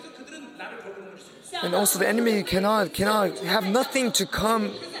 And also the enemy cannot have nothing to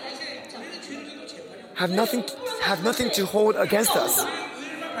come, have nothing to hold against us.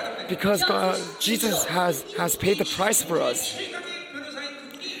 Because Jesus has paid the price for us.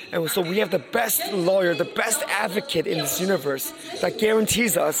 And so we have the best lawyer, the best advocate in this universe that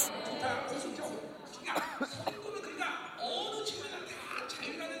guarantees us.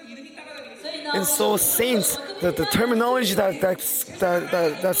 And so saints, the terminology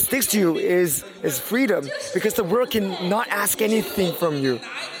that sticks to you is freedom, because the world cannot ask anything from you.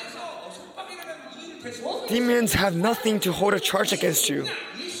 Demons have nothing to hold a charge against you.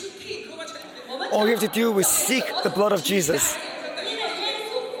 All you have to do is seek the blood of Jesus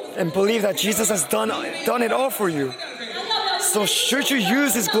and believe that Jesus has done it all for you. So should you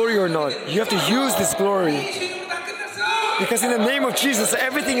use His glory or not, you have to use this glory. Because in the name of Jesus,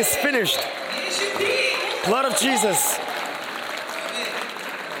 everything is finished. Blood of Jesus.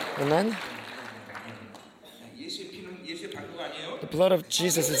 Amen. The blood of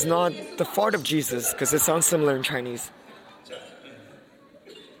Jesus is not the fart of Jesus, because it sounds similar in Chinese.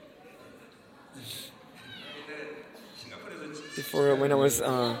 before when I was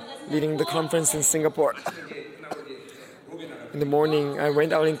leading the conference in Singapore. In the morning, I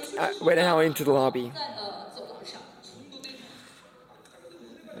went out into the lobby.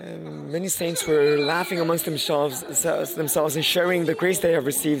 And many saints were laughing amongst themselves and sharing the grace they have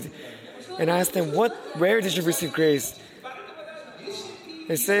received. And I asked them, where did you receive grace?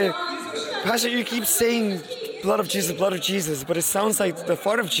 They said, Pastor, you keep saying blood of Jesus, but it sounds like the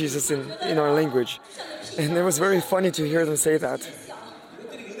fart of Jesus in our language. And it was very funny to hear them say that.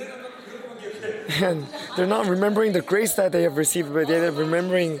 And they're not remembering the grace that they have received, but they're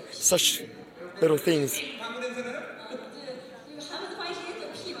remembering such little things.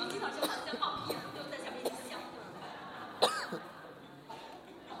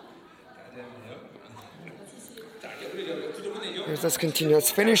 Let's continue.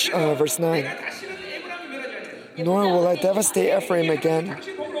 Let's finish verse 9. Nor will I devastate Ephraim again.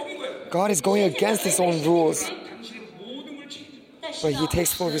 God is going against his own rules, but he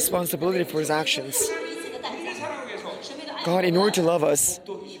takes full responsibility for his actions. God, in order to love us,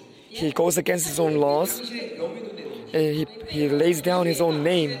 he goes against his own laws, and he lays down his own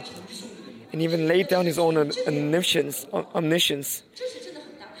name, and even laid down his own omniscience.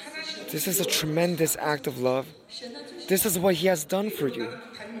 This is a tremendous act of love. This is what he has done for you.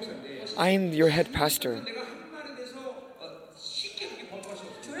 I am your head pastor.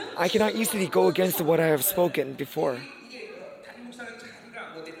 I cannot easily go against what I have spoken before.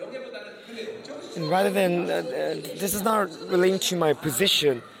 And rather than, this is not relating to my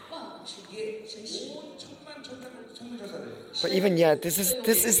position. But even yet, this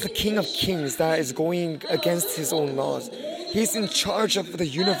is the King of Kings that is going against his own laws. He's in charge of the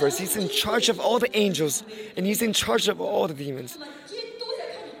universe. He's in charge of all the angels. And he's in charge of all the demons.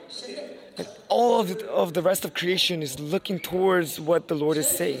 And all of the rest of creation is looking towards what the Lord is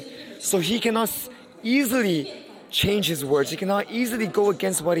saying. So he cannot easily change his words. He cannot easily go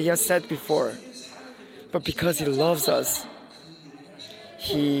against what he has said before. But because he loves us,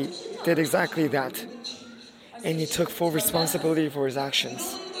 he did exactly that. And he took full responsibility for his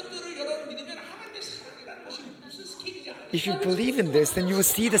actions. If you believe in this, then you will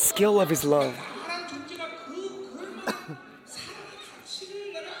see the skill of his love.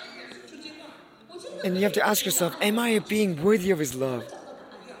 And you have to ask yourself, am I being worthy of his love?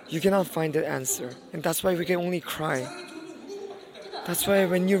 You cannot find that answer. And that's why we can only cry. That's why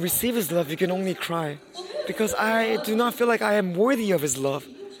when you receive his love, you can only cry. Because I do not feel like I am worthy of his love.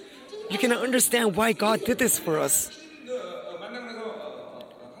 You cannot understand why God did this for us.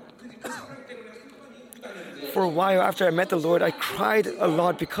 For a while after I met the Lord, I cried a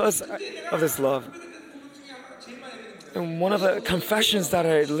lot because of this love. And one of the confessions that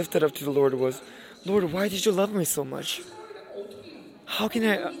I lifted up to the Lord was, Lord, why did you love me so much? How can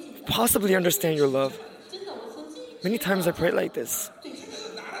I possibly understand your love? Many times I prayed like this.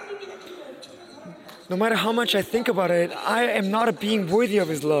 No matter how much I think about it, I am not being worthy of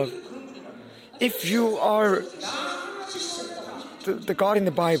his love. If you are the God in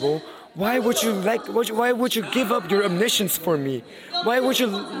the Bible, why would you give up your omniscience for me? Why would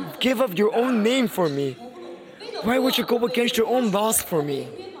you give up your own name for me? Why would you go against your own laws for me?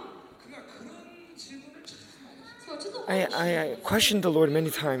 I questioned the Lord many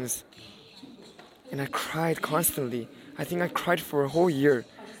times. And I cried constantly. I think I cried for a whole year,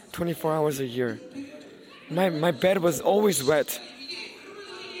 24 hours a year. My bed was always wet.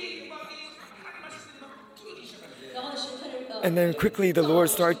 And then quickly the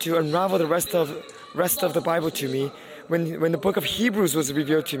Lord started to unravel the rest of the Bible to me. When the book of Hebrews was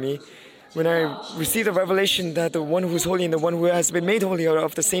revealed to me, when I received the revelation that the one who is holy and the one who has been made holy are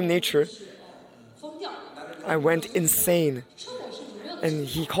of the same nature, I went insane. And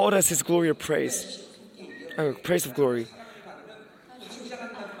he called us his glory of praise. Praise of glory.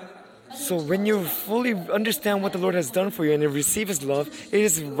 So when you fully understand what the Lord has done for you and you receive his love, it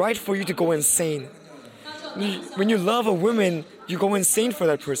is right for you to go insane. When you love a woman, you go insane for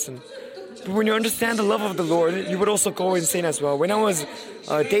that person. But when you understand the love of the Lord, you would also go insane as well. When I was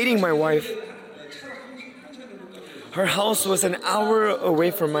dating my wife, her house was an hour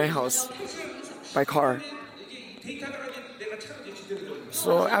away from my house by car.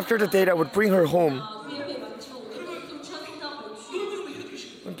 So after the date, I would bring her home.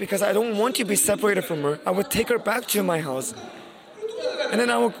 Because I don't want to be separated from her, I would take her back to my house. And then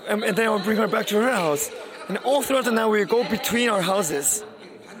I would bring her back to her house. And all throughout the night, we would go between our houses.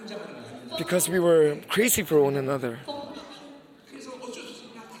 Because we were crazy for one another.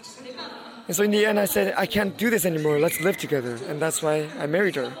 And so in the end, I said, I can't do this anymore. Let's live together. And that's why I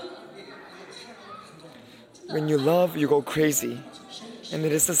married her. When you love, you go crazy. And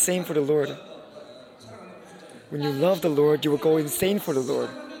it is the same for the Lord. When you love the Lord, you will go insane for the Lord.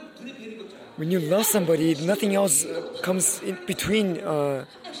 When you love somebody, nothing else comes in between.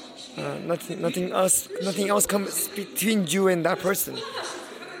 Nothing else comes between you and that person.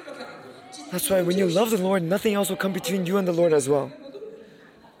 That's why when you love the Lord, nothing else will come between you and the Lord as well.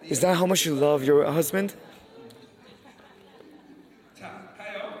 Is that how much you love your husband?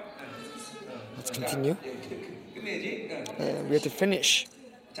 Let's continue. We have to finish.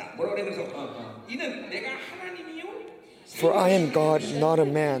 For I am God, not a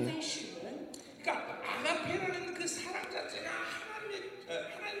man.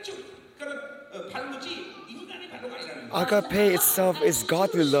 Agape itself is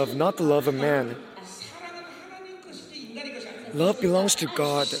godly love, not the love of man. Love belongs to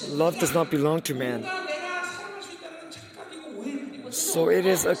God. Love does not belong to man. So it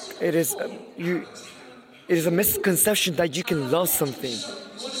is a misconception that you can love something.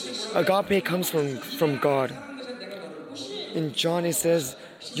 Agape comes from God. In John it says,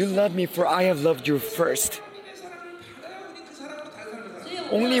 "You love me for I have loved you first."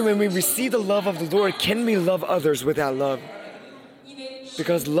 Only when we receive the love of the Lord can we love others with that love.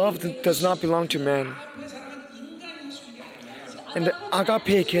 Because love does not belong to man. And the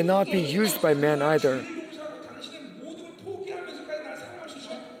agape cannot be used by man either.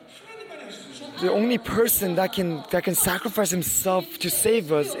 The only person that can sacrifice himself to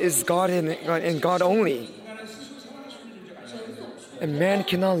save us is God and God only. And man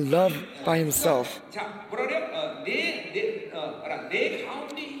cannot love by himself.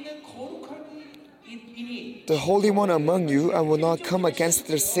 The Holy One among you, I will not come against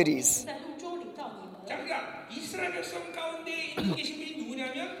their cities.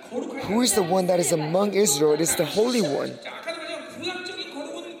 Who is the one that is among Israel? It is the Holy One.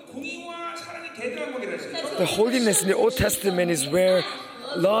 The holiness in the Old Testament is where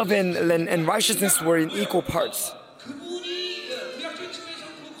love and righteousness were in equal parts.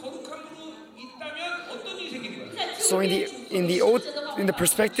 So in the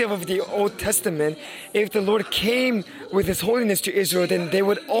perspective of the Old Testament, if the Lord came with His holiness to Israel, then they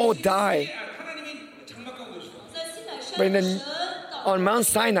would all die. But on Mount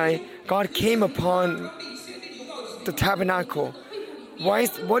Sinai, God came upon the tabernacle.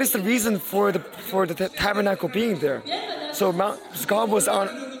 What is the reason for the tabernacle being there? So God was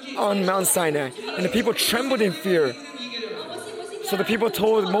on Mount Sinai, and the people trembled in fear. So the people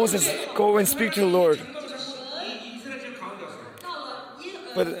told Moses, "Go and speak to the Lord."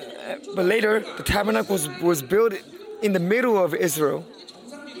 But later, the tabernacle was built in the middle of Israel,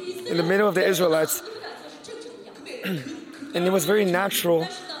 in the middle of the Israelites. And it was very natural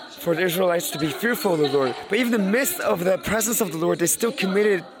for the Israelites to be fearful of the Lord. But even in the midst of the presence of the Lord, they still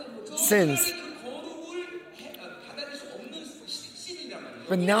committed sins.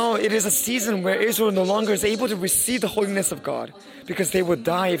 But now it is a season where Israel no longer is able to receive the holiness of God, because they would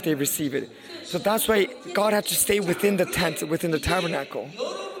die if they receive it. So that's why God had to stay within the tent, within the tabernacle.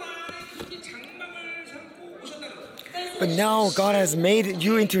 But now God has made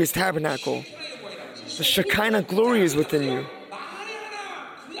you into His tabernacle. The Shekinah glory is within you.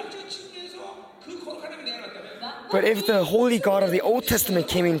 But if the holy God of the Old Testament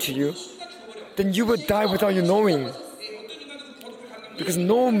came into you, then you would die without you knowing. Because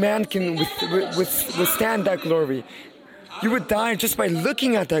no man can withstand that glory. You would die just by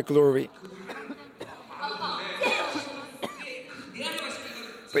looking at that glory.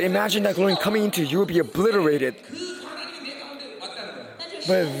 But imagine that glory coming into you, you would be obliterated.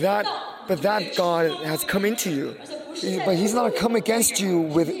 But that God has come into you. But He's not come against you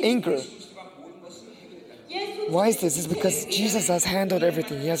with anger. Why is this? It's because Jesus has handled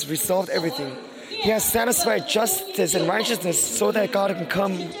everything. He has resolved everything. He has satisfied justice and righteousness so that God can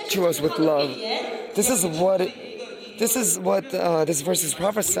come to us with love. This is what this verse is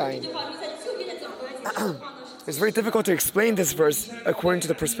prophesying. It's very difficult to explain this verse according to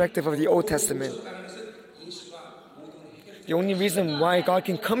the perspective of the Old Testament. The only reason why God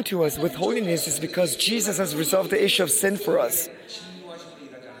can come to us with holiness is because Jesus has resolved the issue of sin for us.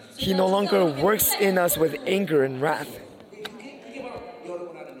 He no longer works in us with anger and wrath.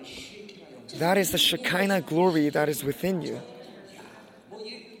 That is the Shekinah glory that is within you.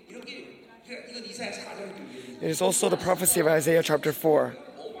 It is also the prophecy of Isaiah chapter 4.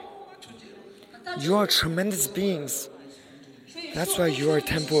 You are tremendous beings. That's why you are a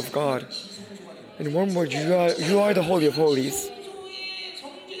temple of God. In one word, you are the Holy of Holies.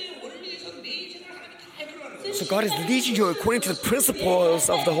 So God is leading you according to the principles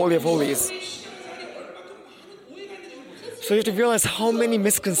of the Holy of Holies. So you have to realize how many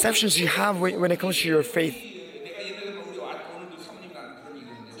misconceptions you have when it comes to your faith.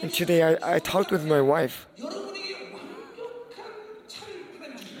 And today I talked with my wife.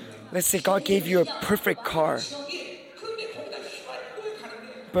 let's say God gave you a perfect car.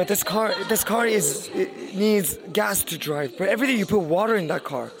 But this car needs gas to drive. But every day you put water in that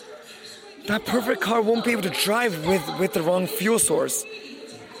car. That perfect car won't be able to drive with the wrong fuel source.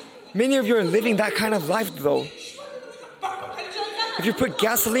 Many of you are living that kind of life though. If you put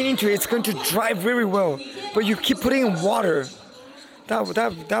gasoline into it, it's going to drive very well. But you keep putting in water.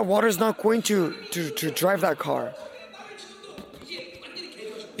 That water is not going to drive that car.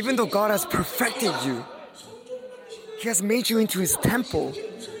 Even though God has perfected you, He has made you into His temple.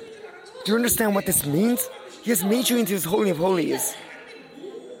 Do you understand what this means? He has made you into His Holy of Holies.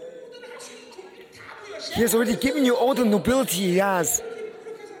 He has already given you all the nobility He has.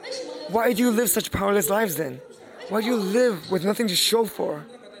 Why do you live such powerless lives then? Why do you live with nothing to show for?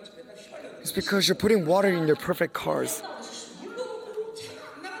 It's because you're putting water in your perfect cars.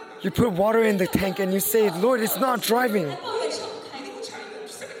 You put water in the tank and you say, Lord, it's not driving.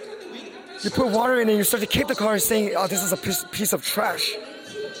 You put water in and you start to kick the car saying, oh, this is a piece of trash.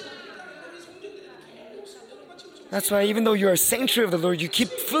 That's why even though you're a sanctuary of the Lord, you keep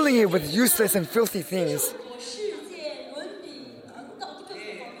filling it with useless and filthy things.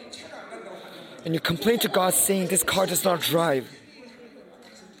 And you complain to God saying, this car does not drive.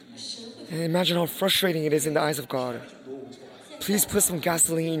 And imagine how frustrating it is in the eyes of God. Please put some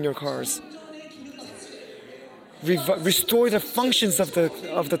gasoline in your cars. Restore the functions of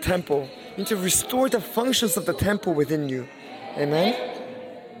the temple. You need to restore the functions of the temple within you. Amen?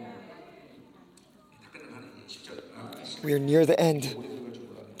 We are near the end.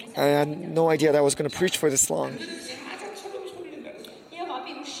 I had no idea that I was going to preach for this long.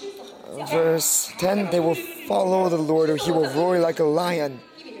 Verse 10, they will follow the Lord, or He will roar like a lion.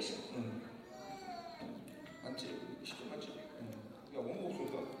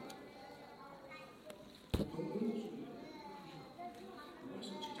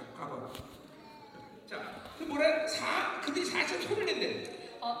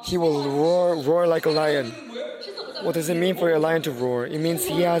 He will roar like a lion. What does it mean for a lion to roar? It means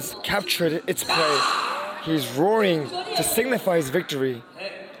he has captured its prey. He's roaring to signify his victory.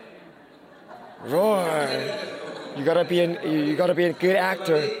 Roar. You gotta be a good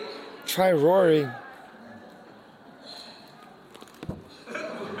actor. Try roaring.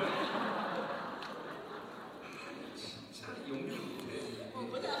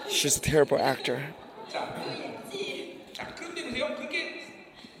 She's a terrible actor.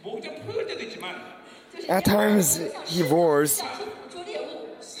 At times he roars,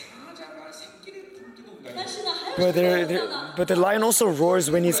 but the lion also roars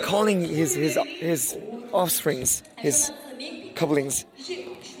when he's calling his offsprings, his couplings.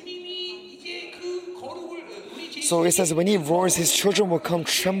 So it says when he roars, his children will come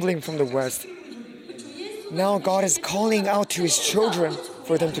trembling from the west. Now God is calling out to His children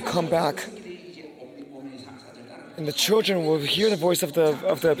for them to come back. And the children will hear the voice of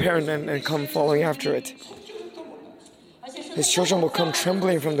the parent and come following after it. His children will come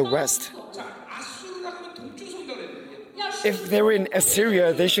trembling from the west. If they were in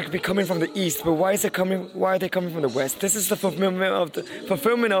Assyria, they should be coming from the east. But why are they coming from the west? This is the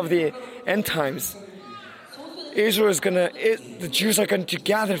fulfillment of the end times. The Jews are going to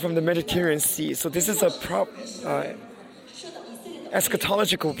gather from the Mediterranean Sea. So this is a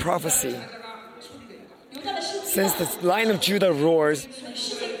eschatological prophecy. Since the Lion of Judah roars,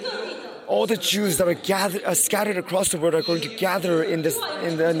 all the Jews that are scattered across the world are going to gather in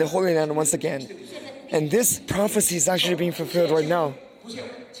the Holy Land once again. And this prophecy is actually being fulfilled right now.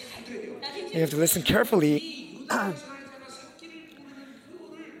 You have to listen carefully.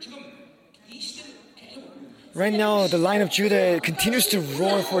 Right now, the Lion of Judah continues to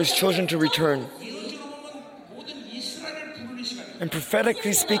roar for his children to return. And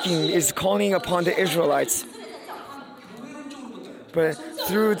prophetically speaking, is calling upon the Israelites. But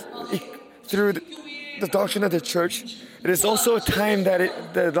through the doctrine of the church, it is also a time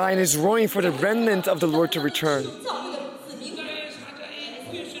that the lion is roaring for the remnant of the Lord to return.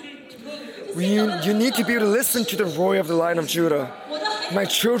 You need to be able to listen to the roar of the Lion of Judah. My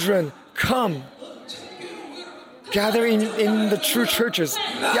children, come. Gather in the true churches.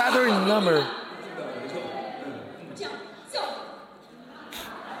 Gather in number.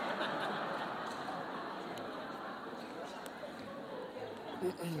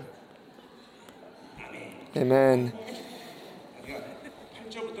 Amen.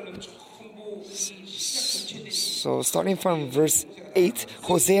 So starting from verse 8,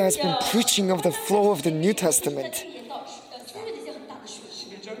 Hosea has been preaching of the flow of the New Testament.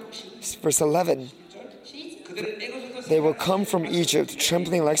 Verse 11. They will come from Egypt,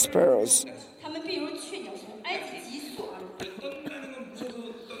 trembling like sparrows.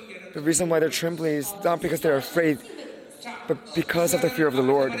 The reason why they're trembling is not because they're afraid, but because of the fear of the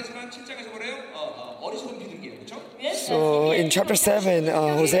Lord. So in chapter 7,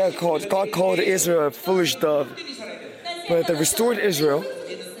 God called Israel a foolish dove. But the restored Israel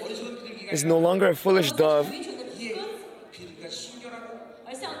is no longer a foolish dove,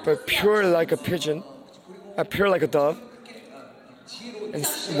 but pure like a pigeon, pure like a dove, and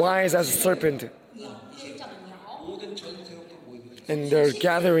wise as a serpent. And they're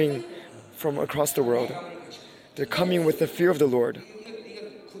gathering from across the world. They're coming with the fear of the Lord.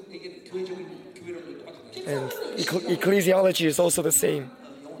 And ecclesiology is also the same.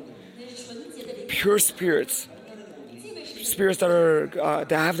 Pure spirits that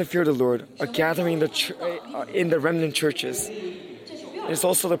have the fear of the Lord are gathering in the remnant churches. It's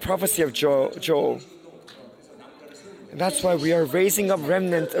also the prophecy of Joel. And that's why we are raising up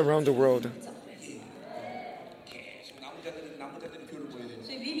remnant around the world.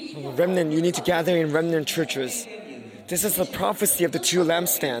 Remnant, you need to gather in remnant churches. This is the prophecy of the two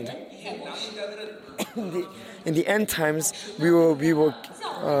lampstands. In the end times, we will be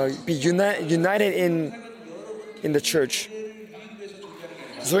united in the church.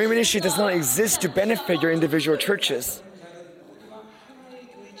 Zoe Ministry does not exist to benefit your individual churches.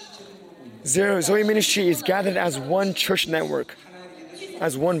 Zoe Ministry is gathered as one church network,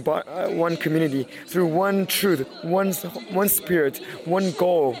 as one community, through one truth, one spirit, one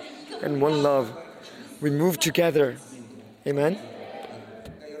goal, and one love. We move together. Amen?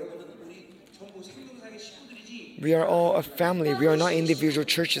 We are all a family. We are not individual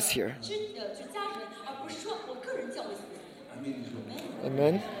churches here.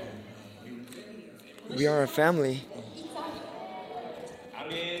 Amen? We are a family.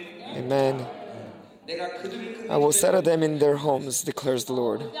 Amen. I will settle them in their homes, declares the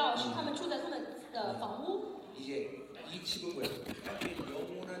Lord.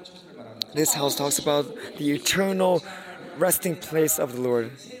 This house talks about the eternal resting place of the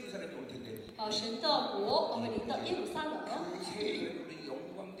Lord.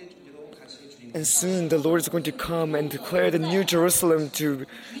 And soon the Lord is going to come and declare the new Jerusalem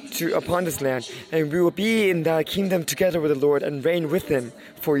upon this land. And we will be in that kingdom together with the Lord and reign with Him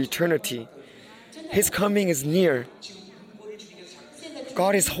for eternity. His coming is near.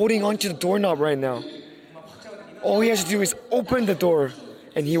 God is holding on to the doorknob right now. All He has to do is open the door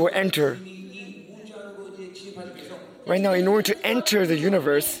and He will enter. Right now, in order to enter the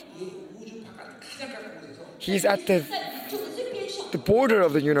universe, He's at the border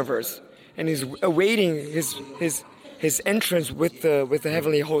of the universe. And He's awaiting his entrance with the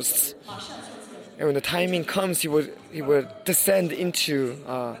heavenly hosts. And when the timing comes, He would descend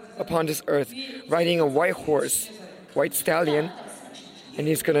upon this earth, riding a white horse, white stallion, and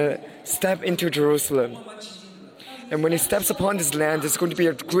He's gonna step into Jerusalem. And when He steps upon this land, there's going to be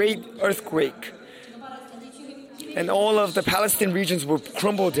a great earthquake, and all of the Palestinian regions will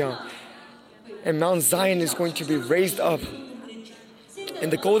crumble down, and Mount Zion is going to be raised up. And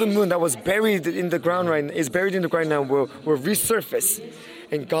the golden moon that was buried in the ground now will resurface,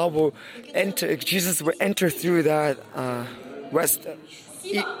 and Jesus will enter through that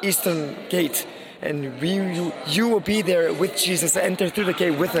eastern gate, and you will be there with Jesus, enter through the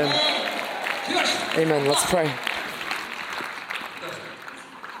gate with Him. Amen. Let's pray.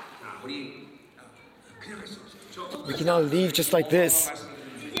 We cannot leave just like this.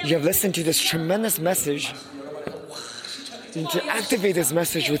 You have listened to this tremendous message. You need to activate this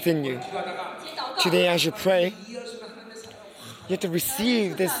message within you. Today, as you pray, you have to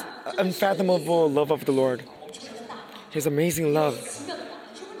receive this unfathomable love of the Lord. His amazing love.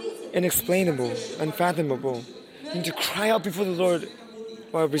 Inexplainable, unfathomable. You need to cry out before the Lord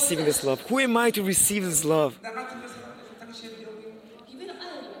while receiving this love. Who am I to receive this love?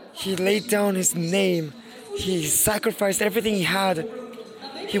 He laid down His name. He sacrificed everything He had.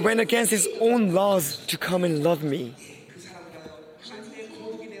 He went against His own laws to come and love me.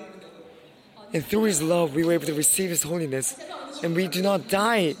 And through His love, we were able to receive His holiness. And we do not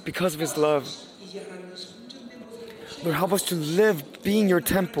die because of His love. Lord, help us to live being Your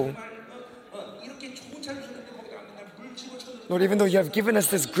temple. Lord, even though You have given us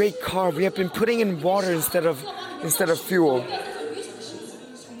this great car, we have been putting in water instead of fuel.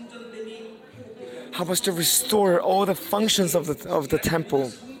 Help us to restore all the functions of the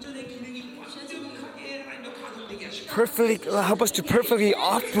temple. Help us to perfectly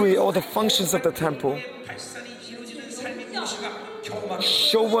operate all the functions of the temple.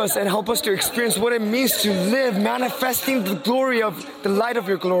 Show us and help us to experience what it means to live manifesting the glory of the light of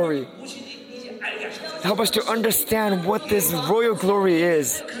Your glory. Help us to understand what this royal glory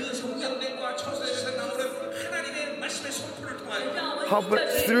is.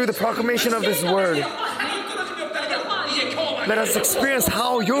 through the proclamation of this word, let us experience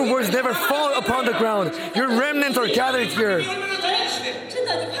how your words never fall upon the ground. Your remnants are gathered here.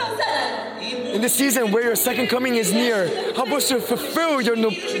 In this season where your second coming is near, help us to fulfill your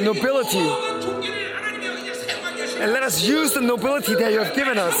nobility. And let us use the nobility that you have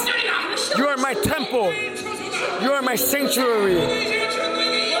given us. You are my temple. You are my sanctuary.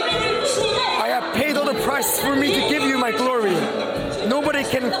 I have paid all the price for me to give you my glory. Nobody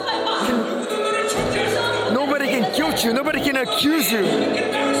can guilt you. Nobody can accuse you.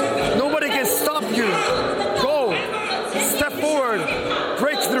 Nobody can stop you. Go. Step forward.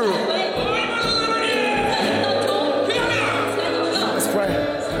 Breakthrough. Let's pray.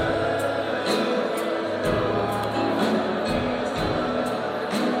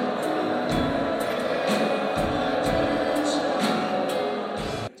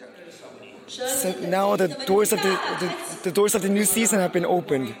 So now the doors of the new season have been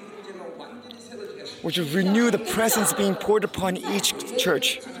opened, which will renew the presence being poured upon each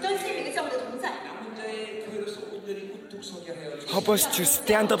church. Help us to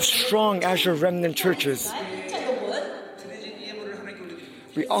stand up strong as your remnant churches.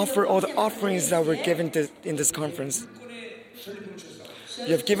 We offer all the offerings that were given in this conference.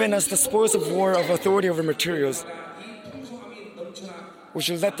 You have given us the spoils of war of authority over materials, which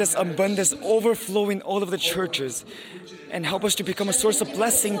will let this abundance overflow in all of the churches and help us to become a source of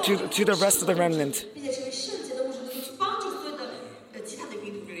blessing to the rest of the remnant.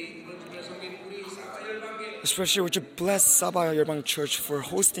 Especially would you bless Sabah Yerbang Church for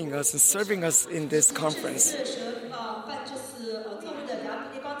hosting us and serving us in this conference.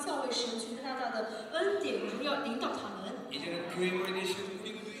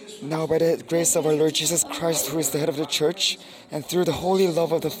 Now, by the grace of our Lord Jesus Christ, who is the head of the church, and through the holy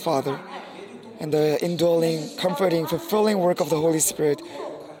love of the Father, and the indwelling, comforting, fulfilling work of the Holy Spirit,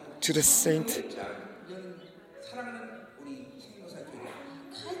 to the saint,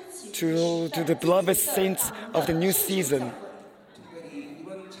 to the beloved saints of the new season,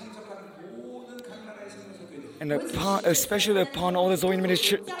 and especially upon all the Zoe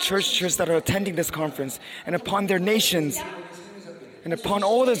Ministry churches that are attending this conference, and upon their nations, and upon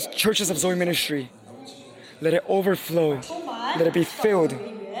all the churches of Zoe Ministry, let it overflow, let it be filled.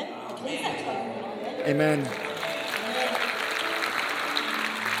 Amen.